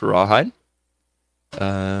got 2 for Rawhide.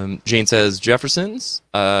 Jane says Jeffersons.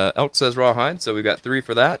 Elk says Rawhide, so we've got 3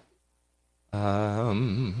 for that.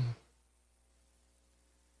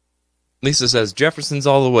 Lisa says Jeffersons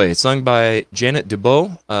all the way, sung by Janet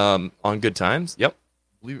Dubois on Good Times. Yep.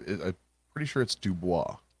 I'm pretty sure it's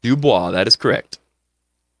Dubois. Dubois, that is correct.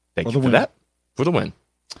 Thank you for that. For the win.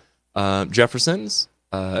 Jeffersons,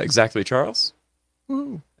 exactly Charles.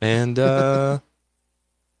 Woo. And Willona?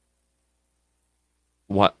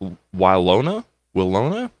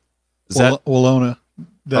 Is that Willona?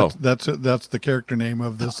 That's the character name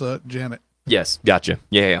of this Janet. Yes, gotcha.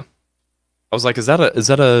 Yeah. I was like, is that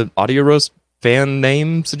a Audio Roast fan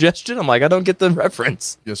name suggestion? I'm like, I don't get the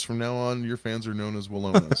reference. Yes, from now on, your fans are known as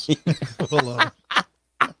Willonas.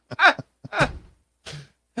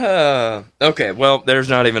 Okay, well, there's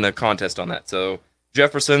not even a contest on that. So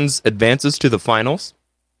Jeffersons advances to the finals.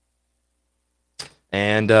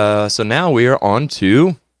 And so now we are on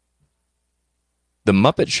to The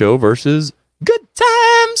Muppet Show versus Good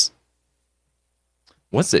Times.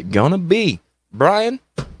 What's it gonna be? Brian,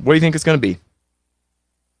 what do you think it's gonna be?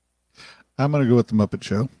 I'm gonna go with The Muppet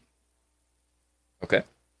Show. Okay.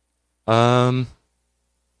 I'm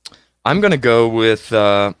gonna go with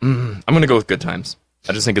Good Times.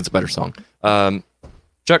 I just think it's a better song.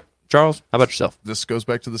 Chuck, Charles, how about yourself? This goes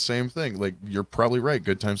back to the same thing. Like, you're probably right.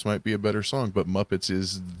 Good Times might be a better song, but Muppets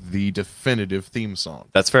is the definitive theme song.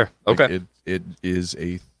 That's fair. Okay. Like, it is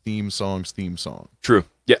a theme song. True.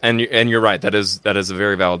 Yeah, and you're right. That is a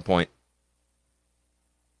very valid point.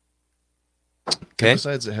 Okay. And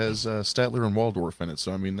besides, it has Statler and Waldorf in it,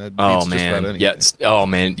 so I mean that. Oh beats man, just about anything. Oh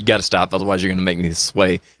man, you got to stop. Otherwise, you're going to make me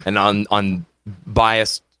sway. And on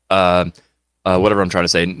biased, whatever I'm trying to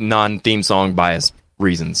say, non-theme song biased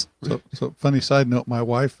reasons. So funny side note: my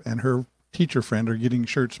wife and her teacher friend are getting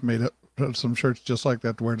shirts made up, some shirts just like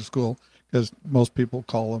that to wear to school, because most people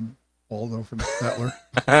call them Waldorf and Statler.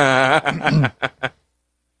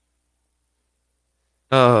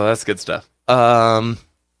 Oh, that's good stuff.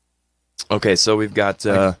 Okay, so we've got.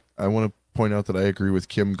 I want to point out that I agree with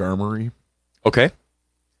Kim Garmery. Okay.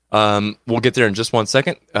 We'll get there in just 1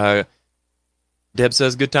 second. Deb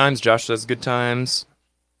says Good Times. Josh says Good Times.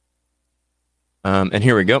 And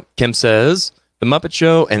here we go. Kim says The Muppet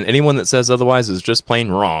Show, and anyone that says otherwise is just plain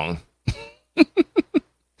wrong.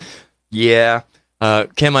 Yeah.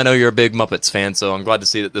 Kim, I know you're a big Muppets fan, so I'm glad to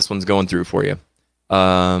see that this one's going through for you.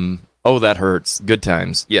 Oh, that hurts. Good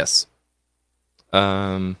Times. Yes.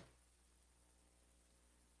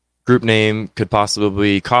 Group name could possibly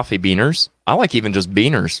be Coffee Beaners. I like even just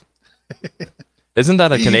Beaners. Isn't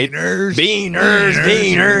that a Canadian?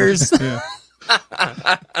 Beaners. Yeah.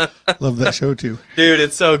 Love that show too, dude.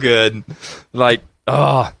 It's so good. Like,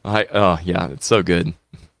 yeah, it's so good.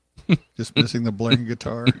 Just missing the blaring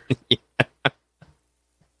guitar. Yeah.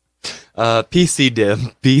 PC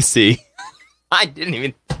Div. PC. I didn't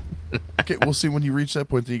even. Okay, we'll see when you reach that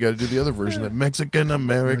point. Then you got to do the other version, that Mexican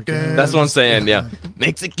American. That's what I'm saying. Yeah,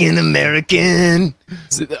 Mexican American.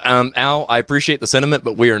 Al, I appreciate the sentiment,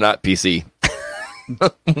 but we are not PC.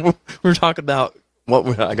 We're talking about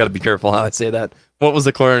what. I got to be careful how I say that. What was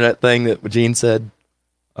the clarinet thing that Gene said?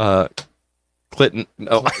 Clinton.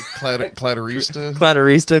 No, clitorista,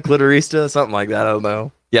 something like that. I don't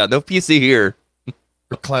know. Yeah, no PC here.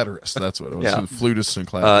 Or clatorist, that's what it was. Yeah. Flutist and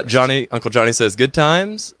clatorist. Uncle Johnny says good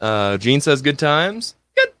times. Gene says good times.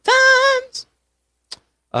 Good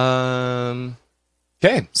times.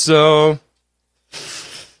 Okay, so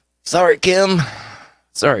sorry, Kim.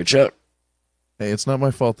 Sorry, Chuck. Hey, it's not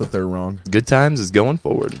my fault that they're wrong. Good times is going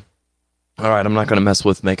forward. All right, I'm not going to mess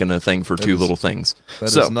with making a thing for two little things.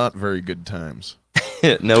 That is not very good times.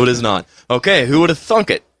 No, it is not. Okay, who would have thunk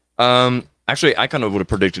it? Actually, I kind of would have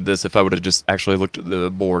predicted this if I would have just actually looked at the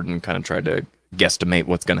board and kind of tried to guesstimate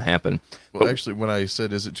what's going to happen. Well, actually, when I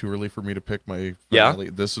said, is it too early for me to pick my finale?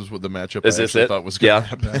 Yeah, this is what the matchup is I actually thought was going to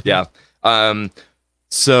happen. Yeah.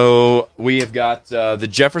 So we have got the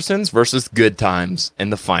Jeffersons versus Good Times in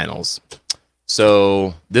the finals.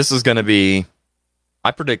 So this is going to be,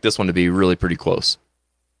 I predict this one to be really pretty close.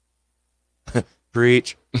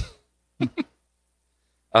 Preach.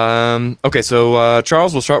 Okay, so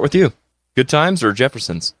Charles, we'll start with you. Good Times or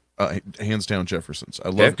Jeffersons? Hands down, Jeffersons. I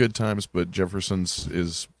love Good Times, but Jeffersons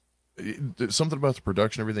is something about the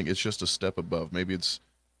production, everything. It's just a step above. Maybe it's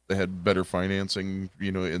they had better financing,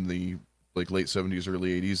 in the late 70s,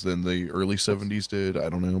 early 80s than the early 70s did. I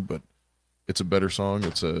don't know, but it's a better song.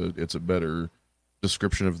 It's a better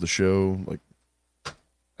description of the show.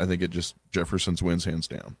 I think Jeffersons wins hands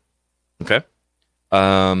down. Okay.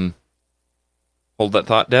 Hold that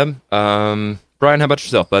thought, Deb. Brian, how about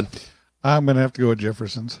yourself, bud? I'm going to have to go with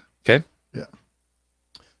Jeffersons. Okay. Yeah.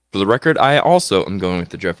 For the record, I also am going with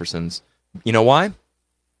the Jeffersons. You know why?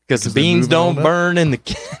 Because the beans don't burn in the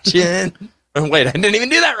kitchen. Oh, wait, I didn't even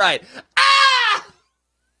do that right.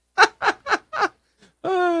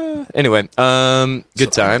 Anyway,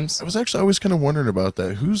 Good Times. I was actually always kind of wondering about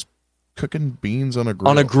that. Who's cooking beans on a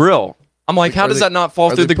grill? On a grill. I'm like, how does that not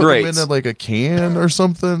fall through the grates? Them in a can or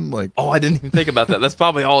something? Oh, I didn't even think about that. That's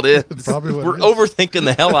probably all it is. We're overthinking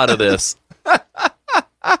the hell out of this.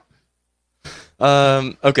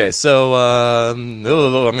 Okay, so I'm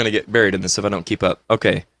going to get buried in this if I don't keep up.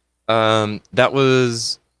 Okay, that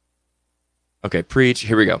was... Okay, preach.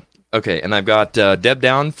 Here we go. Okay, and I've got Deb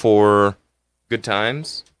down for Good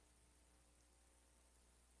Times.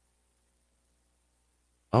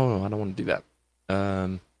 Oh, I don't want to do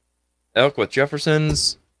that. Elk with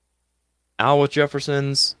Jeffersons. Al with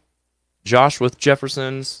Jeffersons. Josh with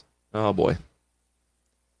Jeffersons. Oh, boy.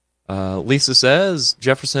 Lisa says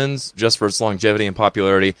Jeffersons just for its longevity and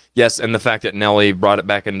popularity. Yes, and the fact that Nelly brought it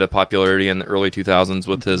back into popularity in the early 2000s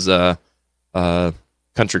with his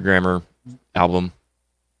Country Grammar album.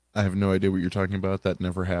 I have no idea what you're talking about. That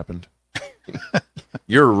never happened.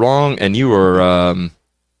 You're wrong, and you are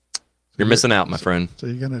you're missing out, my friend. So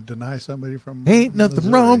you're gonna deny somebody from? Ain't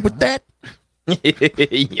nothing wrong with that.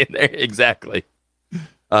 Yeah, exactly.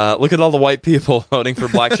 Look at all the white people voting for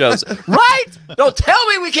black shows. Right? Don't tell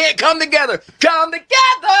me we can't come together. Come together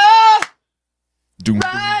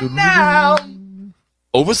right now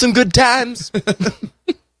over some good times.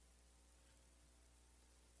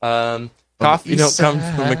 Coffee don't come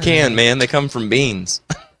from a can, man. They come from beans.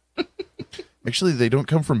 Actually, they don't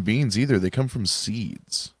come from beans either. They come from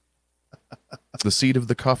seeds. The seed of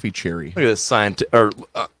the coffee cherry. Look at this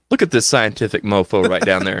look at this scientific mofo right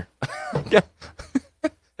down there.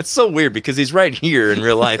 It's so weird because he's right here in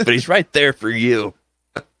real life, but he's right there for you.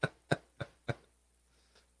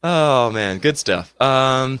 Oh man, good stuff.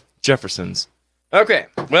 Jeffersons. Okay,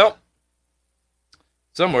 well,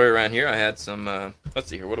 somewhere around here I had some. Let's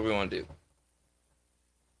see here. What do we want to do?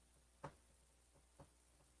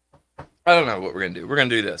 I don't know what we're gonna do. We're gonna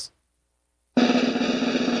do this.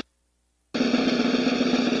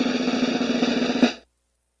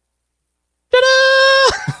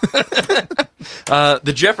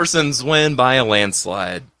 The Jeffersons win by a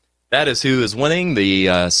landslide. That is who is winning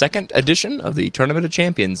the second edition of the Tournament of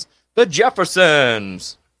Champions. The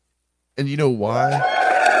Jeffersons. And you know why?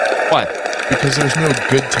 Why? Because there's no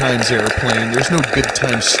Good Times airplane. There's no Good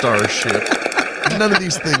Times starship. None of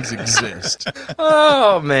these things exist.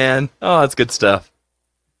 Oh, man. Oh, that's good stuff.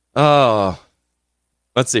 Oh.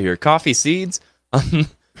 Let's see here. Coffee seeds. I'm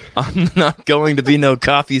not going to be no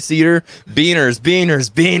coffee seeder. Beaners,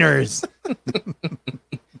 beaners, beaners.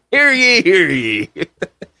 Hear ye, hear ye.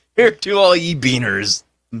 Here to all ye beaners.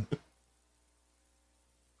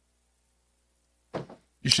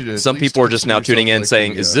 You should. At Some least people are just now consider tuning in yourself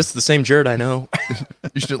saying, like "Is this the same Jared I know?"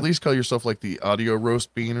 You should at least call yourself like the audio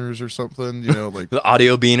roast beaners or something. You know, like The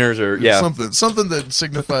audio beaners, or something that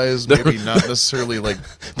signifies maybe not necessarily like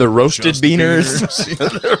the roasted just beaners.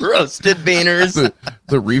 beaners. The roasted beaners.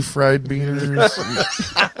 the refried beaners.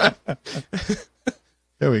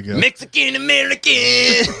 There we go. Mexican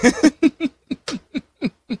American.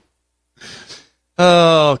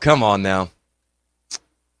 Oh, come on now.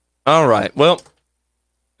 All right. Well,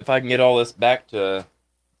 if I can get all this back to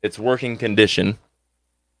its working condition,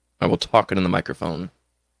 I will talk it in the microphone.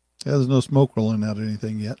 Yeah, there's no smoke rolling out or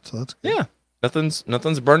anything yet, so that's good. Yeah,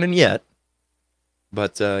 nothing's burning yet.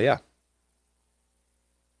 But yeah.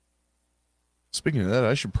 Speaking of that,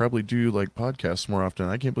 I should probably do like podcasts more often.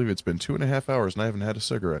 I can't believe it's been 2.5 hours and I haven't had a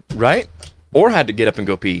cigarette. Right? Or had to get up and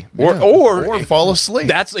go pee. Yeah. Or fall asleep.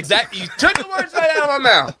 That's exactly, you took the words right out of my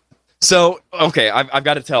mouth. So, okay, I've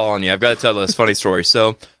got to tell on you. I've got to tell this funny story.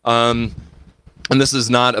 So, and this is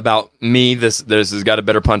not about me. This has got a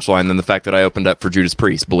better punchline than the fact that I opened up for Judas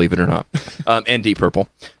Priest, believe it or not, and Deep Purple.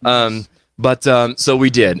 But so we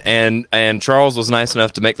did, and Charles was nice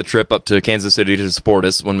enough to make the trip up to Kansas City to support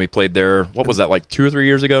us when we played there. What was that, like 2 or 3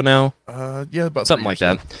 years ago now? Yeah, about something like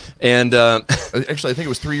that. And actually, I think it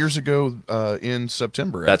was 3 years ago in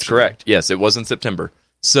September. That's correct. Yes, it was in September.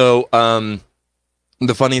 So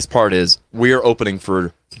the funniest part is we are opening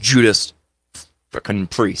for Judas fucking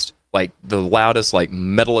Priest, like the loudest, like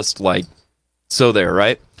metalist, like so there,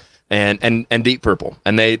 right? And Deep Purple,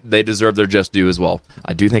 and they deserve their just due as well.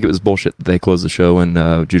 I do think it was bullshit that they closed the show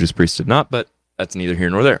and Judas Priest did not, but that's neither here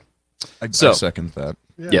nor there. I second that.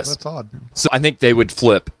 Yeah, Yes. that's odd. So I think they would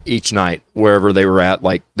flip each night wherever they were at.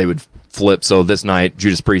 Like they would flip. So this night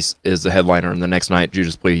Judas Priest is the headliner, and the next night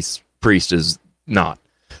Judas Priest is not.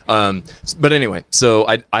 But anyway, so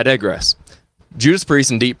I digress. Judas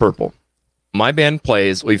Priest and Deep Purple. My band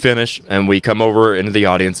plays. We finish, and we come over into the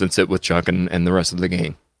audience and sit with Chuck and the rest of the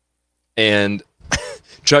gang. And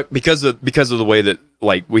Chuck, because of the way that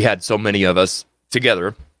like we had so many of us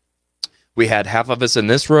together, we had half of us in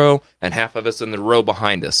this row and half of us in the row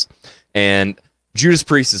behind us. And Judas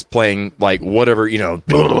Priest is playing like whatever, you know,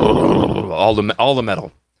 all the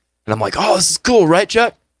metal. And I'm like, oh, this is cool, right,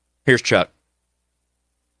 Chuck? Here's Chuck.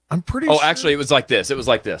 I'm pretty. Oh, sure, actually, it was like this. It was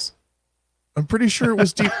like this. I'm pretty sure it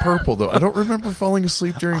was Deep Purple though. I don't remember falling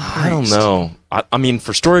asleep during. Priest. I don't know. I mean,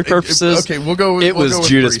 for story purposes, okay, we'll go. It was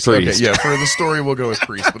Judas Priest. Okay, yeah, for the story, we'll go with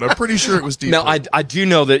Priest. But I'm pretty sure it was Deep. Now, Purple. I do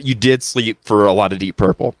know that you did sleep for a lot of Deep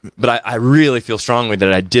Purple, but I really feel strongly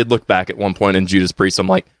that I did look back at one point in Judas Priest. I'm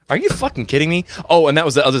like, are you fucking kidding me? Oh, and that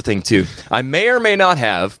was the other thing too. I may or may not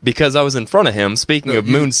have, because I was in front of him. Speaking of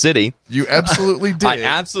Moon City, you absolutely did. I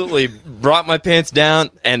absolutely brought my pants down,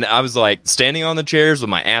 and I was like standing on the chairs with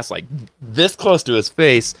my ass like this close to his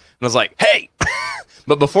face, and I was like, hey.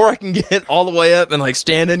 But before I can get all the way up and like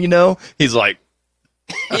standing, you know, he's like,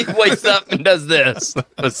 he wakes up and does this.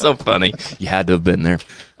 It's so funny. You had to have been there.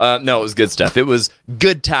 No, it was good stuff. It was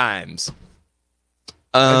good times.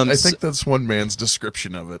 I think that's one man's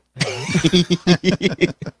description of it.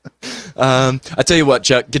 I tell you what,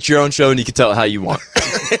 Chuck, get your own show and you can tell it how you want.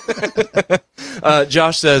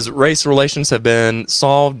 Josh says race relations have been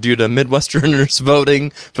solved due to Midwesterners voting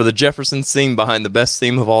for the Jefferson theme behind the best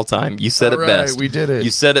theme of all time. You said all it right, best. We did it.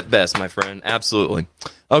 You said it best, my friend. Absolutely.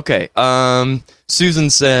 Okay. Susan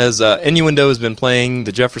says Innuendo has been playing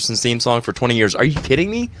the Jefferson theme song for 20 years. Are you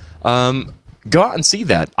kidding me? Go out and see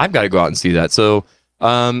that. I've got to go out and see that. So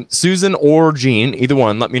Susan or Gene, either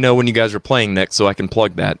one, let me know when you guys are playing next so I can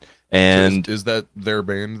plug that. And is that their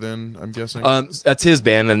band then, I'm guessing? That's his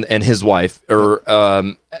band and his wife, or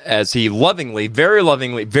as he lovingly, very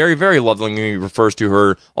lovingly, very, very lovingly refers to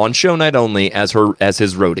her on show night only as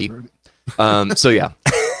his roadie. So yeah.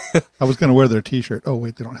 I was going to wear their T-shirt. Oh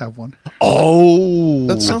wait, they don't have one. Oh,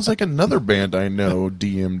 that sounds like another band I know,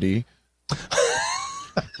 DMD.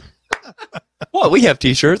 Well, we have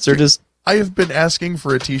T-shirts. They're just. I have been asking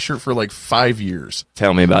for a T-shirt for like 5 years.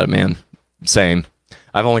 Tell me about it, man. Same.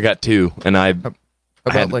 I've only got 2, and I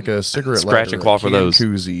about like a cigarette scratch lighter, and claw for those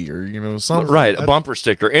koozie, or you know something. Right, a bumper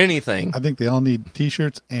sticker, anything. I think they all need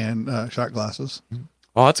T-shirts and shot glasses.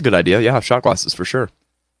 Oh, that's a good idea. Yeah, shot glasses for sure.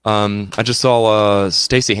 I just saw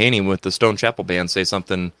Stacey Haney with the Stone Chapel Band say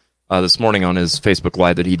something this morning on his Facebook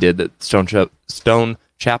Live that he did, that Stone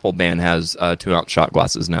Chapel Band has 2-ounce shot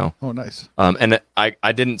glasses now. Oh, nice. And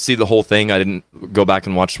I didn't see the whole thing. I didn't go back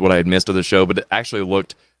and watch what I had missed of the show, but it actually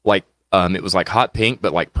looked like it was like hot pink,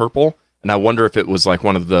 but like purple. And I wonder if it was like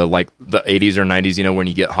one of the like the 80s or 90s, you know, when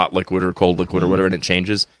you get hot liquid or cold liquid or whatever and it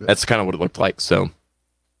changes. That's kind of what it looked like. So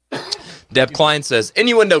Deb Klein says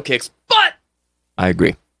Innuendo kicks, but I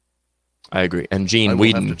agree. I agree. And I Gene will have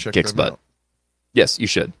Whedon to check kicks them butt. out. Yes, you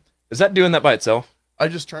should. Is that doing that by itself? I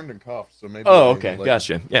just turned and coughed, so maybe. Oh, okay,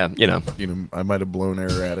 gotcha. Yeah, I might have blown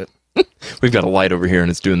air at it. we've got a light over here, and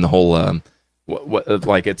it's doing the whole what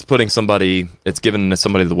like it's putting somebody, it's giving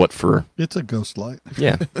somebody the what for. It's a ghost light.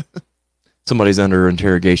 Yeah, somebody's under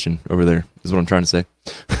interrogation over there. Is what I'm trying to say.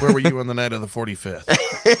 Where were you on the night of the 45th?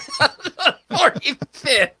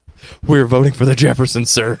 45th. We're voting for the Jeffersons,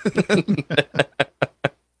 sir.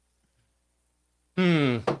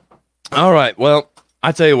 All right. Well,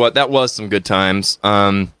 I tell you what, that was some good times.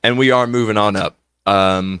 And we are moving on up.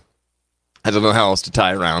 I don't know how else to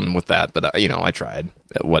tie around with that, but I tried.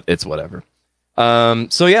 It's whatever.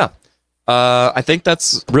 So yeah, I think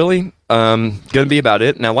that's really going to be about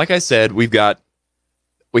it. Now, like I said, we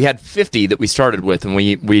had 50 that we started with, and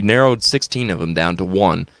we narrowed 16 of them down to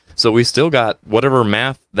 1. So we still got whatever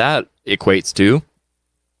math that equates to.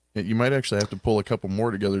 You might actually have to pull a couple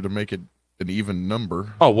more together to make it an even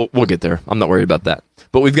number. Oh, we'll get there. I'm not worried about that.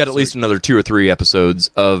 But we've got at least another 2 or 3 episodes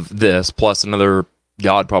of this, plus another,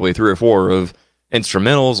 probably 3 or 4 of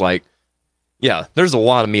instrumentals. Like, yeah, there's a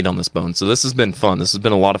lot of meat on this bone. So this has been fun. This has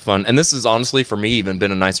been a lot of fun. And this has honestly, for me, even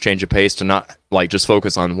been a nice change of pace to not like just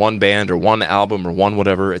focus on one band or one album or one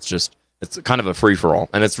whatever. It's kind of a free-for-all.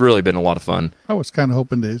 And it's really been a lot of fun. I was kind of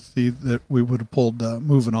hoping to see that we would have pulled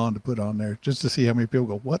Moving On to put on there just to see how many people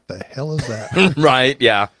go, what the hell is that? Right,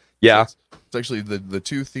 yeah. Yeah. It's actually the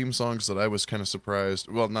 2 theme songs that I was kind of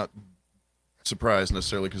surprised. Well, not surprised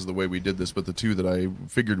necessarily because of the way we did this, but the 2 that I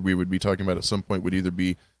figured we would be talking about at some point would either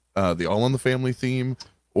be the All in the Family theme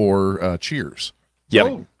or Cheers. Yep.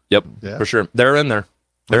 Oh. Yep. Yeah. For sure. They're in there.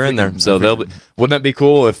 They're in there. So wouldn't that be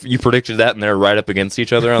cool if you predicted that and they're right up against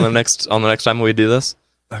each other on the next time we do this?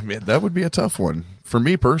 I mean, that would be a tough one. For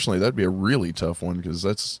me personally, that'd be a really tough one because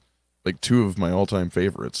that's like 2 of my all-time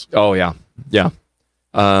favorites. Oh yeah. Yeah.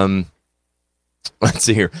 Let's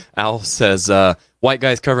see here. Al says, white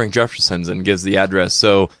guys covering Jeffersons, and gives the address.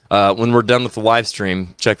 So when we're done with the live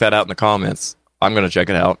stream, check that out in the comments. I'm going to check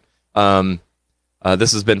it out.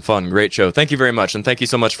 This has been fun. Great show. Thank you very much. And thank you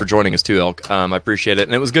so much for joining us too, Elk. I appreciate it.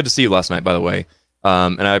 And it was good to see you last night, by the way.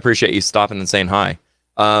 And I appreciate you stopping and saying hi.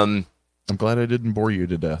 I'm glad I didn't bore you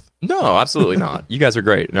to death. No, absolutely not. You guys are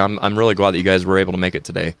great. And I'm really glad that you guys were able to make it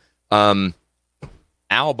today.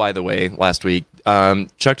 Al, by the way, last week,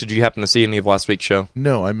 Chuck, did you happen to see any of last week's show?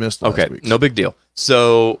 No, I missed last week's. No big deal.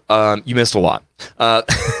 So you missed a lot.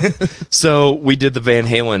 So we did the Van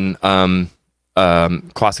Halen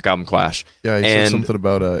classic album Clash. Yeah, I said something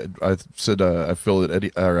about I said I feel that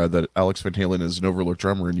that Alex Van Halen is an overlooked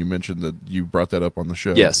drummer, and you mentioned that you brought that up on the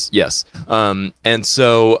show. Yes. And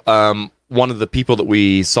so one of the people that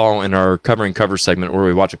we saw in our covering cover segment, where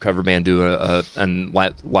we watch a cover band do and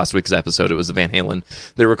last week's episode, it was the Van Halen.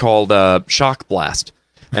 They were called Shock Blast.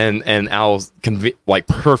 And Al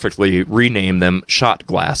perfectly renamed them Shot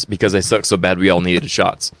Glass because they suck so bad we all needed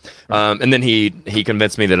shots. And then he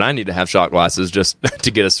convinced me that I need to have shot glasses just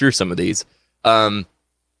to get us through some of these. But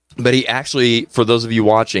he actually, for those of you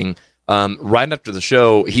watching, right after the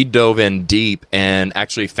show, he dove in deep and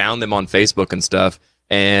actually found them on Facebook and stuff.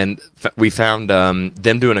 And we found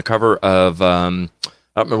them doing a cover of I don't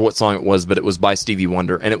remember what song it was, but it was by Stevie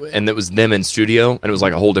Wonder, and it was them in studio, and it was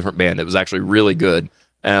like a whole different band. It was actually really good.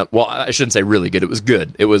 Well, I shouldn't say really good. It was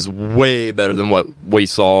good. It was way better than what we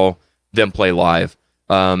saw them play live.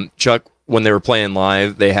 Chuck, when they were playing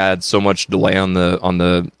live, they had so much delay on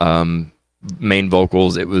the main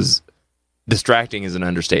vocals. It was distracting is an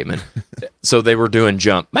understatement. So they were doing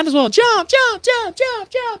jump. Might as well jump.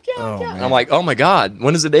 Oh, And I'm like, oh my God,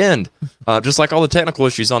 when does it end? Just like all the technical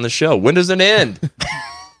issues on the show. When does it end?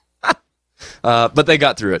 But they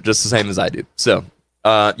got through it just the same as I do. So,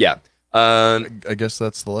 yeah. I guess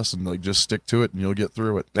that's the lesson. Like, just stick to it, and you'll get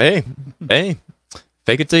through it. Hey,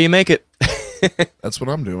 fake it till you make it. That's what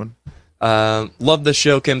I'm doing. Love the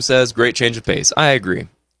show, Kim says. Great change of pace. I agree.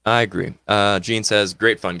 Gene says,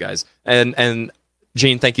 great fun, guys. And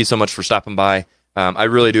Gene, thank you so much for stopping by. I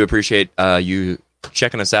really do appreciate you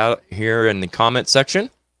checking us out here in the comment section.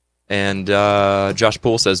 And Josh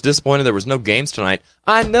Poole says, disappointed there was no games tonight.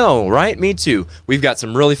 I know, right? Me too. We've got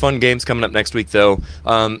some really fun games coming up next week, though.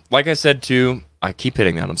 Like I said, too, I keep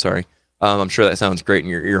hitting that. I'm sorry. I'm sure that sounds great in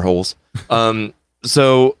your ear holes.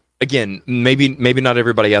 So, again, maybe not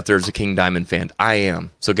everybody out there is a King Diamond fan. I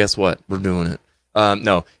am. So guess what? We're doing it.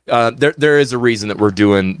 No, there is a reason that we're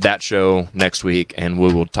doing that show next week, and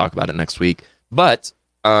we will talk about it next week. But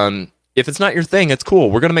if it's not your thing, it's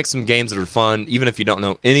cool. We're going to make some games that are fun, even if you don't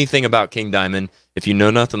know anything about King Diamond. If you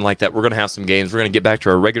know nothing like that, we're going to have some games. We're going to get back to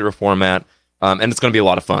our regular format, and it's going to be a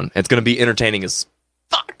lot of fun. It's going to be entertaining as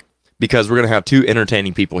fuck because we're going to have 2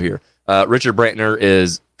 entertaining people here. Richard Brantner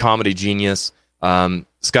is comedy genius.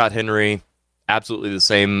 Scott Henry, absolutely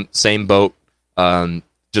the same boat. We're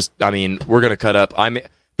gonna cut up. I'm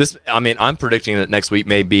predicting that next week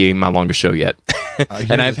may be my longest show yet.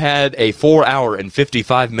 And I've had a 4 hour and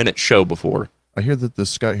 55-minute show before. I hear that the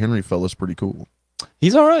Scott Henry fella's pretty cool.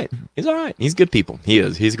 He's all right. He's good people. He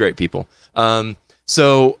is. He's great people. We've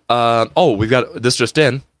got this just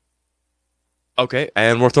in. Okay,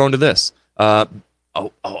 and we're thrown to this. I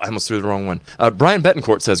almost threw the wrong one. Brian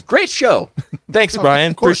Betancourt says, "Great show." Thanks,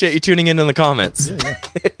 Brian. Appreciate you tuning in the comments. Yeah.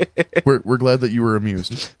 We're glad that you were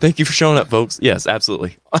amused. Thank you for showing up, folks. Yes,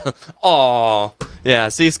 absolutely. Aw. Yeah,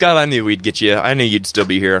 see, Scott, I knew we'd get you. I knew you'd still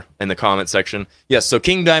be here in the comment section. Yes, so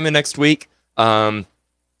King Diamond next week.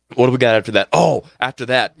 What do we got after that? Oh, after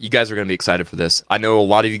that, you guys are going to be excited for this. I know a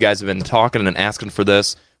lot of you guys have been talking and asking for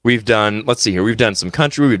this. We've done, let's see here, we've done some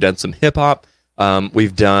country, we've done some hip-hop, we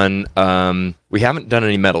haven't done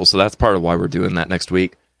any metal, so that's part of why we're doing that next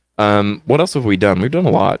week. What else have we done? We've done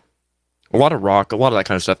a lot of rock, a lot of that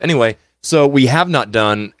kind of stuff. Anyway, so we have not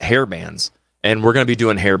done hair bands, and we're going to be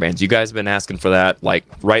doing hair bands. You guys have been asking for that, like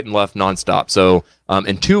right and left nonstop. So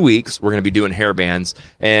in 2 weeks, we're going to be doing hair bands,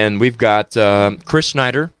 and we've got Chris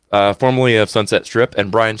Schneider, formerly of Sunset Strip,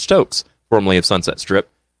 and Brian Stokes, formerly of Sunset Strip,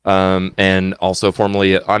 and also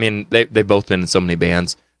formerly, they've both been in so many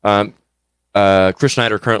bands. Chris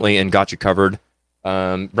Schneider currently in Gotcha Covered.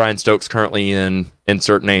 Brian Stokes currently in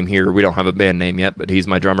insert name here. We don't have a band name yet, but he's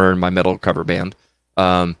my drummer in my metal cover band.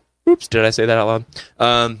 Oops, did I say that out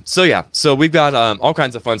loud? So we've got all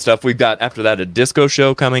kinds of fun stuff. We've got, after that, a disco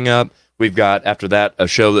show coming up. We've got, after that, a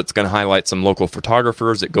show that's going to highlight some local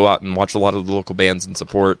photographers that go out and watch a lot of the local bands and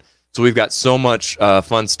support. So we've got so much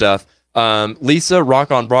fun stuff. Lisa,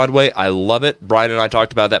 Rock on Broadway, I love it. Brian and I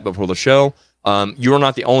talked about that before the show. You're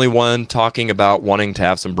not the only one talking about wanting to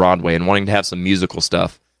have some Broadway and wanting to have some musical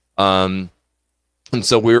stuff. And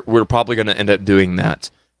so we're probably going to end up doing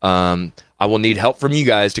that. I will need help from you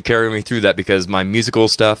guys to carry me through that, because my musical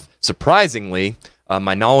stuff, surprisingly,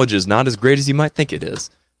 my knowledge is not as great as you might think it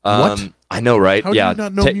is. What? I know, right? How do you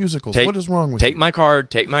not know musicals? What is wrong with you? Take my card.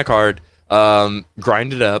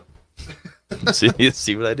 Grind it up.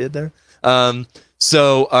 See what I did there?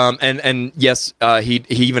 Yes, he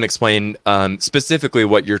even explained specifically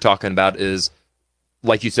what you're talking about is,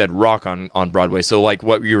 like you said, rock on Broadway. So like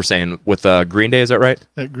what you were saying with Green Day, is that right?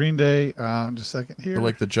 At Green Day, just a second here. Or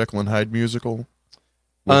like the Jekyll and Hyde musical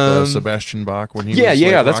with Sebastian Bach when he was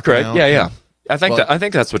that's correct. Out. Yeah. I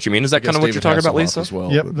think that's what you mean. Is that kind of what you're talking about, Lisa? As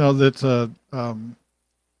well, yep. No, that's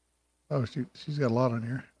she's got a lot on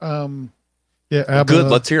here. Yeah, ABBA. Good.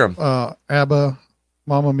 Let's hear them. ABBA,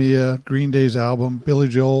 Mamma Mia, Green Day's album, Billy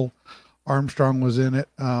Joel Armstrong was in it.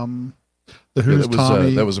 The Who's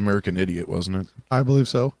Tommy. That was American Idiot, wasn't it? I believe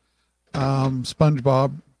so.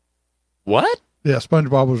 SpongeBob. What? Yeah,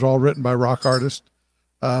 SpongeBob was all written by rock artists.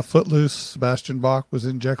 Footloose, Sebastian Bach was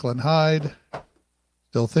in Jekyll and Hyde.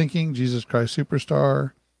 Still Thinking, Jesus Christ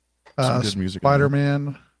Superstar. Some good music.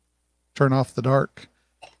 Spider-Man, Turn Off the Dark.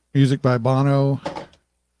 Music by Bono.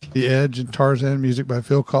 The Edge and Tarzan, music by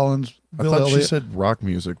Phil Collins. I thought she said rock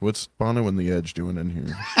music. What's Bono and The Edge doing in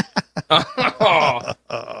here?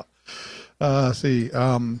 See,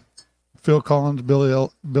 Phil Collins, Billy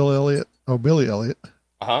Elliot.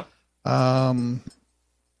 Uh-huh.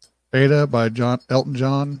 Ada by Elton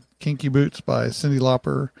John. Kinky Boots by Cyndi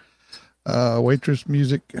Lauper. Waitress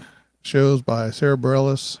music shows by Sarah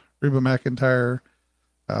Bareilles. Reba McEntire.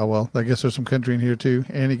 I guess there's some country in here too.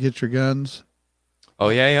 Annie, Get Your Guns. Oh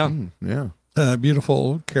yeah. Yeah.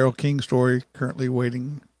 Beautiful Carole King story, currently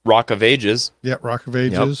waiting. Rock of Ages. Yeah, Rock of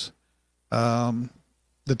Ages. Yep.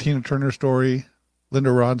 The Tina Turner story, Linda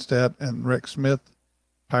Ronstadt and Rex Smith,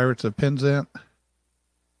 Pirates of Penzance.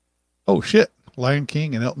 Oh shit, Lion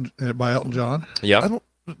King and by Elton John. Yeah.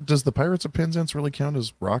 Does the Pirates of Penzance really count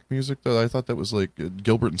as rock music though? I thought that was like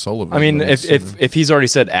Gilbert and Sullivan. I mean, if he's already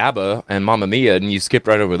said ABBA and Mamma Mia and you skipped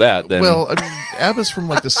right over that, then ABBA's from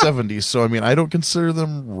like the 70s, so I mean, I don't consider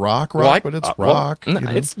them rock, but it's rock.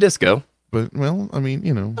 It's disco. But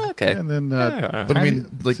Okay. And then, but I mean,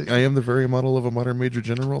 like, I Am the Very Model of a Modern Major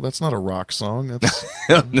General. That's not a rock song. That's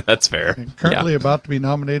that's fair. Currently about to be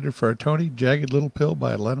nominated for a Tony, Jagged Little Pill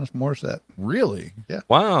by Alanis Morissette. Really? Yeah.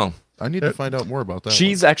 Wow. I need to find out more about that.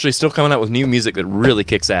 She's actually still coming out with new music that really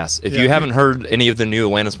kicks ass. If you haven't heard any of the new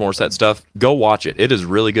Alanis Morissette stuff, go watch it. It is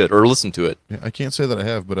really good, or listen to it. Yeah, I can't say that I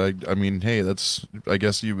have, but I mean, hey, that's, I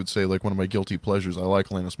guess you would say, like, one of my guilty pleasures. I like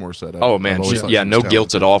Alanis Morissette. Oh man, no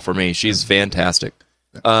guilt at all for me. She's fantastic.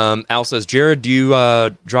 Al says, Jared, do you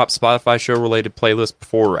drop Spotify show related playlists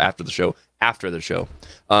before or after the show? After the show.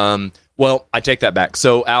 Well, I take that back.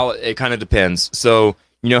 So Al, it kind of depends. So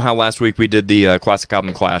you know how last week we did the classic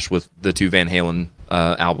album clash with the 2 Van Halen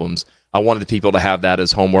albums. I wanted people to have that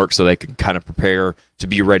as homework so they could kind of prepare to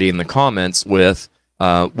be ready in the comments with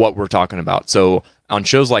what we're talking about. So on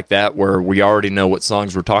shows like that where we already know what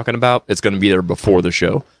songs we're talking about, it's going to be there before the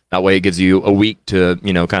show. That way it gives you a week to,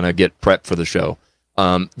 kind of get prepped for the show.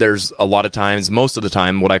 There's a lot of times, most of the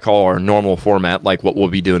time, what I call our normal format, like what we'll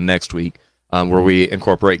be doing next week, where we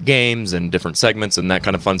incorporate games and different segments and that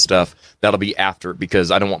kind of fun stuff. That'll be after,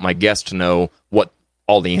 because I don't want my guests to know what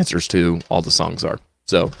all the answers to all the songs are.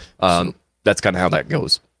 So that's kind of how that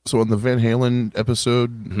goes. So on the Van Halen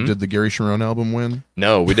episode, did the Gary Cherone album win?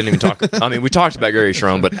 No, we didn't even talk. I mean, we talked about Gary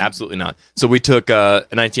Cherone, but absolutely not. So we took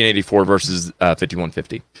 1984 versus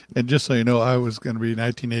 5150. And just so you know, I was going to be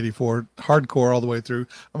 1984 hardcore all the way through.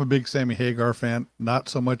 I'm a big Sammy Hagar fan, not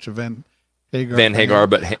so much a Van Hagar,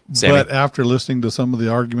 but Sammy. But after listening to some of the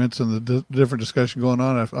arguments and the different discussion going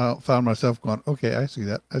on, I found myself going, okay, I see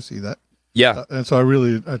that. Yeah. And so I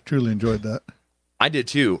truly enjoyed that. I did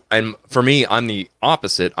too. And for me, I'm the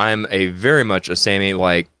opposite. I'm very much a Sammy,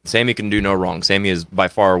 like Sammy can do no wrong. Sammy is by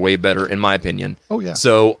far way better in my opinion. Oh yeah.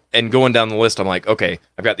 So, and going down the list, I'm like, okay,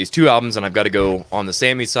 I've got these 2 albums and I've got to go on the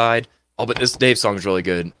Sammy side. Oh, but this Dave song is really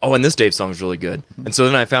good. Oh, and this Dave song is really good. And so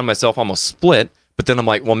then I found myself almost split, but then I'm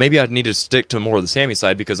like, well, maybe I need to stick to more of the Sammy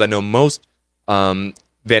side because I know most Van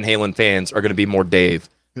Halen fans are going to be more Dave.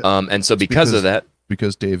 And so because of that.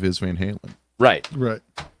 Because Dave is Van Halen. Right.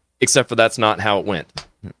 Except for that's not how it went.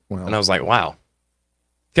 Wow. And I was like, wow.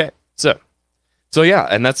 Okay. So yeah,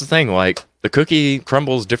 and that's the thing. Like, the cookie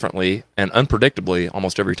crumbles differently and unpredictably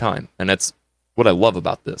almost every time. And that's what I love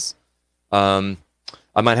about this. I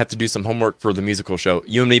might have to do some homework for the musical show.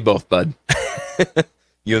 You and me both, bud.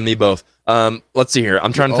 You and me both. Let's see here.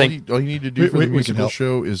 I'm trying to think. All you need to do for the musical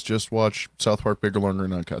show is just watch South Park Bigger, Longer,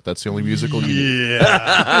 and Uncut. That's the only musical you need.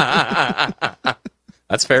 Yeah.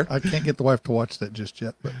 That's fair. I can't get the wife to watch that just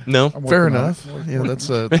yet. But no, fair enough. Yeah, that's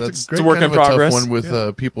it's a work in progress. Tough one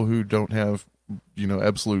with people who don't have,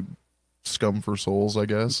 absolute scum for souls, I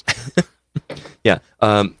guess. Yeah.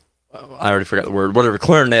 I already forgot the word. Whatever.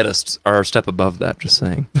 Clarinetists are a step above that. Just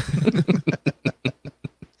saying.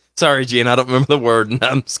 Sorry, Gene. I don't remember the word, and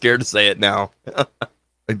I'm scared to say it now.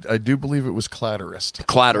 I do believe it was clatterist.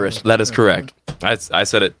 Clatterist. That is correct. I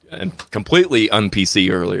said it completely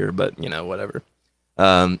un-PC earlier, but whatever.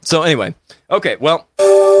 So anyway, okay, well,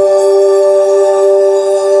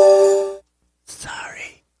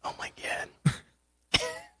 sorry. Oh my God.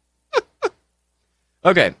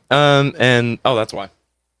 Okay. And that's why.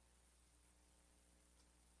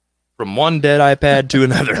 From one dead iPad to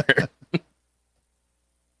another.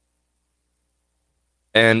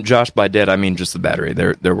 And Josh, by dead, I mean just the battery.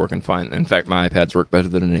 They're working fine. In fact, my iPads work better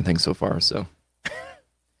than anything so far. So,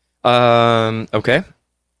 okay.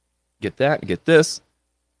 Get that. Get this.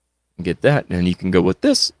 Get that, and you can go with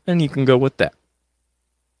this, and you can go with that.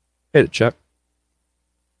 Hit it, Chuck.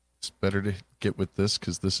 It's better to get with this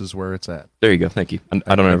because this is where it's at. There you go. Thank you.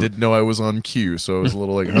 I didn't know I was on cue, so I was a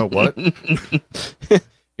little like, oh, what?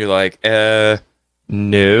 You're like,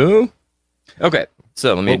 no. Okay,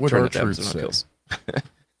 so let me turn it down.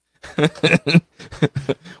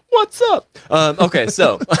 What's up? Okay,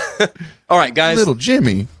 so, all right, guys. Little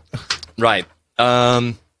Jimmy. Right.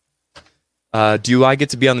 Do I get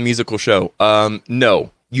to be on the musical show?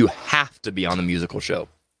 No, you have to be on the musical show.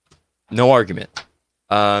 No argument.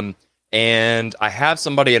 And I have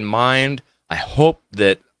somebody in mind. I hope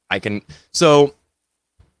that I can. So,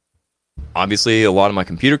 obviously, a lot of my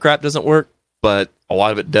computer crap doesn't work, but a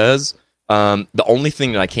lot of it does. The only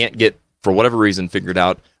thing that I can't get, for whatever reason, figured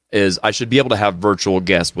out is I should be able to have virtual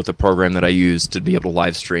guests with the program that I use to be able to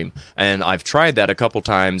live stream. And I've tried that a couple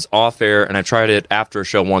times off air, and I tried it after a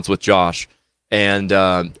show once with Josh. And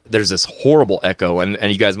there's this horrible echo, and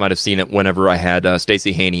you guys might have seen it whenever I had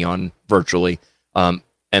Stacey Haney on virtually, and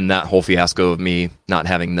that whole fiasco of me not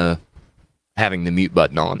having the mute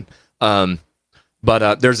button on.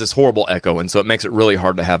 But there's this horrible echo, and so it makes it really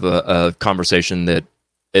hard to have a conversation that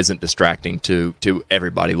isn't distracting to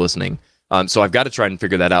everybody listening. So I've got to try and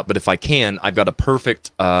figure that out. But if I can, I've got a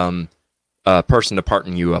perfect person to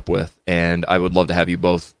partner you up with, and I would love to have you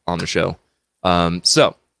both on the show.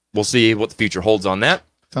 So we'll see what the future holds on that.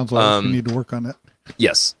 Sounds like we need to work on that.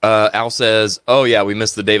 Yes. Al says, oh, yeah, we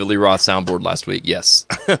missed the David Lee Roth soundboard last week. Yes.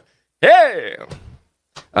 Hey!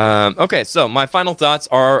 Okay, so my final thoughts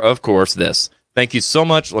are, of course, this. Thank you so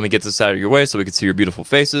much. Let me get this out of your way so we can see your beautiful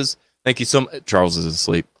faces. Thank you so much. Charles is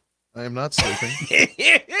asleep. I am not sleeping.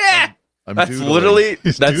 I'm that's doodling. Literally...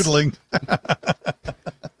 He's doodling.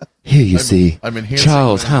 Here you see I'm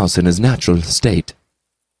Charles' house in his natural state.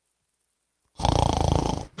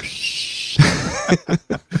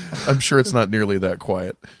 I'm sure it's not nearly that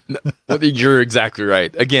quiet. You're exactly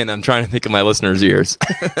right. Again, I'm trying to think of my listeners' ears.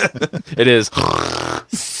 It is.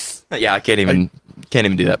 Yeah, I can't even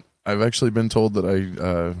do that. I've actually been told that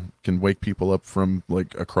I can wake people up from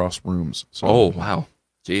like across rooms. So Oh, wow.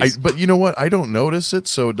 Jeez. but you know what? I don't notice it,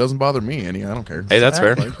 so it doesn't bother me any. I don't care. Hey, that's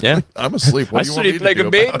fair. Yeah. I'm asleep. What I do you want me sleep to like do a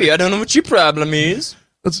about baby. it? I don't know what your problem is.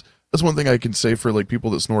 That's one thing I can say for like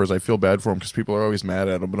people that snore is I feel bad for them because people are always mad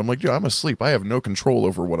at them. But I'm like, I'm asleep. I have no control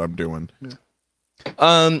over what I'm doing.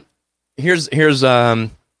 Here's my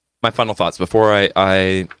final thoughts before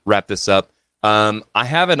I wrap this up. I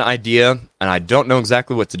have an idea, and I don't know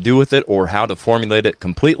exactly what to do with it or how to formulate it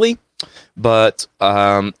completely. But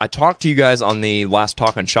I talked to you guys on the last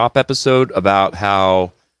Talk and Shop episode about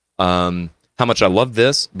how much I love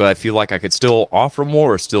this, but I feel like I could still offer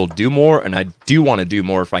more or still do more, and I do want to do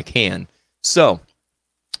more if I can. So,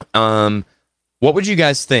 what would you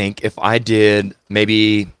guys think if I did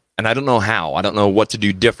maybe, and I don't know how, I don't know what to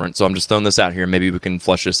do different, so I'm just throwing this out here. Maybe we can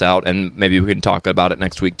flesh this out, and maybe we can talk about it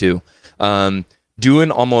next week too.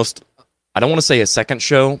 Doing almost, I don't want to say a second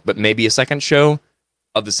show, but maybe a second show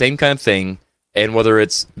of the same kind of thing, and whether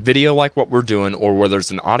it's video like what we're doing or whether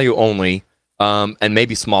it's an audio only, and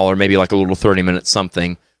maybe smaller, maybe like a little 30-minute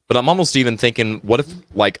something. But I'm almost even thinking, what if,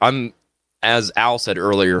 like, I'm, as Al said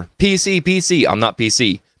earlier, PC, I'm not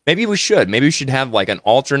PC. Maybe we should have like an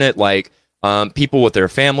alternate, like, people with their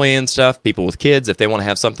family and stuff, people with kids, if they want to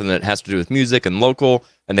have something that has to do with music and local,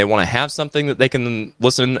 and they want to have something that they can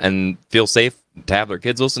listen and feel safe to have their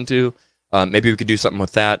kids listen to. Maybe we could do something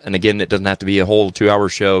with that. And again, it doesn't have to be a whole 2-hour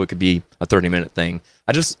show. It could be a 30-minute thing.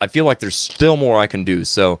 I feel like there's still more I can do.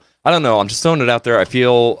 So I don't know. I'm just throwing it out there. I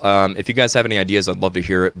feel if you guys have any ideas, I'd love to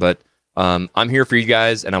hear it. But I'm here for you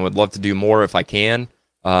guys, and I would love to do more if I can.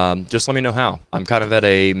 Just let me know how. I'm kind of at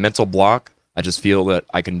a mental block. I just feel that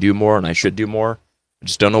I can do more and I should do more. I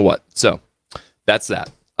just don't know what. So that's that.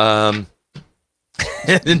 And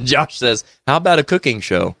Josh says, how about a cooking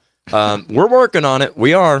show? We're working on it.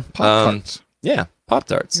 We are. Pop-Tarts. Yeah,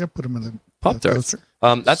 Pop-Tarts. Yeah, put them in the Pop-Tarts. toaster.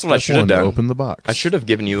 That's what I should have Step one, done. Open the box. I should have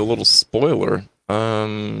given you a little spoiler.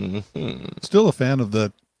 Still a fan of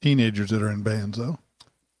the teenagers that are in bands, though.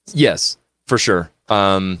 Yes, for sure.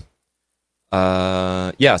 Yeah,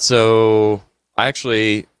 so I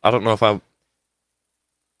don't know if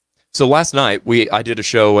so last night I did a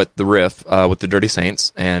show at the Riff with the Dirty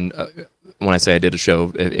Saints, and when I say I did a show,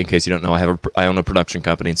 in case you don't know, I own a production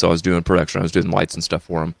company, and so I was doing production. I was doing lights and stuff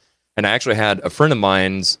for them, and I actually had a friend of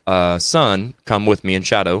mine's son come with me in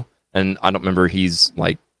shadow, and I don't remember, he's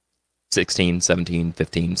like 16, 17,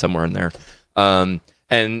 15, somewhere in there, and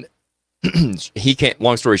he came.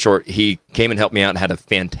 Long story short, he came and helped me out and had a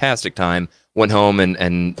fantastic time. Went home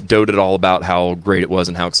and doted all about how great it was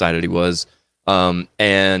and how excited he was.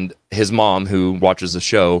 And his mom, who watches the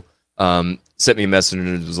show, sent me a message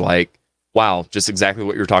and was like, wow, just exactly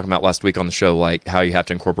what you were talking about last week on the show, like how you have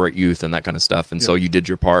to incorporate youth and that kind of stuff. And so you did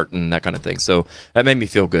your part and that kind of thing. So that made me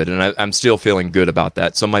feel good. And I'm still feeling good about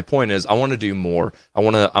that. So my point is, I want to do more. I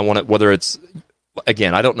want to, whether it's,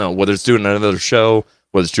 again, I don't know, whether it's doing another show,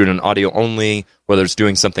 whether it's doing an audio only, whether it's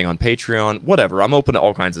doing something on Patreon, whatever. I'm open to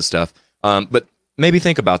all kinds of stuff. But maybe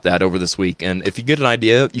think about that over this week. And if you get an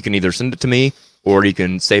idea, you can either send it to me or you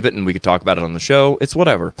can save it and we could talk about it on the show. It's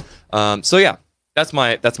whatever. So yeah, that's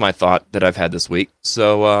my thought that I've had this week.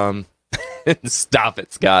 So stop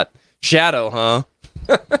it, Scott. Shadow,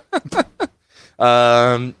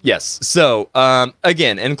 huh? Yes. So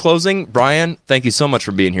again, in closing, Brian, thank you so much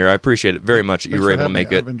for being here. I appreciate it very much that you were able to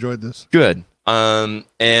make it. I've enjoyed this. Good.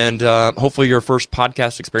 And hopefully your first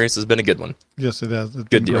podcast experience has been a good one. Yes, it has. It's Good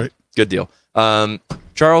been deal. great. Good deal.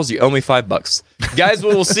 Charles, you owe me $5. Guys,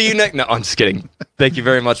 we will see you next. No, I'm just kidding. Thank you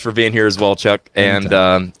very much for being here as well, Chuck. And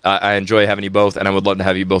I enjoy having you both, and I would love to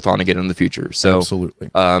have you both on again in the future. So, absolutely.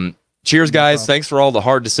 Cheers, guys. Thanks for all the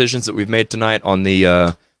hard decisions that we've made tonight on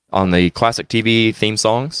the classic TV theme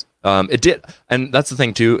songs. It did, and that's the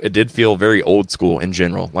thing too. It did feel very old school in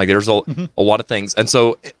general. Like there's a lot of things, and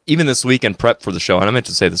so even this week in prep for the show, and I meant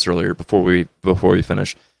to say this earlier before we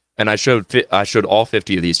finish, and I showed all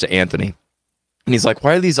 50 of these to Anthony, and he's like,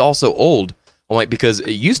 "Why are these all so old?" I'm like, "Because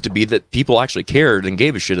it used to be that people actually cared and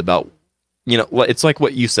gave a shit about, it's like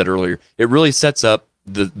what you said earlier. It really sets up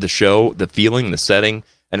the show, the feeling, the setting,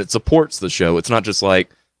 and it supports the show. It's not just like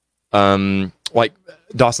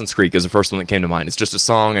Dawson's Creek is the first one that came to mind. It's just a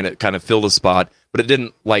song and it kind of filled a spot, but it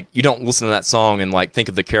didn't, like, you don't listen to that song and like think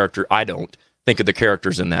of the character. I don't think of the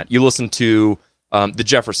characters in that. You listen to the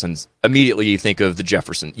Jeffersons, immediately you think of the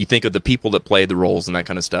Jefferson. You think of the people that play the roles and that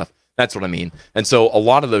kind of stuff. That's what I mean. And so a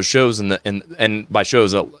lot of those shows and by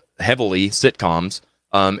shows, heavily sitcoms,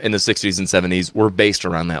 in the 60s and 70s were based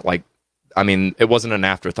around that. Like, I mean, it wasn't an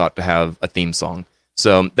afterthought to have a theme song.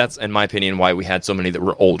 So that's, in my opinion, why we had so many that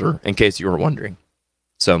were older, in case you were wondering.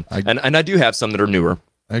 So, and I do have some that are newer.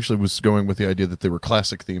 I actually was going with the idea that they were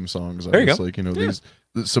classic theme songs. There you go. Like,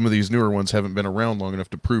 some of these newer ones haven't been around long enough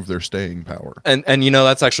to prove their staying power. And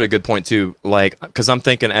that's actually a good point too. Like, because I'm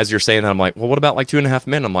thinking as you're saying that, I'm like, well, what about like 2.5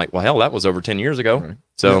 Men? I'm like, well, hell, that was over 10 years ago. Right.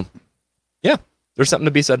 So, yeah, there's something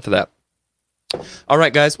to be said for that. All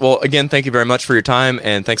right, guys. Well, again, thank you very much for your time,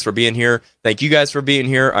 and thanks for being here. Thank you guys for being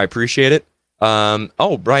here. I appreciate it. Brian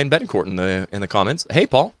Betancourt in the comments. Hey,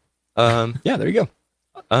 Paul. Yeah, there you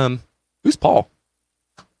go. Who's Paul?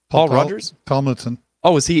 Paul Rogers? Tomlinson.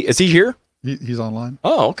 Oh, is he here? He's online.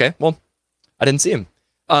 Oh, okay. Well, I didn't see him.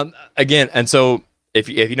 Again, and so if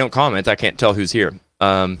you don't comment, I can't tell who's here.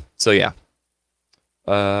 So yeah.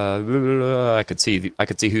 I could see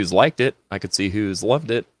who's liked it. I could see who's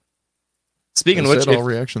loved it. Speaking of which, all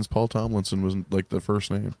reactions, Paul Tomlinson was like the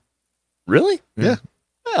first name. Really? Yeah.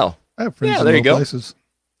 Well, I have friends in there you go. places.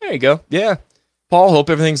 There you go. Yeah. Paul, hope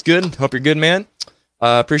everything's good. Hope you're good, man.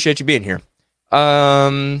 Appreciate you being here.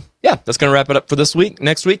 Yeah, that's going to wrap it up for this week.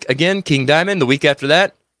 Next week, again, King Diamond. The week after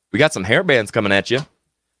that, we got some hair bands coming at you.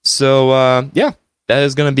 So, yeah, that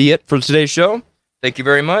is going to be it for today's show. Thank you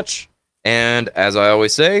very much. And as I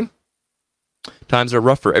always say, times are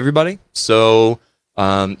rough for everybody. So,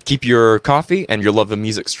 keep your coffee and your love of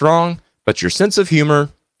music strong, but your sense of humor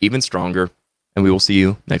even stronger. And we will see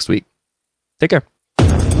you next week. Take care.